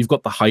said, you've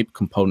got the hype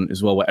component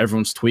as well, where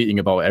everyone's tweeting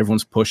about it,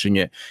 everyone's pushing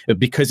it.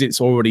 Because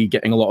it's already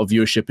getting a lot of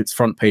viewership, it's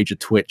front page of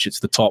Twitch, it's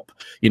the top,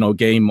 you know,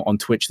 game on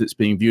Twitch that's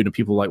being viewed, and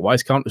people are like, why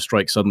is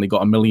Counter-Strike suddenly got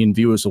 1 million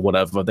viewers or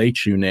whatever? They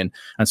tune in.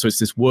 And so it's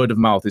this word of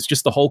mouth. It's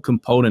just the whole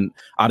component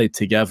added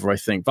together, I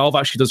think. Valve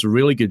actually does a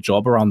really good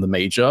job around the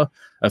major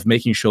of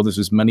making sure there's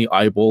as many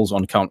eyeballs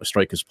on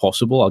Counter-Strike as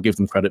possible. I'll give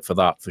them credit for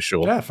that, for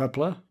sure. Yeah, fair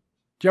play. Do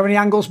you have any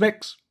angles,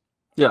 Mix?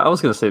 Yeah, I was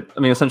going to say, I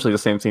mean, essentially the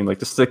same thing. Like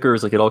the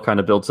stickers, like it all kind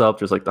of builds up.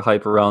 There's like the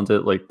hype around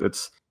it. Like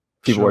it's,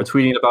 people are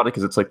tweeting about it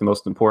because it's like the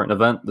most important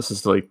event. This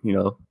is like, you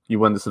know, you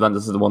win this event,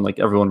 this is the one like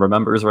everyone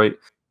remembers, right?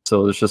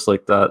 So there's just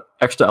like that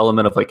extra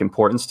element of like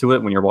importance to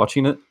it when you're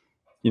watching it.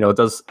 You know, it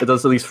does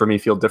at least for me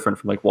feel different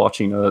from like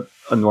watching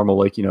a normal,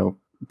 like, you know,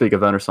 big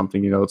event or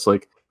something. You know, it's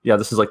like, yeah,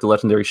 this is like the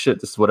legendary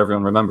shit. This is what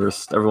everyone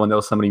remembers. Everyone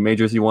knows how many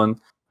majors you won.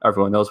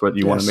 Everyone knows whether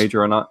you won a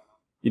major or not.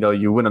 You know,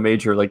 you win a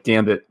major like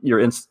Gambit.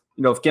 You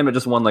know, if Gambit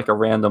just won like a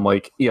random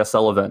like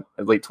ESL event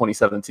in late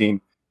 2017,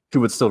 who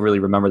would still really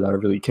remember that or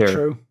really care?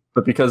 True.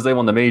 But because they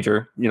won the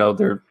major, you know,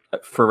 they're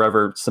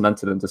forever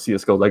cemented into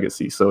CSGO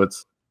legacy. So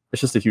it's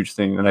just a huge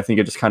thing, and I think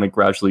it just kind of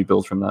gradually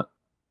builds from that.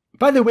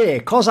 By the way,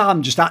 because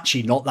I'm just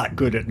actually not that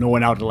good at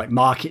knowing how to like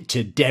market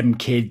to dem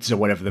kids or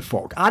whatever the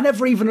fuck, I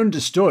never even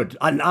understood,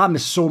 and I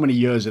missed so many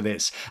years of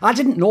this, I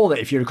didn't know that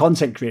if you're a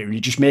content creator and you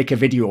just make a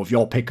video of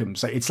your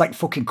pick'ems, like, it's like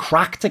fucking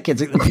crack to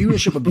kids. Like, the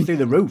viewership would be through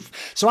the roof.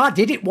 So I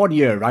did it one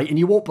year, right? And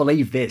you won't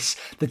believe this.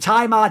 The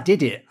time I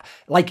did it,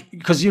 like,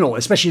 because, you know,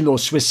 especially in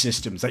those Swiss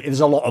systems, like,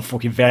 there's a lot of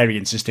fucking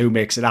variance as to who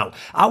makes it out.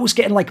 I was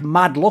getting like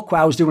mad luck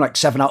where I was doing like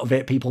 7 out of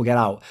 8 people get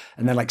out,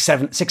 and then like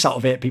 6 out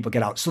of 8 people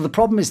get out. So the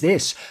problem is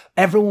this,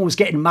 everyone was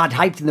getting mad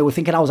hyped and they were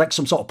thinking I was like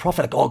some sort of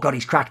prophet, like, oh god,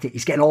 he's cracked it,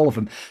 he's getting all of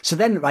them. So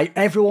then, right,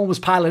 everyone was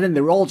piling in, they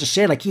were all just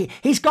saying like,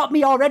 he's got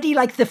me already,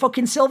 like the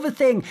fucking silver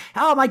thing.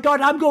 Oh my god,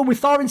 I'm going with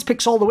Thorin's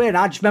picks all the way. And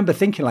I just remember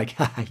thinking like,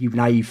 you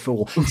naive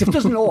fool. So if it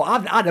doesn't know,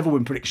 I never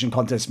win prediction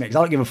contests, mate, 'cause I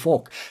don't give a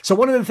fuck. So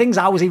one of the things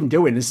I was even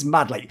doing, this is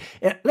mad, like,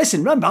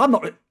 listen, remember, I'm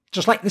not,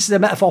 just like, this is a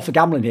metaphor for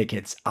gambling here,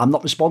 kids. I'm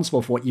not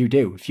responsible for what you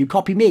do. If you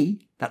copy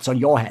me, That's on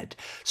your head.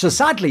 So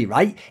sadly,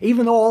 right,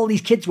 even though all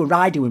these kids were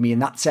riding with me in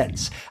that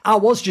sense, I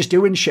was just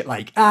doing shit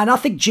like, and I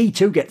think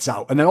G2 gets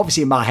out. And then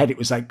obviously in my head, it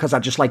was like, because I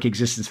just like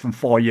existence from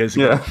 4 years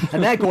ago. Yeah.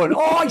 And they're going,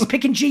 oh, he's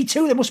picking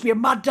G2. There must be a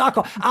mad dark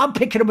horse. I'm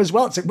picking him as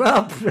well. It's like,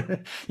 well,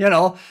 you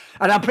know,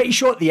 and I'm pretty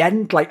sure at the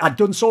end, like I'd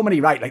done so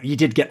many right. Like you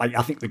did get like,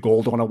 I think the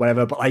gold one or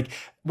whatever, but like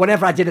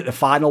whatever I did at the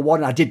final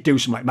one, I did do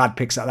some like mad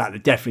picks like that.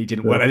 That definitely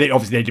didn't work. And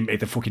obviously they didn't make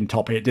the fucking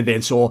top 8, did they?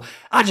 And so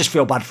I just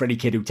feel bad for any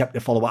kid who attempted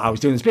to follow what I was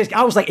doing. It's basically,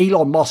 I was like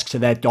Elon Musk to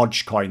their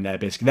Dogecoin there,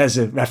 basically. There's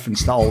a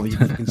reference to all the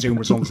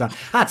consumer songs.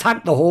 I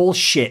tanked the whole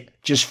shit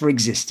just for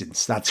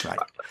existence. That's right.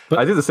 But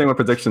I do the same with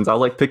predictions. I'll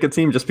like pick a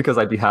team just because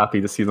I'd be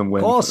happy to see them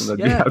win. Of course,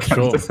 yeah.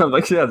 Sure. I'm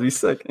like, yeah, it'd be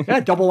sick. Yeah,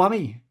 double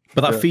whammy.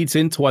 But that feeds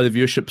into why the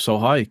viewership's so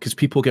high, because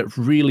people get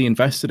really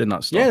invested in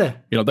that stuff. Yeah,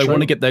 you know, they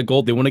want to get their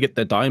gold, they want to get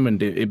their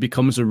diamond. It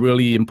becomes a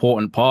really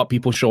important part.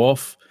 People show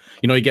off.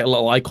 You know, you get a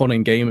little icon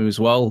in game as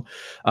well,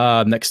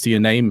 next to your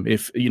name.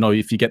 If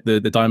you get the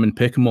diamond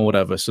pick'em or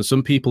whatever. So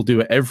some people do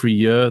it every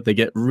year. They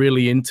get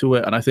really into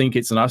it, and I think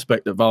it's an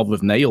aspect that Valve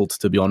have nailed.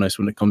 To be honest,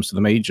 when it comes to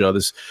the major,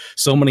 there's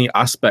so many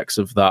aspects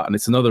of that, and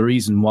it's another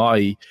reason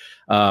why.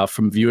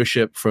 From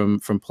viewership,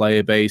 from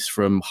player base,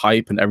 from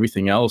hype and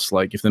everything else.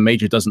 Like if the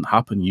major doesn't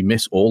happen, you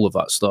miss all of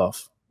that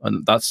stuff,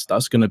 and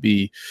that's gonna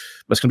be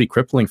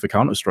crippling for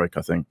Counter-Strike,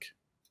 I think.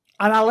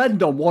 And I'll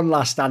end on one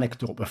last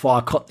anecdote before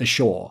I cut the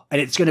show, and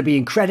it's going to be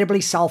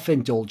incredibly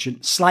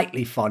self-indulgent,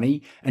 slightly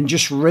funny, and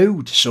just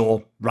rude.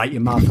 So right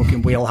in my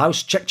fucking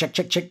wheelhouse. Check, check,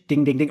 check, check,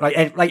 ding, ding, ding.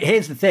 Like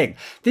here's the thing.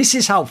 This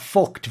is how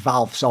fucked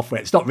Valve software.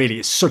 It's not really.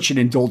 It's such an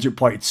indulgent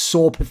point. It's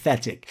so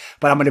pathetic.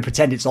 But I'm going to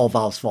pretend it's all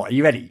Valve's fault. Are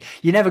you ready?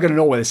 You're never going to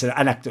know where this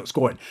anecdote's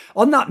going.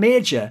 On that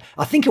major,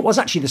 I think it was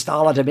actually the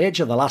Starladder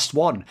major, the last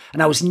one,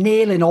 and I was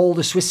nailing all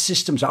the Swiss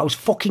systems. I was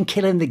fucking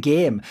killing the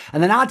game.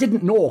 And then I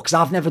didn't know, because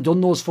I've never done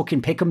those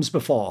fucking pick'ems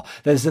before.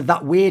 There's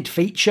that weird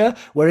feature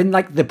where in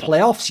like the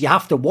playoffs, you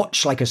have to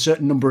watch like a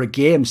certain number of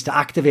games to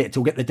activate it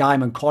to get the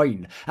diamond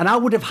coin. And I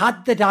would have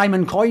had the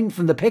diamond coin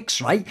from the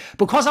picks, right?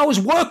 Because I was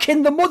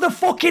working the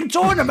motherfucking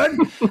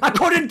tournament. I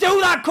couldn't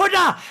do that, could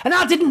I? And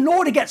I didn't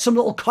know to get some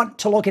little cunt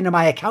to log into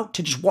my account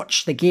to just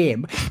watch the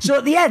game. So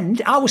at the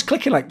end, I was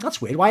clicking like,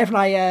 that's weird. Why haven't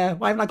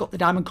I got the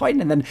diamond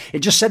coin? And then it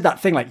just said that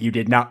thing like, you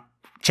did not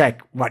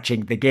check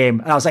watching the game.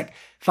 And I was like,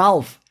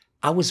 Valve,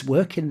 I was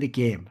working the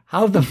game.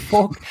 How the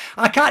fuck?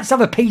 I can't just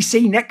have a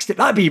PC next to it.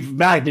 That'd be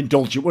mad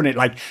indulgent, wouldn't it?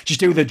 Like, just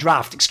do the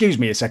draft. Excuse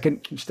me a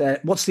second. Just,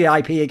 what's the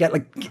IP again?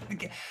 Like,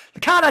 the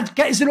card I'd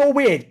get is all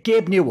weird.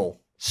 Gabe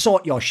Newell,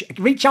 sort your shit.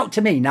 Reach out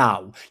to me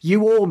now.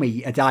 You owe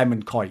me a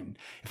diamond coin.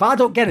 If I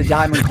don't get a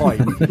diamond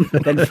coin,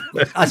 then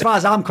as far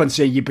as I'm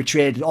concerned, you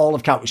betrayed all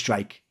of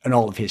Counter-Strike and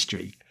all of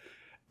history.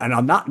 And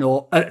on that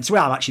note, it's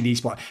where I'm actually the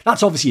esport.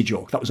 That's obviously a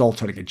joke. That was all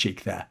tongue in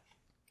cheek there.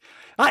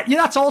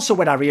 That's also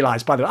when I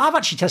realised, by the way, I've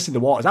actually tested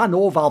the waters. I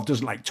know Valve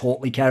doesn't like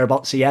totally care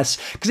about CS,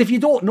 because if you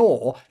don't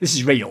know, this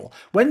is real.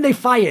 When they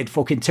fired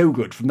fucking Too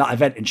Good from that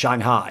event in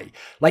Shanghai,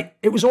 like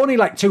it was only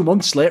like 2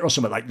 months later or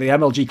something, like the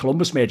MLG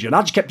Columbus major, and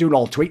I just kept doing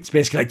all tweets,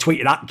 basically like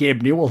tweeting at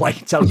Gabe Newell,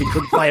 like telling me he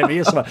couldn't fire me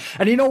or something.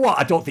 And you know what?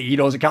 I don't think he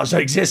knows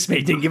Counter-Strike exists, mate.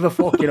 He didn't give a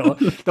fuck, you know.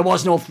 There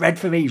was no thread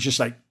for me. He was just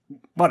like,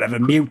 whatever,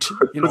 mute.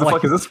 You know, what the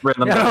fuck is this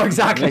random? Yeah,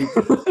 exactly.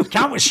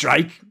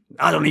 Counter-Strike.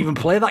 I don't even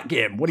play that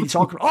game. What are you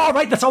talking about? Oh,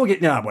 right, that's how we get...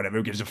 Nah, whatever,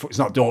 who gives a fuck? It's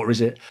not Dota, is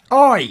it?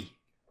 Oi!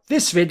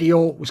 This video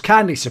was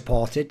kindly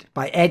supported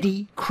by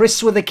Eddie,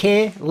 Kris with a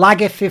K,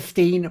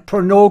 Lager15,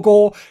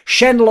 Pronogo,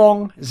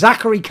 Shenlong,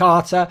 Zachary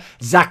Carter,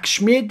 Zack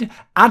Schmidt,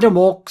 Adam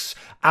Ochs,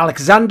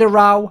 Alexander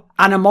Rao,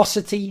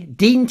 Animosity,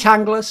 Dean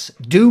Tanglis,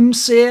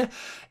 Doomseer,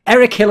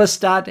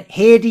 ErikHillestad,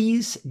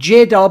 Hades,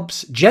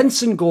 Jdubs,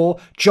 Jensen Goh,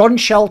 John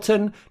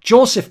Shelton,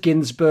 Joseph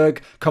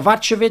Ginsburg,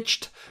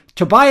 Kovacevicd,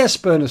 Tobias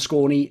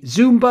Bernasconi,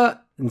 Zoomba,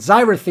 and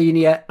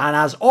Zyrathenia. And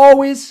as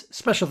always,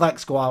 special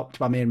thanks go out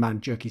to my main man,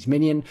 Jerky's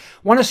Minion.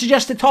 Want to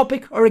suggest a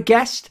topic or a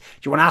guest?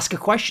 Do you want to ask a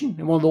question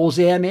in one of those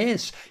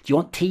AMAs? Do you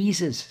want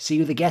teasers? See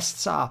who the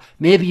guests are?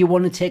 Maybe you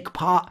want to take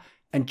part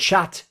and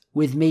chat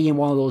with me in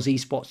one of those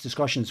esports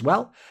discussions.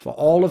 Well, for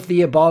all of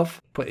the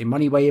above, put your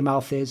money where your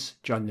mouth is,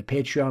 join the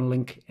Patreon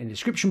link in the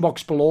description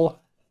box below,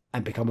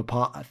 and become a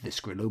part of the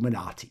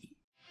Skrilluminati.